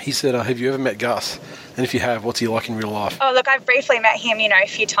 He said, have you ever met Gus? And if you have, what's he like in real life? Oh, look, I've briefly met him, a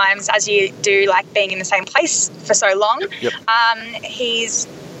few times, as you do, like being in the same place for so long. Yep. He's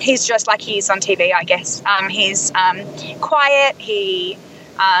just like he is on TV, I guess. He's quiet. He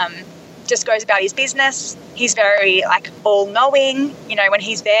just goes about his business. He's very all-knowing. When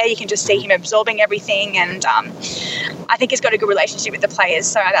he's there, you can just see him absorbing everything, and I think he's got a good relationship with the players,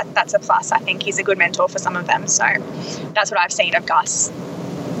 so that's a plus. I think he's a good mentor for some of them, so that's what I've seen of Gus.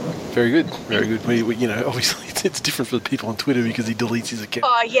 Very good, very good. We obviously it's different for the people on Twitter because he deletes his account.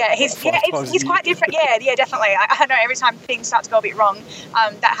 Oh yeah, he's quite different. Yeah, definitely. I know every time things start to go a bit wrong,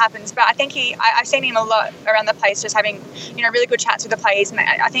 that happens. But I think I've seen him a lot around the place, just having really good chats with the players, and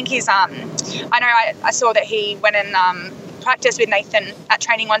I think he's I know I saw that he went and practiced with Nathan at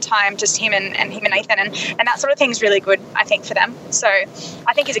training one time, just him and Nathan, and that sort of thing's really good, I think, for them. So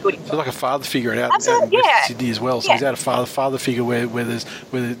I think he's a good. So like a father figure out in West Sydney as well. So he's out a father figure where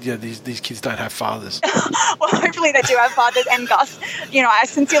these kids don't have fathers. Well, hopefully they do have fathers, and Gus. I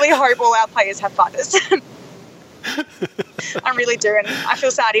sincerely hope all our players have fathers. I really do, and I feel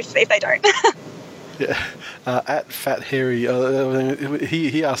sad if they don't. Yeah. At Fat Harry,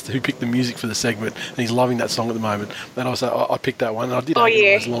 he asked who picked the music for the segment, and he's loving that song at the moment. And I was like, I picked that one, and I did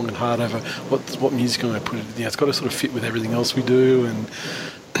agonize long and hard over what music am I put it. It's got to sort of fit with everything else we do, and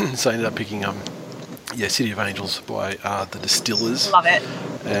so I ended up picking City of Angels by the Distillers. Love it.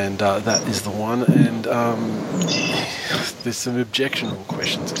 And that is the one. And there's some objectionable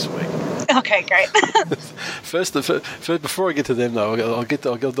questions this week. Okay, great. First, before I get to them though, I'll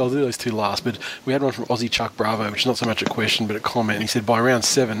do those two last. But we had one from Aussie Chuck Bravo, which is not so much a question but a comment. And he said, by round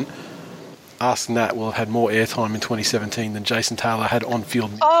 7, Ask Nat will have had more airtime in 2017 than Jason Taylor had on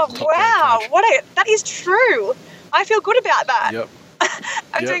field. Oh wow, that is true. I feel good about that. Yep.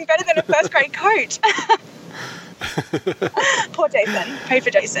 I'm doing better than a first grade coach. Poor Jason. Pray for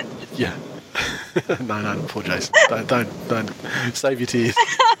Jason. Yeah. No, poor Jason. Don't save your tears.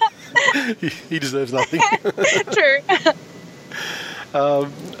 He deserves nothing. True.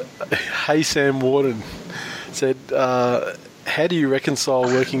 Hey Sam Warden said, how do you reconcile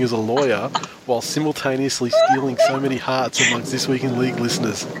working as a lawyer while simultaneously stealing so many hearts amongst This Week in League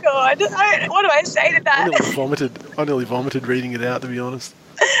listeners? God, what do I say to that? I nearly vomited reading it out, to be honest.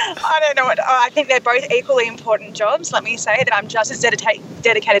 I don't know I think they're both equally important jobs. Let me say that I'm just as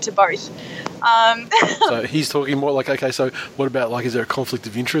dedicated to both. So he's talking more like, okay, so what about, is there a conflict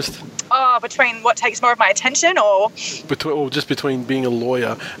of interest? Oh, between what takes more of my attention, or just between being a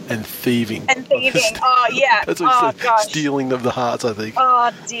lawyer and thieving. Oh, yeah. That's what gosh. Stealing of the hearts, I think.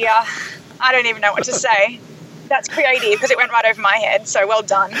 Oh, dear. I don't even know what to say. That's creative, because it went right over my head, so well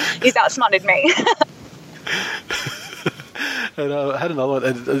done. He's outsmarted me. And I had another one.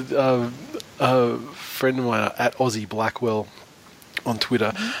 A friend of mine at Aussie Blackwell on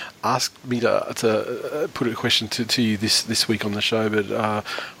Twitter asked me to put a question to you this week on the show, but I'm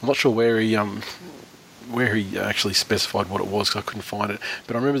not sure where he actually specified what it was because I couldn't find it.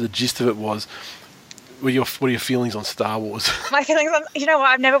 But I remember the gist of it was, what are your feelings on Star Wars? My feelings on, you know what,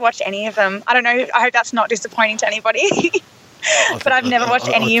 I've never watched any of them. I don't know, I hope that's not disappointing to anybody. But I've never watched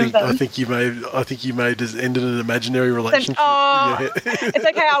any of them. I think you may have just ended an imaginary relationship. It's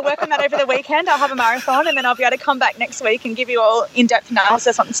okay, I'll work on that over the weekend. I'll have a marathon and then I'll be able to come back next week and give you all in-depth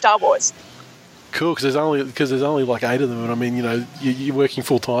analysis on Star Wars. Cool, because there's only like 8 of them, and I mean, you know, you're working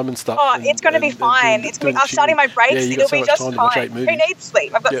full time and stuff. Oh, it's going to be fine. I'm starting my breaks. It'll be just fine. Who needs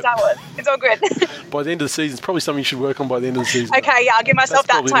sleep? I've got Star Wars. It's all good. By the end of the season, it's probably something you should work on by the end of the season. Okay, yeah, I'll give myself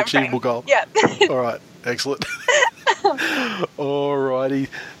that time frame. That's probably an achievable goal. Yeah. All right, excellent. Alrighty,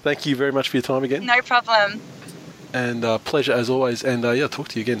 thank you very much for your time again. No problem. And pleasure as always. And talk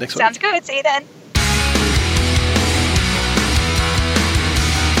to you again next week. Sounds good. See you then.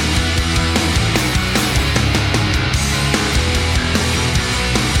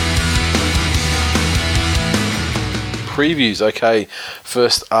 Previews. Okay,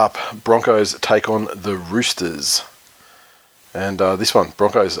 first up, Broncos take on the Roosters. And this one,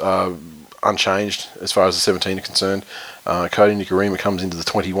 Broncos are unchanged as far as the 17 are concerned. Cody Nikorima comes into the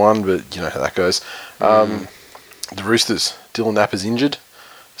 21, but you know how that goes. The Roosters, Dylan Napper's injured,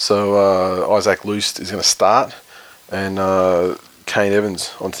 so Isaac Luce is going to start, and Kane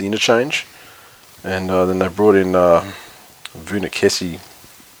Evans onto the interchange. And then they brought in Vuna Kessie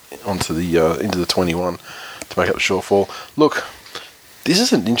onto the into the 21 to make up the shortfall. Look, this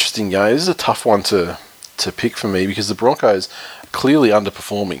is an interesting game. This is a tough one to pick for me because the Broncos are clearly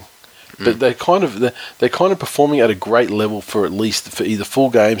underperforming. But they're kind of performing at a great level for either full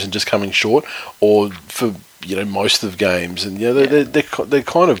games and just coming short, or for most of games, and they're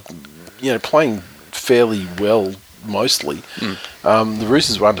kind of playing fairly well mostly. The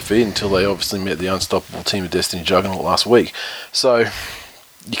Roosters were undefeated until they obviously met the unstoppable team of Destiny Juggernaut last week, so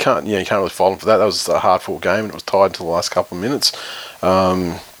you can't really fault them for that. That was a hard fought game and it was tied until the last couple of minutes.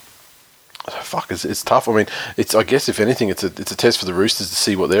 It's tough. I mean, I guess if anything, it's a test for the Roosters to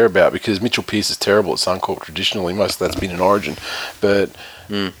see what they're about, because Mitchell Pearce is terrible at Suncorp traditionally. Most of that's been in Origin, but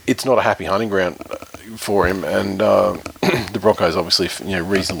it's not a happy hunting ground for him. And the Broncos obviously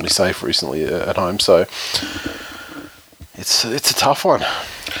reasonably safe recently at home, so it's a tough one.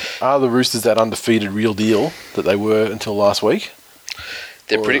 Are the Roosters that undefeated real deal that they were until last week?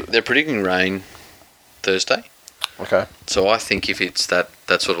 They're predicting rain Thursday. Okay. So I think if it's that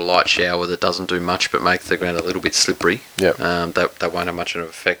sort of light shower that doesn't do much but makes the ground a little bit slippery, that won't have much of an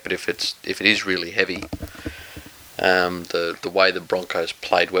effect. But if it is really heavy, the way the Broncos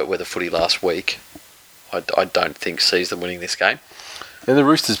played wet weather footy last week, I don't think sees them winning this game. And the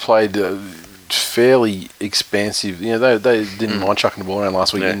Roosters played fairly expansive. They didn't mind chucking the ball around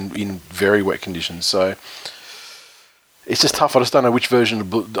last week in very wet conditions. So it's just tough. I just don't know which version.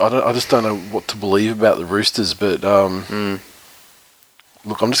 I just don't know what to believe about the Roosters. But look,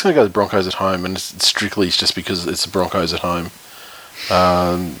 I'm just going to go the Broncos at home, and it's just because it's the Broncos at home.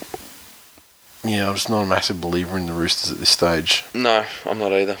 I'm just not a massive believer in the Roosters at this stage. No, I'm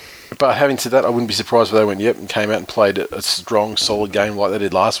not either. But having said that, I wouldn't be surprised if they went and came out and played a strong, solid game like they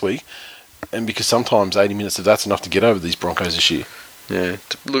did last week. And because sometimes 80 minutes of that's enough to get over these Broncos this year. Yeah,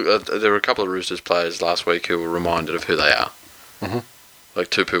 look, there were a couple of Roosters players last week who were reminded of who they are. Mm-hmm. Like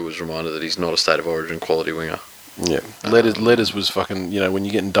Tupu was reminded that he's not a State of Origin quality winger. Yeah, Letters was fucking. When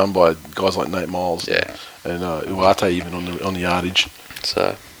you're getting done by guys like Nate Miles, and Uarte even on the yardage.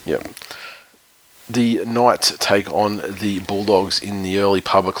 So the Knights take on the Bulldogs in the early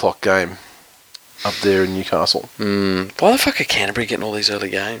pub o'clock game up there in Newcastle. Why the fuck are Canterbury getting all these early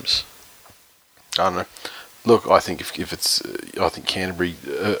games? I don't know. Look, I think I think Canterbury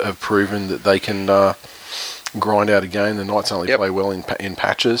have proven that they can grind out a game. The Knights only play well in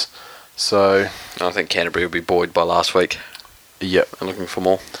patches, so I think Canterbury will be buoyed by last week. Yep, I'm looking for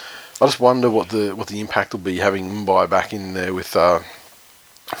more. I just wonder what the impact will be having Mumbai back in there with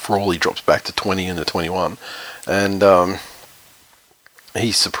Frawley drops back to 20 and the 21, and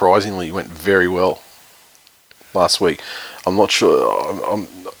he surprisingly went very well last week. I'm not sure.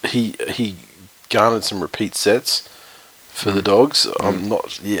 He garnered some repeat sets for the Dogs. I'm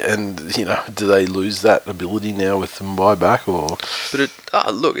not. Yeah, and do they lose that ability now with the Mumbai back or? But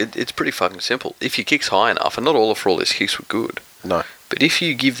it's pretty fucking simple. If your kick's high enough, and not all of Frawley's kicks were good. No. But if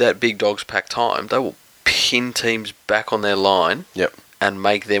you give that big Dogs pack time, they will pin teams back on their line. Yep. And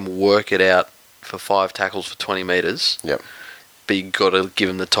make them work it out for 5 tackles for 20 metres. Yep. But you've got to give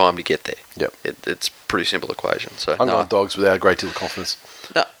them the time to get there. Yep. It's a pretty simple equation. So I'm going Dogs without a great deal of confidence.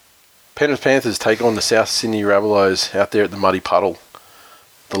 No. Panthers take on the South Sydney Rabbitohs out there at the Muddy Puddle.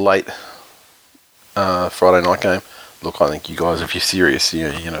 the late Friday night game. Look, I think you guys, if you're serious,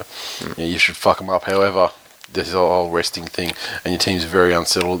 you should fuck them up. However, this is a whole resting thing, and your team's very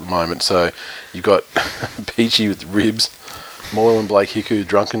unsettled at the moment. So you've got Peachy with ribs, Moyle and Blake Hiku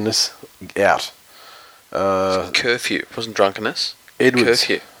drunkenness out. Curfew. It wasn't drunkenness.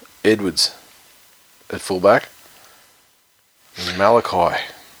 Edwards at fullback. And Malachi.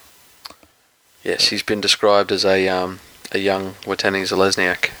 Yes, he's been described as a young Watani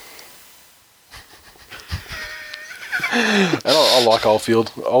Zalesniak. And I like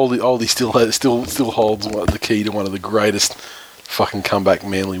Oldfield. Oldie still holds the key to one of the greatest fucking comeback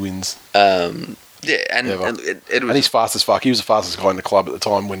Manly wins. And he's fast as fuck. He was the fastest guy in the club at the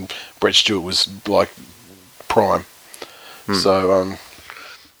time when Brett Stewart was like prime. So,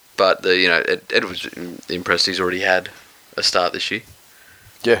 but Edwards impressed. He's already had a start this year.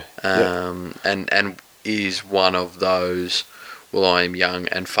 Yeah. And is one of those. Well, I am young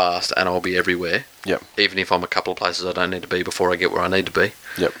and fast, and I'll be everywhere. Yep. Even if I'm a couple of places I don't need to be before I get where I need to be.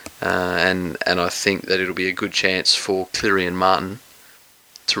 Yep. And I think that it'll be a good chance for Cleary and Martin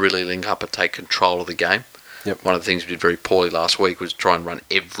to really link up and take control of the game. Yep. One of the things we did very poorly last week was try and run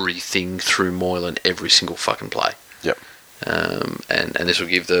everything through Moylan every single fucking play. Yep. And this will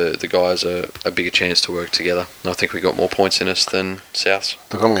give the guys a bigger chance to work together. And I think we got more points in us than Souths.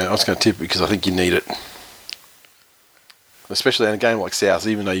 Look, I was going to tip because I think you need it. Especially in a game like South,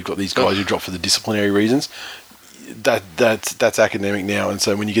 even though you've got these guys who drop for the disciplinary reasons, that's academic now. And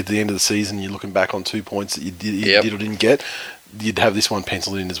so when you get to the end of the season, you're looking back on 2 points that you did or didn't get. You'd have this one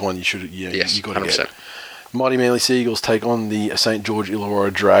penciled in as one you should. You got to 100%. Get. Mighty Manly Seagulls take on the St George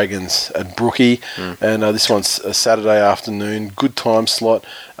Illawarra Dragons at Brookie, and this one's a Saturday afternoon. Good time slot.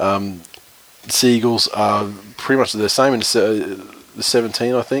 Seagulls are pretty much the same in the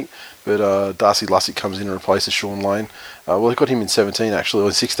 17, I think. But Darcy Lussick comes in and replaces Sean Lane. Well, they got him in 17 actually,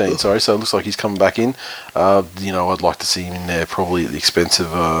 or 16. Sorry, so it looks like he's coming back in. I'd like to see him in there, probably at the expense of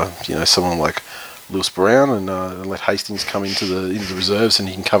someone like Lewis Brown, and let Hastings come into the reserves, and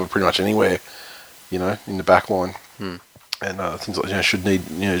he can cover pretty much anywhere, in the back line. And things like should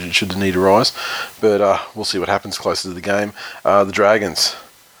the need arise, but we'll see what happens closer to the game. The Dragons.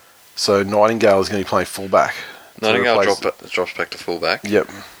 So Nightingale is going to be playing fullback. Nightingale drops back to fullback. Yep.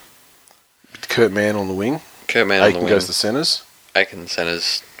 Kurt Mann on the wing. Aiken goes to centres. Aiken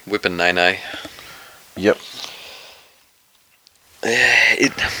centres. Whip and Nene. Yep.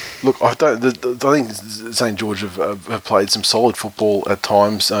 Look, I think St George have played some solid football at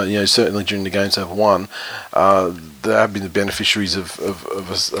times. Certainly during the games they've won. They have been the beneficiaries of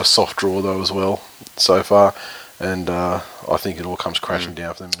a soft draw though as well so far, and I think it all comes crashing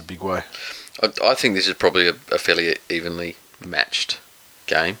down for them in a big way. I think this is probably a fairly evenly matched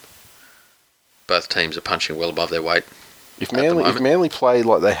game. Both teams are punching well above their weight. If Manly play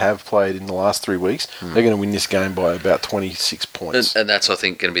like they have played in the last 3 weeks, they're going to win this game by about 26 points. And that's, I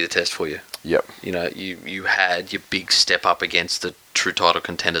think, going to be the test for you. Yep. You had your big step up against the true title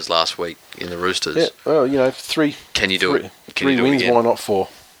contenders last week in the Roosters. Yeah. Well, 3. Can you do it? Can 3 you do wins, it again? Why not 4?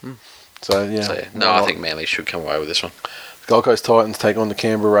 So, yeah. No, I think Manly should come away with this one. Gold Coast Titans take on the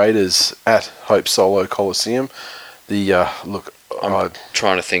Canberra Raiders at Hope Solo Coliseum. I'm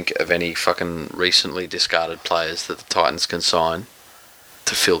trying to think of any fucking recently discarded players that the Titans can sign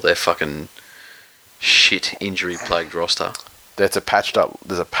to fill their fucking shit injury-plagued roster. There's a patched up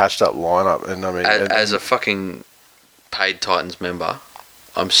lineup, and I mean, as a fucking paid Titans member,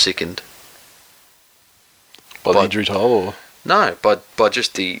 I'm sickened by the injury toll, or no, by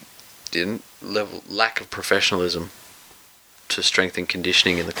just the lack of professionalism to strength and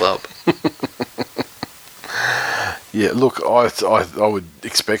conditioning in the club. Yeah, look, I would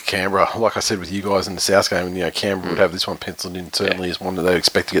expect Canberra, like I said with you guys in the South game, Canberra would have this one penciled in certainly as one that they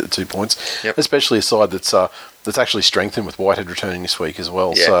expect to get the 2 points, especially a side that's actually strengthened with Whitehead returning this week as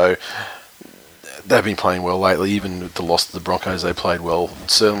well. Yeah. So they've been playing well lately. Even with the loss to the Broncos, they played well.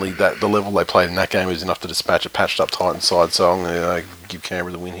 Certainly the level they played in that game was enough to dispatch a patched up Titans side. So I'm going to give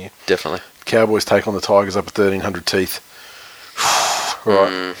Canberra the win here. Definitely. Cowboys take on the Tigers up at 1,300 teeth.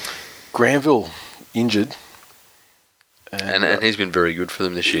 Right. Granville injured. And he's been very good for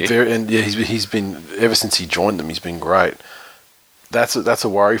them this year. He's been ever since he joined them. He's been great. That's a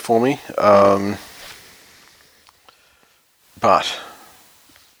worry for me. But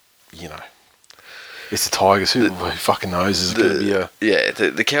it's the Tigers. Who fucking knows? Is it going to be a? Yeah,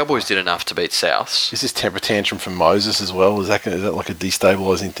 the Cowboys did enough to beat Souths. Is this temper tantrum from Moses as well? Is that like a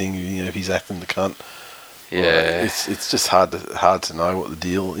destabilising thing? If he's acting the cunt. Yeah, it's just hard to know what the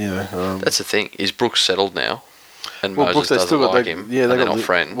deal. That's the thing. Is Brooks settled now? And Well, Brooks, Moses doesn't like him. Yeah, and they're not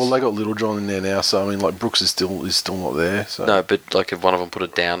friends. Well, they got Little John in there now, so I mean, like Brooks is still not there. So. No, but like if one of them put a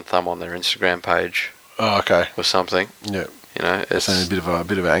down thumb on their Instagram page. Oh, okay. Or something. Yeah. You know, it's a bit of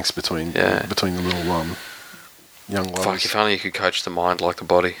angst between the little young lovers. Fuck! If only you could coach the mind like the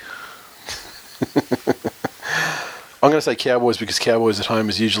body. I'm going to say Cowboys because Cowboys at home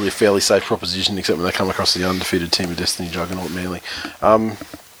is usually a fairly safe proposition, except when they come across the undefeated team of Destiny Juggernaut Manly.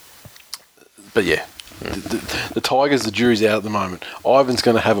 But yeah, the Tigers, the jury's out at the moment. Ivan's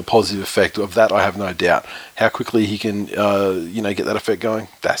going to have a positive effect. Of that, I have no doubt. How quickly he can, get that effect going,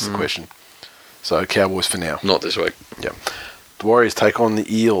 that's the question. So Cowboys for now. Not this week. Yeah. The Warriors take on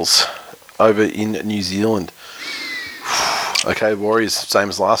the Eels over in New Zealand. Okay, Warriors, same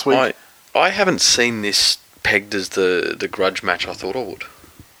as last week. I haven't seen this pegged as the grudge match I thought I would.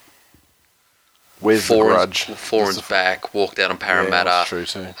 Where's the grudge? Foreign's back, walked out on Parramatta. Yeah, that's true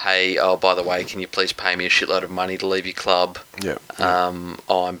too. Hey, by the way, can you please pay me a shitload of money to leave your club? Yeah.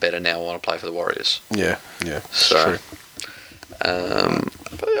 I'm better now. I want to play for the Warriors. Yeah. So, true.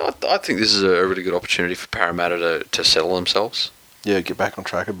 But I think this is a really good opportunity for Parramatta to settle themselves. Yeah, get back on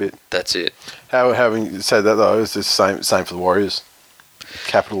track a bit. That's it. Having said that though, it's the same for the Warriors.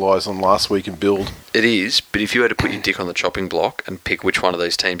 Capitalise on last week and build. It is, but if you had to put your dick on the chopping block and pick which one of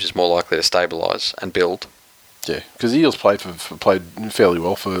these teams is more likely to stabilise and build. Yeah, because the Eels played fairly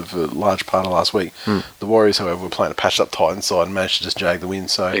well for a large part of last week. The Warriors, however, were playing a patched up Titans side and managed to just jag the win.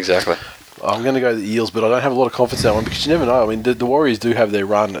 So exactly. I'm going to go the Eels, but I don't have a lot of confidence in that one because you never know. I mean, the Warriors do have their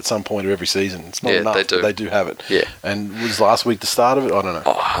run at some point of every season. It's not enough, but they do have it. Yeah. And was last week the start of it? I don't know.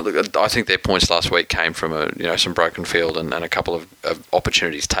 Oh, look, I think their points last week came from some broken field and a couple of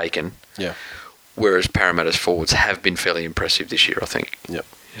opportunities taken. Yeah. Whereas Parramatta's forwards have been fairly impressive this year, I think. Yep.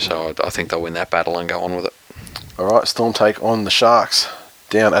 So I think they'll win that battle and go on with it. All right, Storm take on the Sharks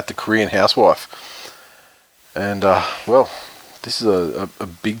down at the Korean Housewife. And, this is a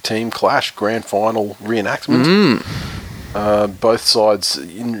big team clash, grand final reenactment. Both sides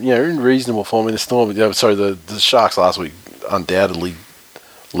in reasonable form in the Storm. The Sharks last week undoubtedly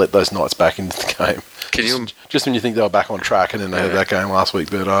let those Knights back into the game. Just when you think they were back on track, and then they had that game last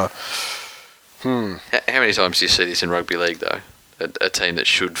week. But How many times do you see this in rugby league though? A team that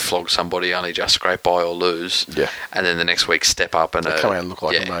should flog somebody only just scrape by or lose, and then the next week step up and come out and look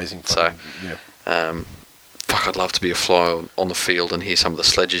like amazing. I'd love to be a fly on the field and hear some of the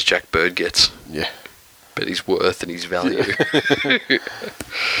sledges Jack Bird gets. Yeah. But his worth and his value.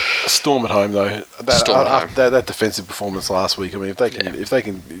 Storm at home though. That defensive performance last week. I mean, if they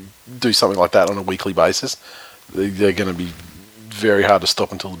can do something like that on a weekly basis, they're going to be very hard to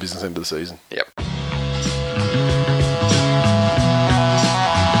stop until the business end of the season. Yep.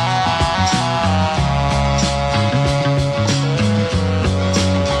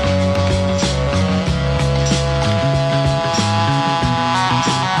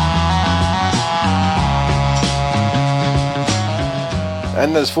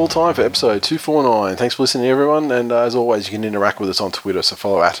 And that's full time for episode 249. Thanks for listening, everyone. And as always, you can interact with us on Twitter. So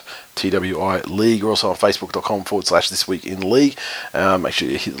follow at TWI League. We're also on Facebook.com/ThisWeekInLeague. Make sure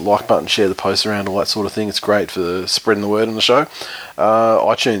you hit the like button, share the post around, all that sort of thing. It's great for spreading the word on the show.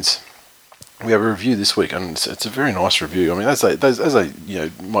 iTunes. We have a review this week, and it's a very nice review. I mean, as they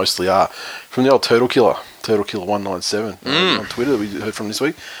mostly are, from the old Turtle Killer 197 on Twitter that we heard from this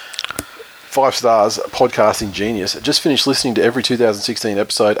week. 5 stars, podcasting genius. Just finished listening to every 2016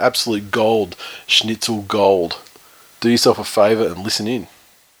 episode. Absolute gold, schnitzel gold. Do yourself a favour and listen in.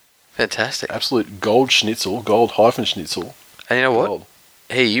 Fantastic. Absolute gold schnitzel, gold-schnitzel. And you know what? Gold.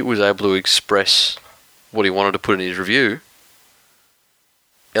 He was able to express what he wanted to put in his review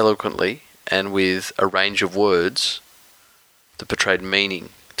eloquently and with a range of words that portrayed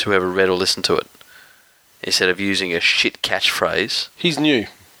meaning to whoever read or listened to it. Instead of using a shit catchphrase. He's new.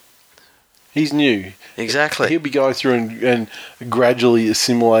 Exactly. He'll be going through and gradually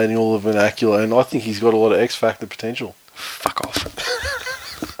assimilating all the vernacular, and I think he's got a lot of X Factor potential. Fuck off.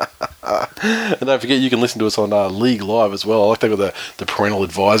 And don't forget, you can listen to us on League Live as well. I like they've got the parental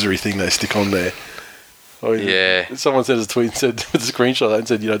advisory thing they stick on there. Yeah. Someone sent us a tweet and said, with a screenshot of that, and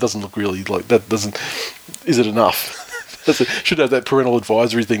said, it doesn't look really like that. Is it enough? Should have that parental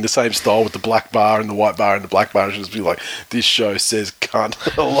advisory thing, the same style with the black bar and the white bar and the black bar. It should just be like, this show says cunt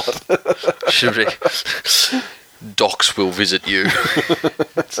a lot. Should be. Docs will visit you.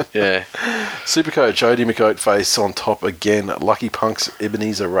 Yeah. Supercoach, Odie McOat face on top again. Lucky Punks,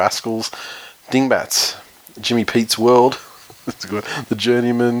 Ebenezer Rascals, Dingbats, Jimmy Pete's World, the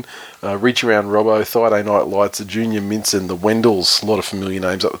Journeyman, Reach Around Robbo, Friday Night Lights, the Junior Mints and the Wendells. A lot of familiar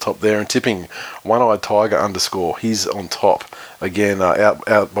names up the top there. And tipping, One-Eyed Tiger _ he's on top again,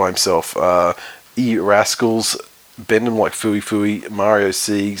 out by himself. Rascals, Benham like Fui, Mario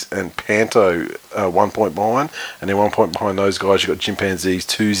Siegs, and Panto 1 point behind. And then 1 point behind those guys, you've got Chimpanzees,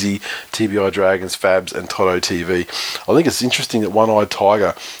 Toozy, TBI Dragons, Fabs, and Toto TV. I think it's interesting that One Eyed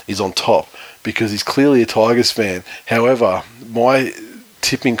Tiger is on top because he's clearly a Tigers fan. However, my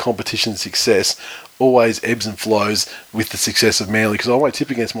tipping competition success always ebbs and flows with the success of Manly because I won't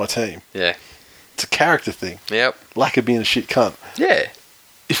tip against my team. Yeah. It's a character thing. Yep. Lack of being a shit cunt. Yeah.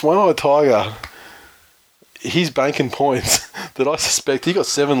 If One Eyed Tiger, he's banking points that I suspect he got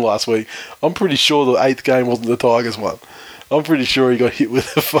 7 last week. I'm pretty sure the 8th game wasn't the Tigers one. I'm pretty sure he got hit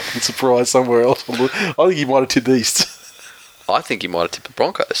with a fucking surprise somewhere else. I think he might have tipped East. I think he might have tipped the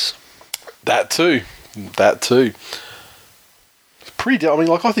Broncos. That too. Pretty. I mean,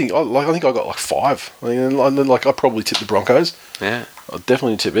 like I think I got like 5. I mean, and then like I probably tipped the Broncos. Yeah. I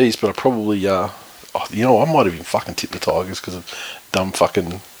definitely tipped East, but I probably I might have even fucking tipped the Tigers because of dumb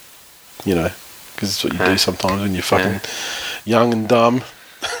fucking, because it's what you do sometimes when you're fucking young and dumb.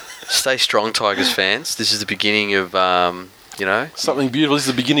 Stay strong, Tigers fans. This is the beginning of something beautiful. This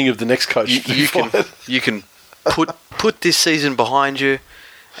is the beginning of the next coach. You can put this season behind you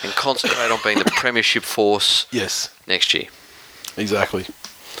and concentrate on being the premiership force. Yes. Next year. Exactly.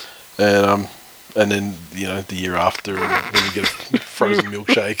 And then the year after, and then you get a frozen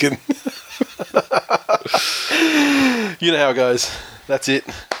milkshake, and you know how it goes. That's it.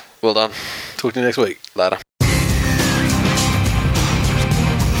 Well done. Talk to you next week. Later.